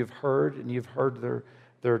and you've heard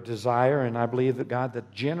their desire. And I believe that, God,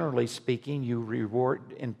 that generally speaking, you reward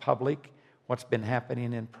in public what's been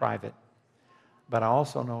happening in private. But I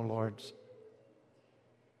also know, Lord,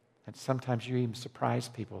 that sometimes you even surprise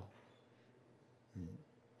people.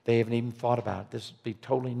 They haven't even thought about it. This would be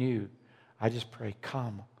totally new. I just pray,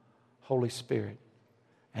 come, Holy Spirit,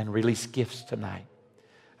 and release gifts tonight.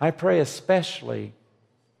 I pray especially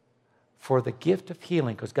for the gift of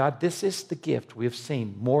healing, because God, this is the gift we have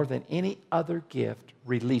seen more than any other gift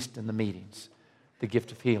released in the meetings, the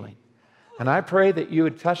gift of healing. And I pray that you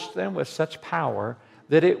would touch them with such power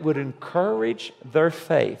that it would encourage their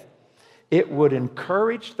faith. It would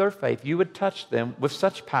encourage their faith. You would touch them with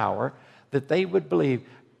such power that they would believe,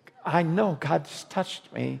 I know God's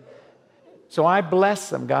touched me. So I bless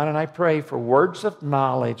them, God, and I pray for words of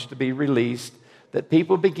knowledge to be released, that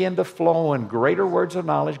people begin to flow in greater words of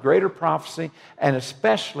knowledge, greater prophecy, and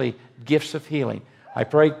especially gifts of healing. I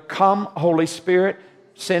pray, come, Holy Spirit,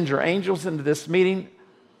 send your angels into this meeting.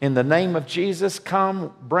 In the name of Jesus,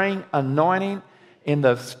 come, bring anointing in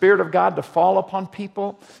the Spirit of God to fall upon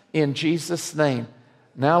people in Jesus' name.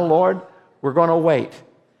 Now, Lord, we're going to wait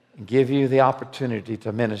and give you the opportunity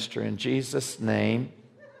to minister in Jesus' name.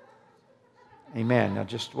 Amen. Now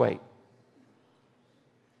just wait.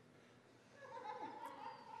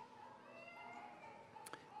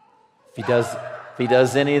 If he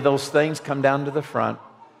does any of those things, come down to the front.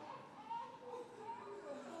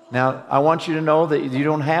 Now, I want you to know that you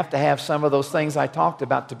don't have to have some of those things I talked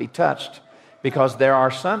about to be touched, because there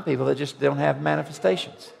are some people that just don't have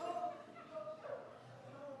manifestations.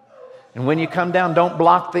 And when you come down, don't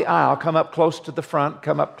block the aisle. Come up close to the front.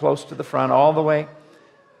 Come up close to the front all the way.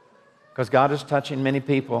 Because God is touching many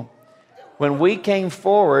people. When we came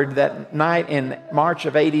forward that night in March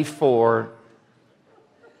of '84,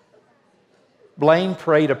 Blaine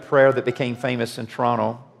prayed a prayer that became famous in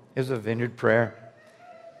Toronto. It was a vineyard prayer.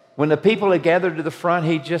 When the people had gathered to the front,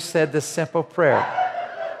 he just said this simple prayer.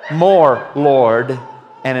 More, Lord.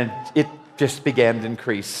 And it just began to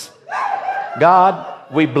increase.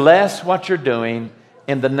 God, we bless what you're doing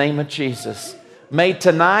in the name of Jesus. May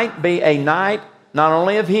tonight be a night not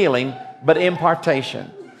only of healing, but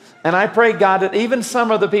impartation. And I pray, God, that even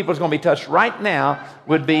some of the people who's going to be touched right now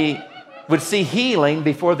would see healing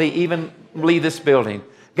before they even leave this building.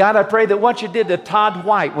 God, I pray that what you did to Todd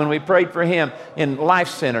White when we prayed for him in Life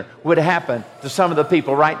Center would happen to some of the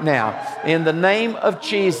people right now. In the name of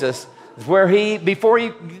Jesus, where before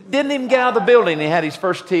he didn't even get out of the building, he had his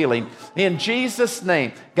first healing. In Jesus'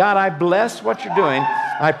 name, God, I bless what you're doing.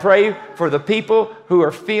 I pray for the people who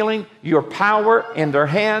are feeling your power in their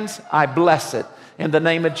hands. I bless it. In the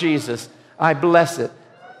name of Jesus, I bless it.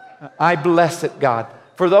 I bless it, God.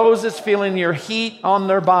 For those that's feeling your heat on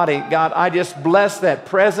their body, God, I just bless that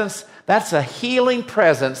presence. That's a healing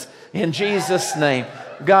presence in Jesus' name.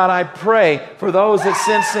 God, I pray for those that's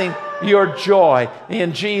sensing your joy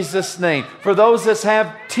in Jesus' name. For those that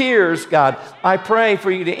have tears, God, I pray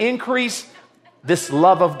for you to increase this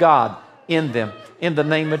love of God in them. In the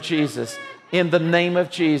name of Jesus. In the name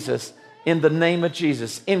of Jesus. In the name of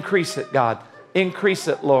Jesus. Increase it, God. Increase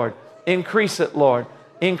it, Lord. Increase it, Lord.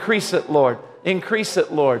 Increase it, Lord. Increase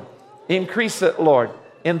it, Lord. Increase it, Lord.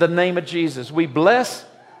 In the name of Jesus. We bless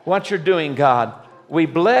what you're doing, God. We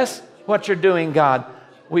bless what you're doing, God.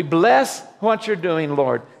 We bless what you're doing,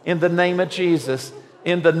 Lord. In the name of Jesus.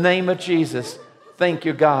 In the name of Jesus. Thank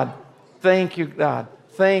you, God. Thank you, God.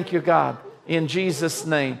 Thank you, God. In Jesus'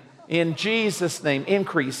 name. In Jesus' name.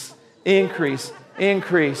 Increase. Increase.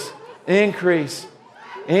 Increase. Increase.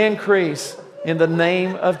 Increase. In the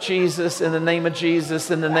name of Jesus. In the name of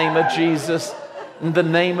Jesus. In the name of Jesus. In the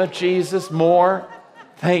name of Jesus. More.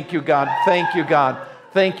 Thank you, God. Thank you, God.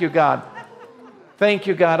 Thank you, God. Thank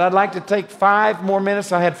you, God. I'd like to take 5 more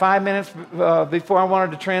minutes. I had 5 minutes before I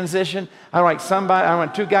wanted to transition. I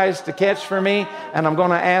want 2 guys to catch for me, and I'm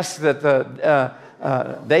going to ask that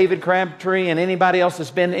David Crabtree and anybody else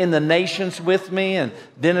that's been in the nations with me, and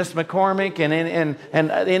Dennis McCormick, and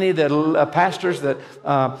any of the pastors that,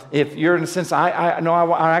 if you're in a sense, I know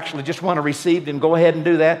I actually just want to receive, and go ahead and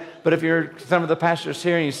do that. But if you're some of the pastors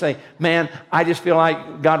here and you say, man, I just feel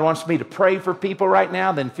like God wants me to pray for people right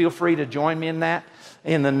now, then feel free to join me in that.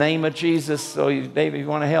 In the name of Jesus. So, David, you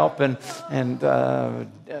want to help, and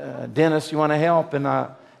Dennis, you want to help, and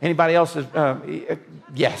anybody else?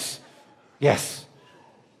 Yes.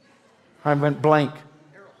 I went blank.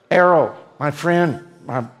 Arrow, my friend,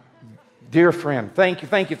 my dear friend. Thank you.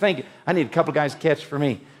 I need a couple guys to catch for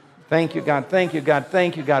me. Thank you, God. Thank you, God.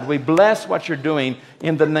 Thank you, God. We bless what you're doing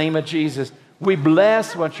in the name of Jesus. We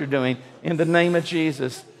bless what you're doing in the name of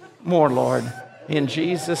Jesus. More, Lord, in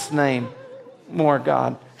Jesus' name. More,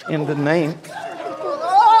 God, in the name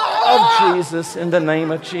of Jesus, in the name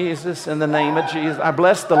of Jesus, in the name of Jesus. I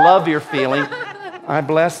bless the love you're feeling. I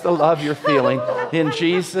bless the love you're feeling. In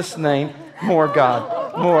Jesus' name, more,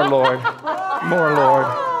 God, more, Lord, more, Lord.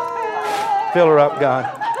 Fill her up, God.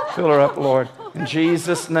 Fill her up, Lord. In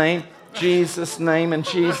Jesus' name, in Jesus'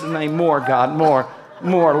 name, more, God, more,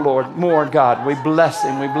 Lord, more, God. We bless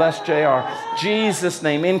him. We bless JR. Jesus'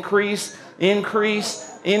 name, increase,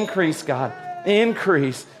 God.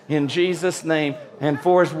 Increase in Jesus' name, and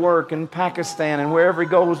for his work in Pakistan and wherever he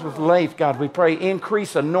goes with Leif, God, we pray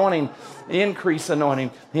increase anointing in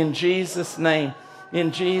Jesus' name,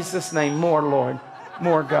 more, Lord,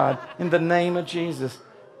 more, God, in the name of Jesus,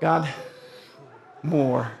 God,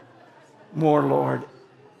 more, Lord.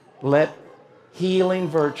 Let healing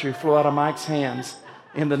virtue flow out of Mike's hands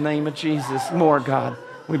in the name of Jesus, more, God.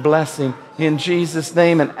 We bless him in Jesus'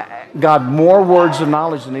 name. And God, more words of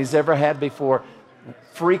knowledge than he's ever had before.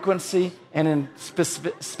 Frequency and in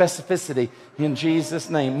specificity in Jesus'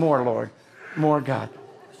 name. More, Lord. More, God.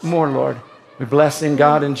 More, Lord. We bless him,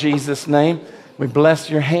 God, in Jesus' name. We bless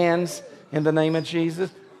your hands in the name of Jesus.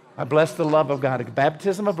 I bless the love of God, a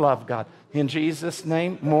baptism of love, God. In Jesus'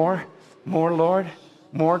 name, more, Lord.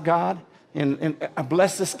 More, God. And I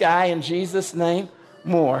bless this guy in Jesus' name.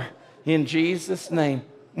 More. In Jesus' name.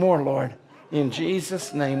 More, Lord. In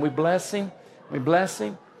Jesus' name. We bless him.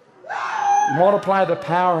 Multiply the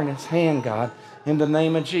power in his hand, God. In the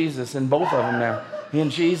name of Jesus. And both of them now. In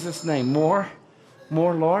Jesus' name. More,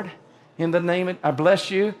 Lord. In the name of, I bless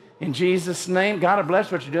you. In Jesus' name. God, I bless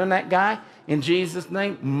what you're doing, that guy. In Jesus'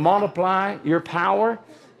 name, multiply your power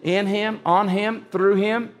in him, on him, through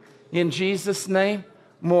him. In Jesus' name,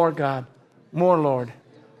 more, God. More, Lord.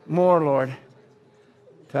 More, Lord.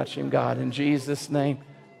 Touch him, God, in Jesus' name.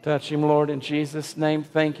 Touch him, Lord, in Jesus' name.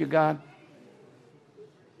 Thank you, God.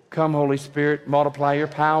 Come, Holy Spirit, multiply your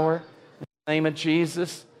power. In the name of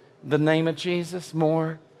Jesus. In the name of Jesus.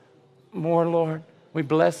 More, Lord. We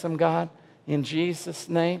bless him, God, in Jesus'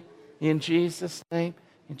 name. In Jesus' name.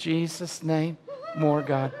 In Jesus' name. More,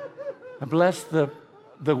 God. I bless the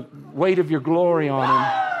weight of your glory on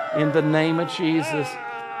him. In the name of Jesus.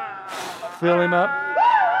 Fill him up.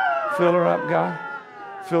 Fill her up, God.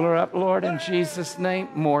 Fill her up, Lord, in Jesus' name.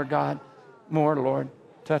 More, God. More, Lord.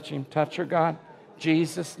 Touch him. Touch her, God.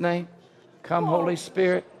 Jesus' name. Come, Holy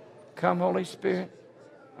Spirit. Come, Holy Spirit.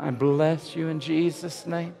 I bless you in Jesus'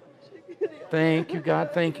 name. Thank you,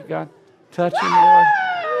 God. Thank you, God. Touch him, Lord,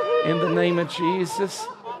 in the name of Jesus.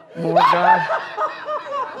 More, God.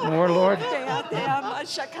 More, Lord.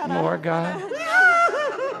 More, God.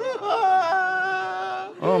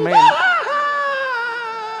 Oh, man.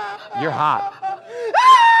 You're hot.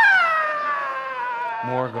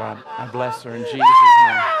 More, God. I bless her in Jesus'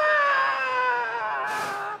 name.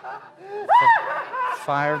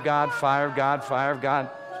 Fire of God, fire of God, fire of God.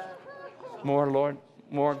 More, Lord.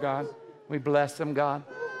 More, God. We bless him, God.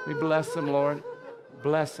 We bless him, Lord.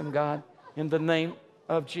 Bless him, God. In the name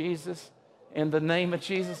of Jesus. In the name of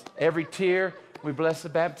Jesus. Every tear, we bless the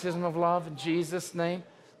baptism of love in Jesus' name.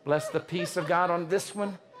 Bless the peace of God on this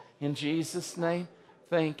one in Jesus' name.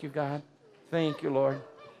 Thank you, God. Thank you, Lord.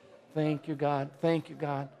 Thank you, God. Thank you,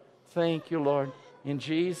 God. Thank you, Lord. In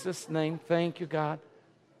Jesus' name, thank you, God.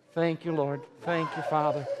 Thank you, Lord. Thank you,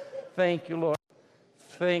 Father. Thank you, Lord.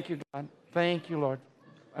 Thank you, God. Thank you, Lord.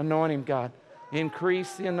 Anoint him, God.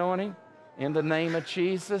 Increase the anointing in the name of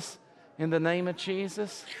Jesus. In the name of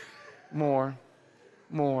Jesus. More,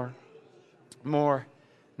 more, more.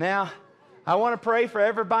 Now, I want to pray for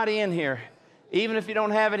everybody in here, even if you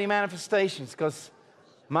don't have any manifestations, because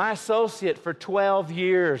my associate for 12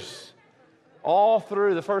 years, all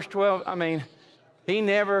through the first 12, he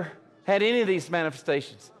never had any of these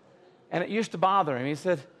manifestations. And it used to bother him. He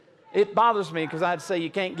said, it bothers me because I'd say you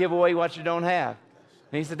can't give away what you don't have.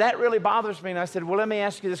 And he said, that really bothers me. And I said, well, let me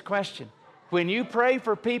ask you this question. When you pray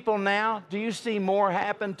for people now, do you see more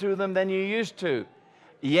happen to them than you used to?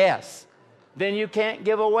 Yes. Then you can't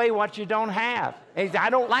give away what you don't have. And he said, I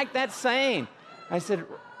don't like that saying. I said,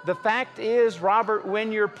 the fact is, Robert,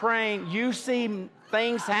 when you're praying, you see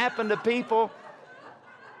things happen to people,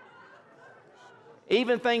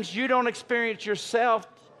 even things you don't experience yourself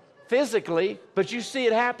physically, but you see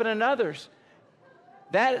it happen in others.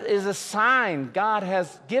 That is a sign God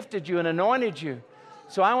has gifted you and anointed you.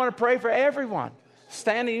 So I want to pray for everyone.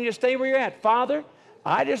 Standing, you just stay where you're at. Father,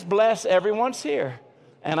 I just bless everyone's here.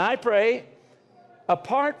 And I pray,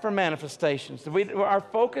 apart from manifestations, our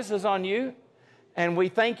focus is on you. And we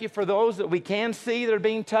thank you for those that we can see that are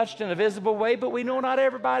being touched in a visible way, but we know not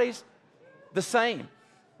everybody's the same.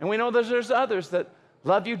 And we know there's others that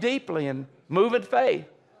love you deeply and move in faith,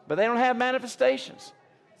 but they don't have manifestations.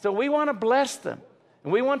 So we want to bless them.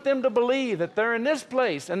 And we want them to believe that they're in this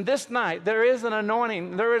place and this night there is an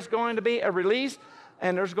anointing. There is going to be a release,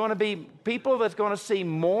 and there's going to be people that's going to see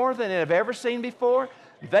more than they've ever seen before.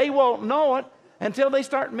 They won't know it until they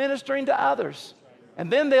start ministering to others.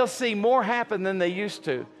 And then they'll see more happen than they used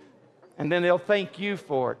to. And then they'll thank you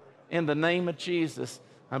for it. In the name of Jesus,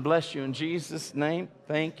 I bless you in Jesus' name.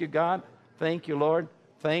 Thank you, God. Thank you, Lord.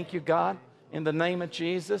 Thank you, God. In the name of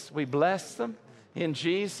Jesus, we bless them. In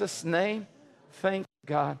Jesus' name, thank you,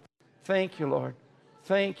 God. Thank you, Lord.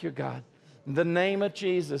 Thank you, God. In the name of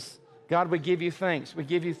Jesus, God, we give you thanks. We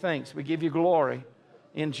give you thanks. We give you glory.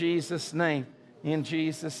 In Jesus' name. In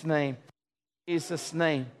Jesus' name. In Jesus'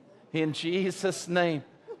 name. In Jesus' name.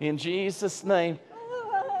 In Jesus' name.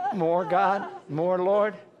 More, God. More,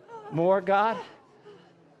 Lord. More, God.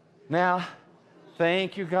 Now,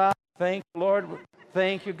 thank you, God. Thank you, Lord.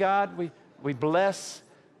 Thank you, God. We bless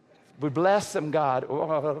them, God.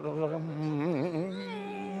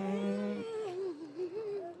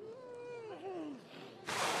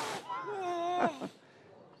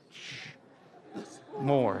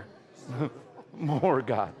 More. More,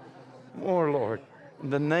 God. More, Lord. In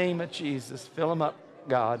the name of Jesus, fill them up,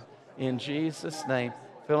 God. In Jesus' name,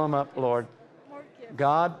 fill them up, Lord.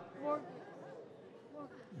 God,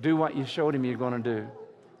 do what you showed him you're going to do.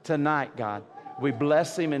 Tonight, God, we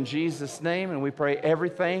bless him in Jesus' name, and we pray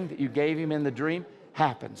everything that you gave him in the dream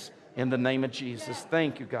happens in the name of Jesus.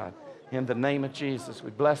 Thank you, God. In the name of Jesus, we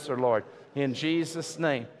bless her, Lord. In Jesus'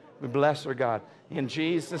 name, we bless her, God. In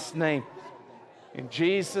Jesus' name, In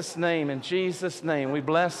Jesus' name, in Jesus' name. We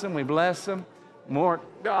bless him, we bless him. More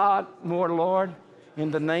God, more Lord.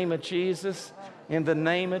 In the name of Jesus, in the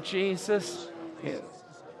name of Jesus.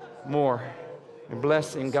 More. We're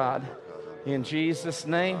blessing God. In Jesus'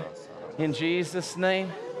 name, in Jesus'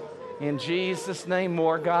 name, in Jesus' name.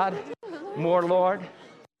 More God, more Lord.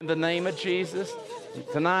 In the name of Jesus.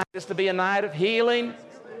 Tonight is to be a night of healing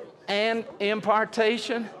and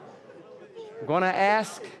impartation. I'm going to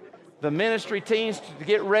ask the ministry teams to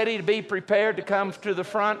get ready to be prepared to come to the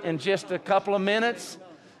front in just a couple of minutes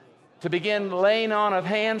to begin laying on of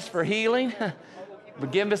hands for healing.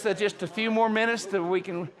 But give us just a few more minutes that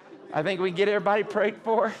I think we can get everybody prayed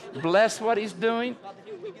for. Bless what he's doing.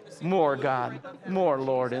 More, God. More,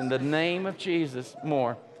 Lord. In the name of Jesus.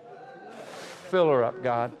 More. Fill her up,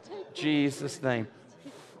 God. Jesus' name.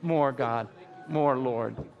 More, God. More,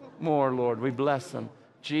 Lord. More, Lord. We bless them.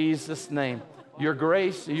 Jesus' name. Your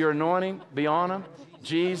grace, your anointing be on them.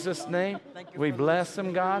 Jesus' name. We bless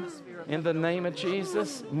them, God. In the name of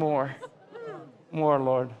Jesus. More. More,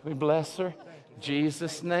 Lord. We bless her.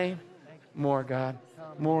 Jesus' name. More, God.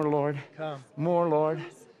 More, Lord. More, Lord.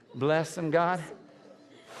 Bless them, God.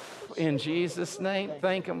 In Jesus' name.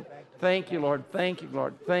 Thank him. Thank you, Lord. Thank you,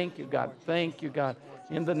 Lord. Thank you, God. Thank you, God.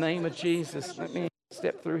 In the name of Jesus. Let me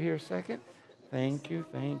step through here a second. Thank you,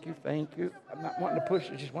 thank you, thank you. I'm not wanting to push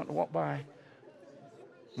you, just wanting to walk by.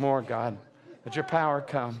 More, God. Let your power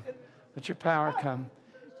come. Let your power come.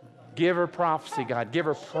 Give her prophecy, God. Give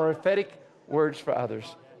her prophetic words for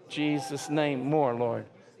others. Jesus' name. More, Lord.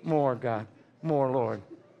 More, God. More, Lord.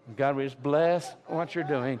 God, we just bless what you're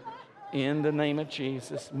doing. In the name of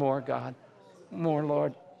Jesus. More, God. More,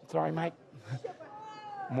 Lord. Sorry, Mike.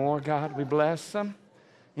 More, God. We bless them.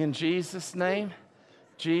 In Jesus' name.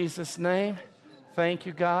 Jesus' name. Thank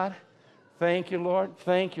you, God. Thank you, Lord.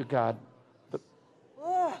 Thank you, God.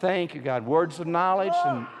 Thank you, God. Words of knowledge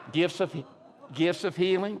and gifts of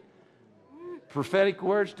healing. Prophetic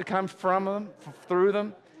words to come from them, through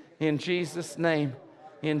them. In Jesus' name.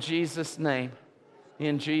 In Jesus' name.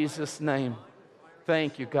 In Jesus' name.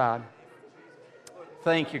 Thank you, God.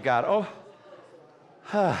 Thank you, God. Oh.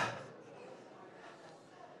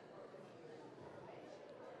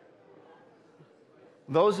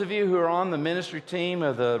 Those of you who are on the ministry team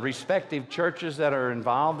of the respective churches that are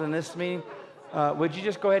involved in this meeting, would you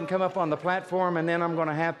just go ahead and come up on the platform, and then I'm going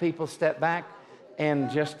to have people step back,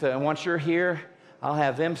 and just once you're here, I'll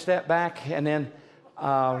have them step back, and then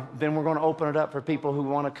we're going to open it up for people who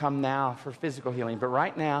want to come now for physical healing. But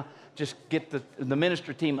right now, just get the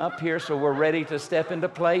ministry team up here so we're ready to step into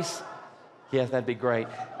place. Yes, that'd be great.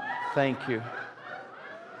 Thank you.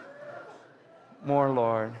 More,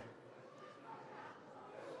 Lord.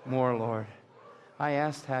 More, Lord. I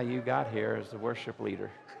asked how you got here as the worship leader.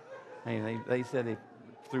 I mean, they said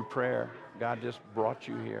through prayer, God just brought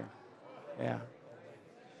you here. Yeah.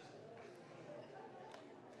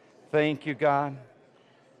 Thank you, God.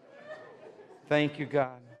 Thank you,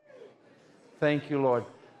 God. Thank you, Lord.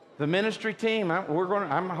 The ministry team,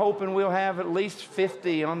 I'm hoping we'll have at least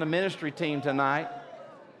 50 on the ministry team tonight.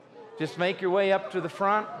 Just make your way up to the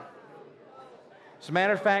front. As a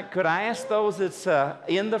matter of fact, could I ask those that's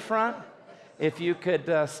in the front if you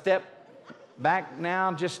could step back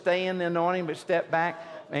now, just stay in the anointing, but step back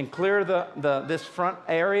and clear this front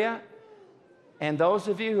area. And those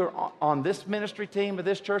of you who are on this ministry team of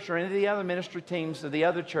this church or any of the other ministry teams of the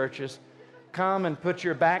other churches, come and put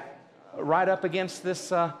your back right up against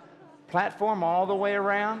this platform all the way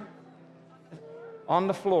around on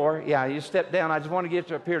the floor. Yeah, you step down. I just want to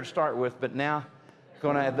get you up here to start with, but now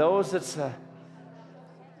going to have those that's...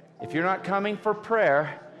 if you're not coming for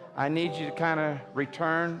prayer, I need you to kind of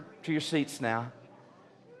return to your seats now.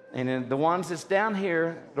 And then the ones that's down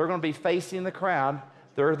here, they're going to be facing the crowd.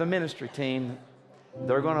 They're the ministry team.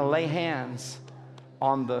 They're going to lay hands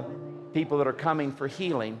on the people that are coming for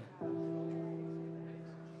healing.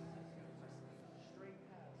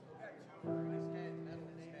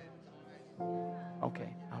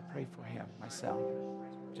 Okay, I'll pray for him myself.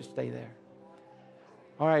 Just stay there.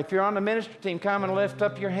 All right, if you're on the ministry team, come and lift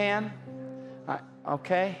up your hand.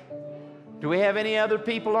 Okay. Do we have any other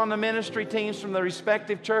people on the ministry teams from the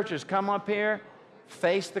respective churches? Come up here,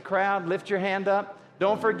 face the crowd, lift your hand up.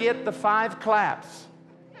 Don't forget the 5 claps.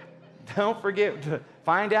 Don't forget to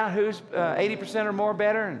find out who's 80% or more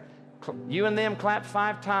better, and you and them clap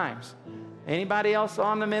 5 times. Anybody else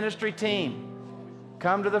on the ministry team?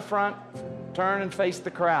 Come to the front, turn and face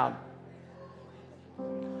the crowd.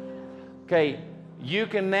 Okay. You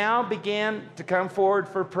can now begin to come forward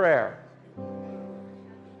for prayer.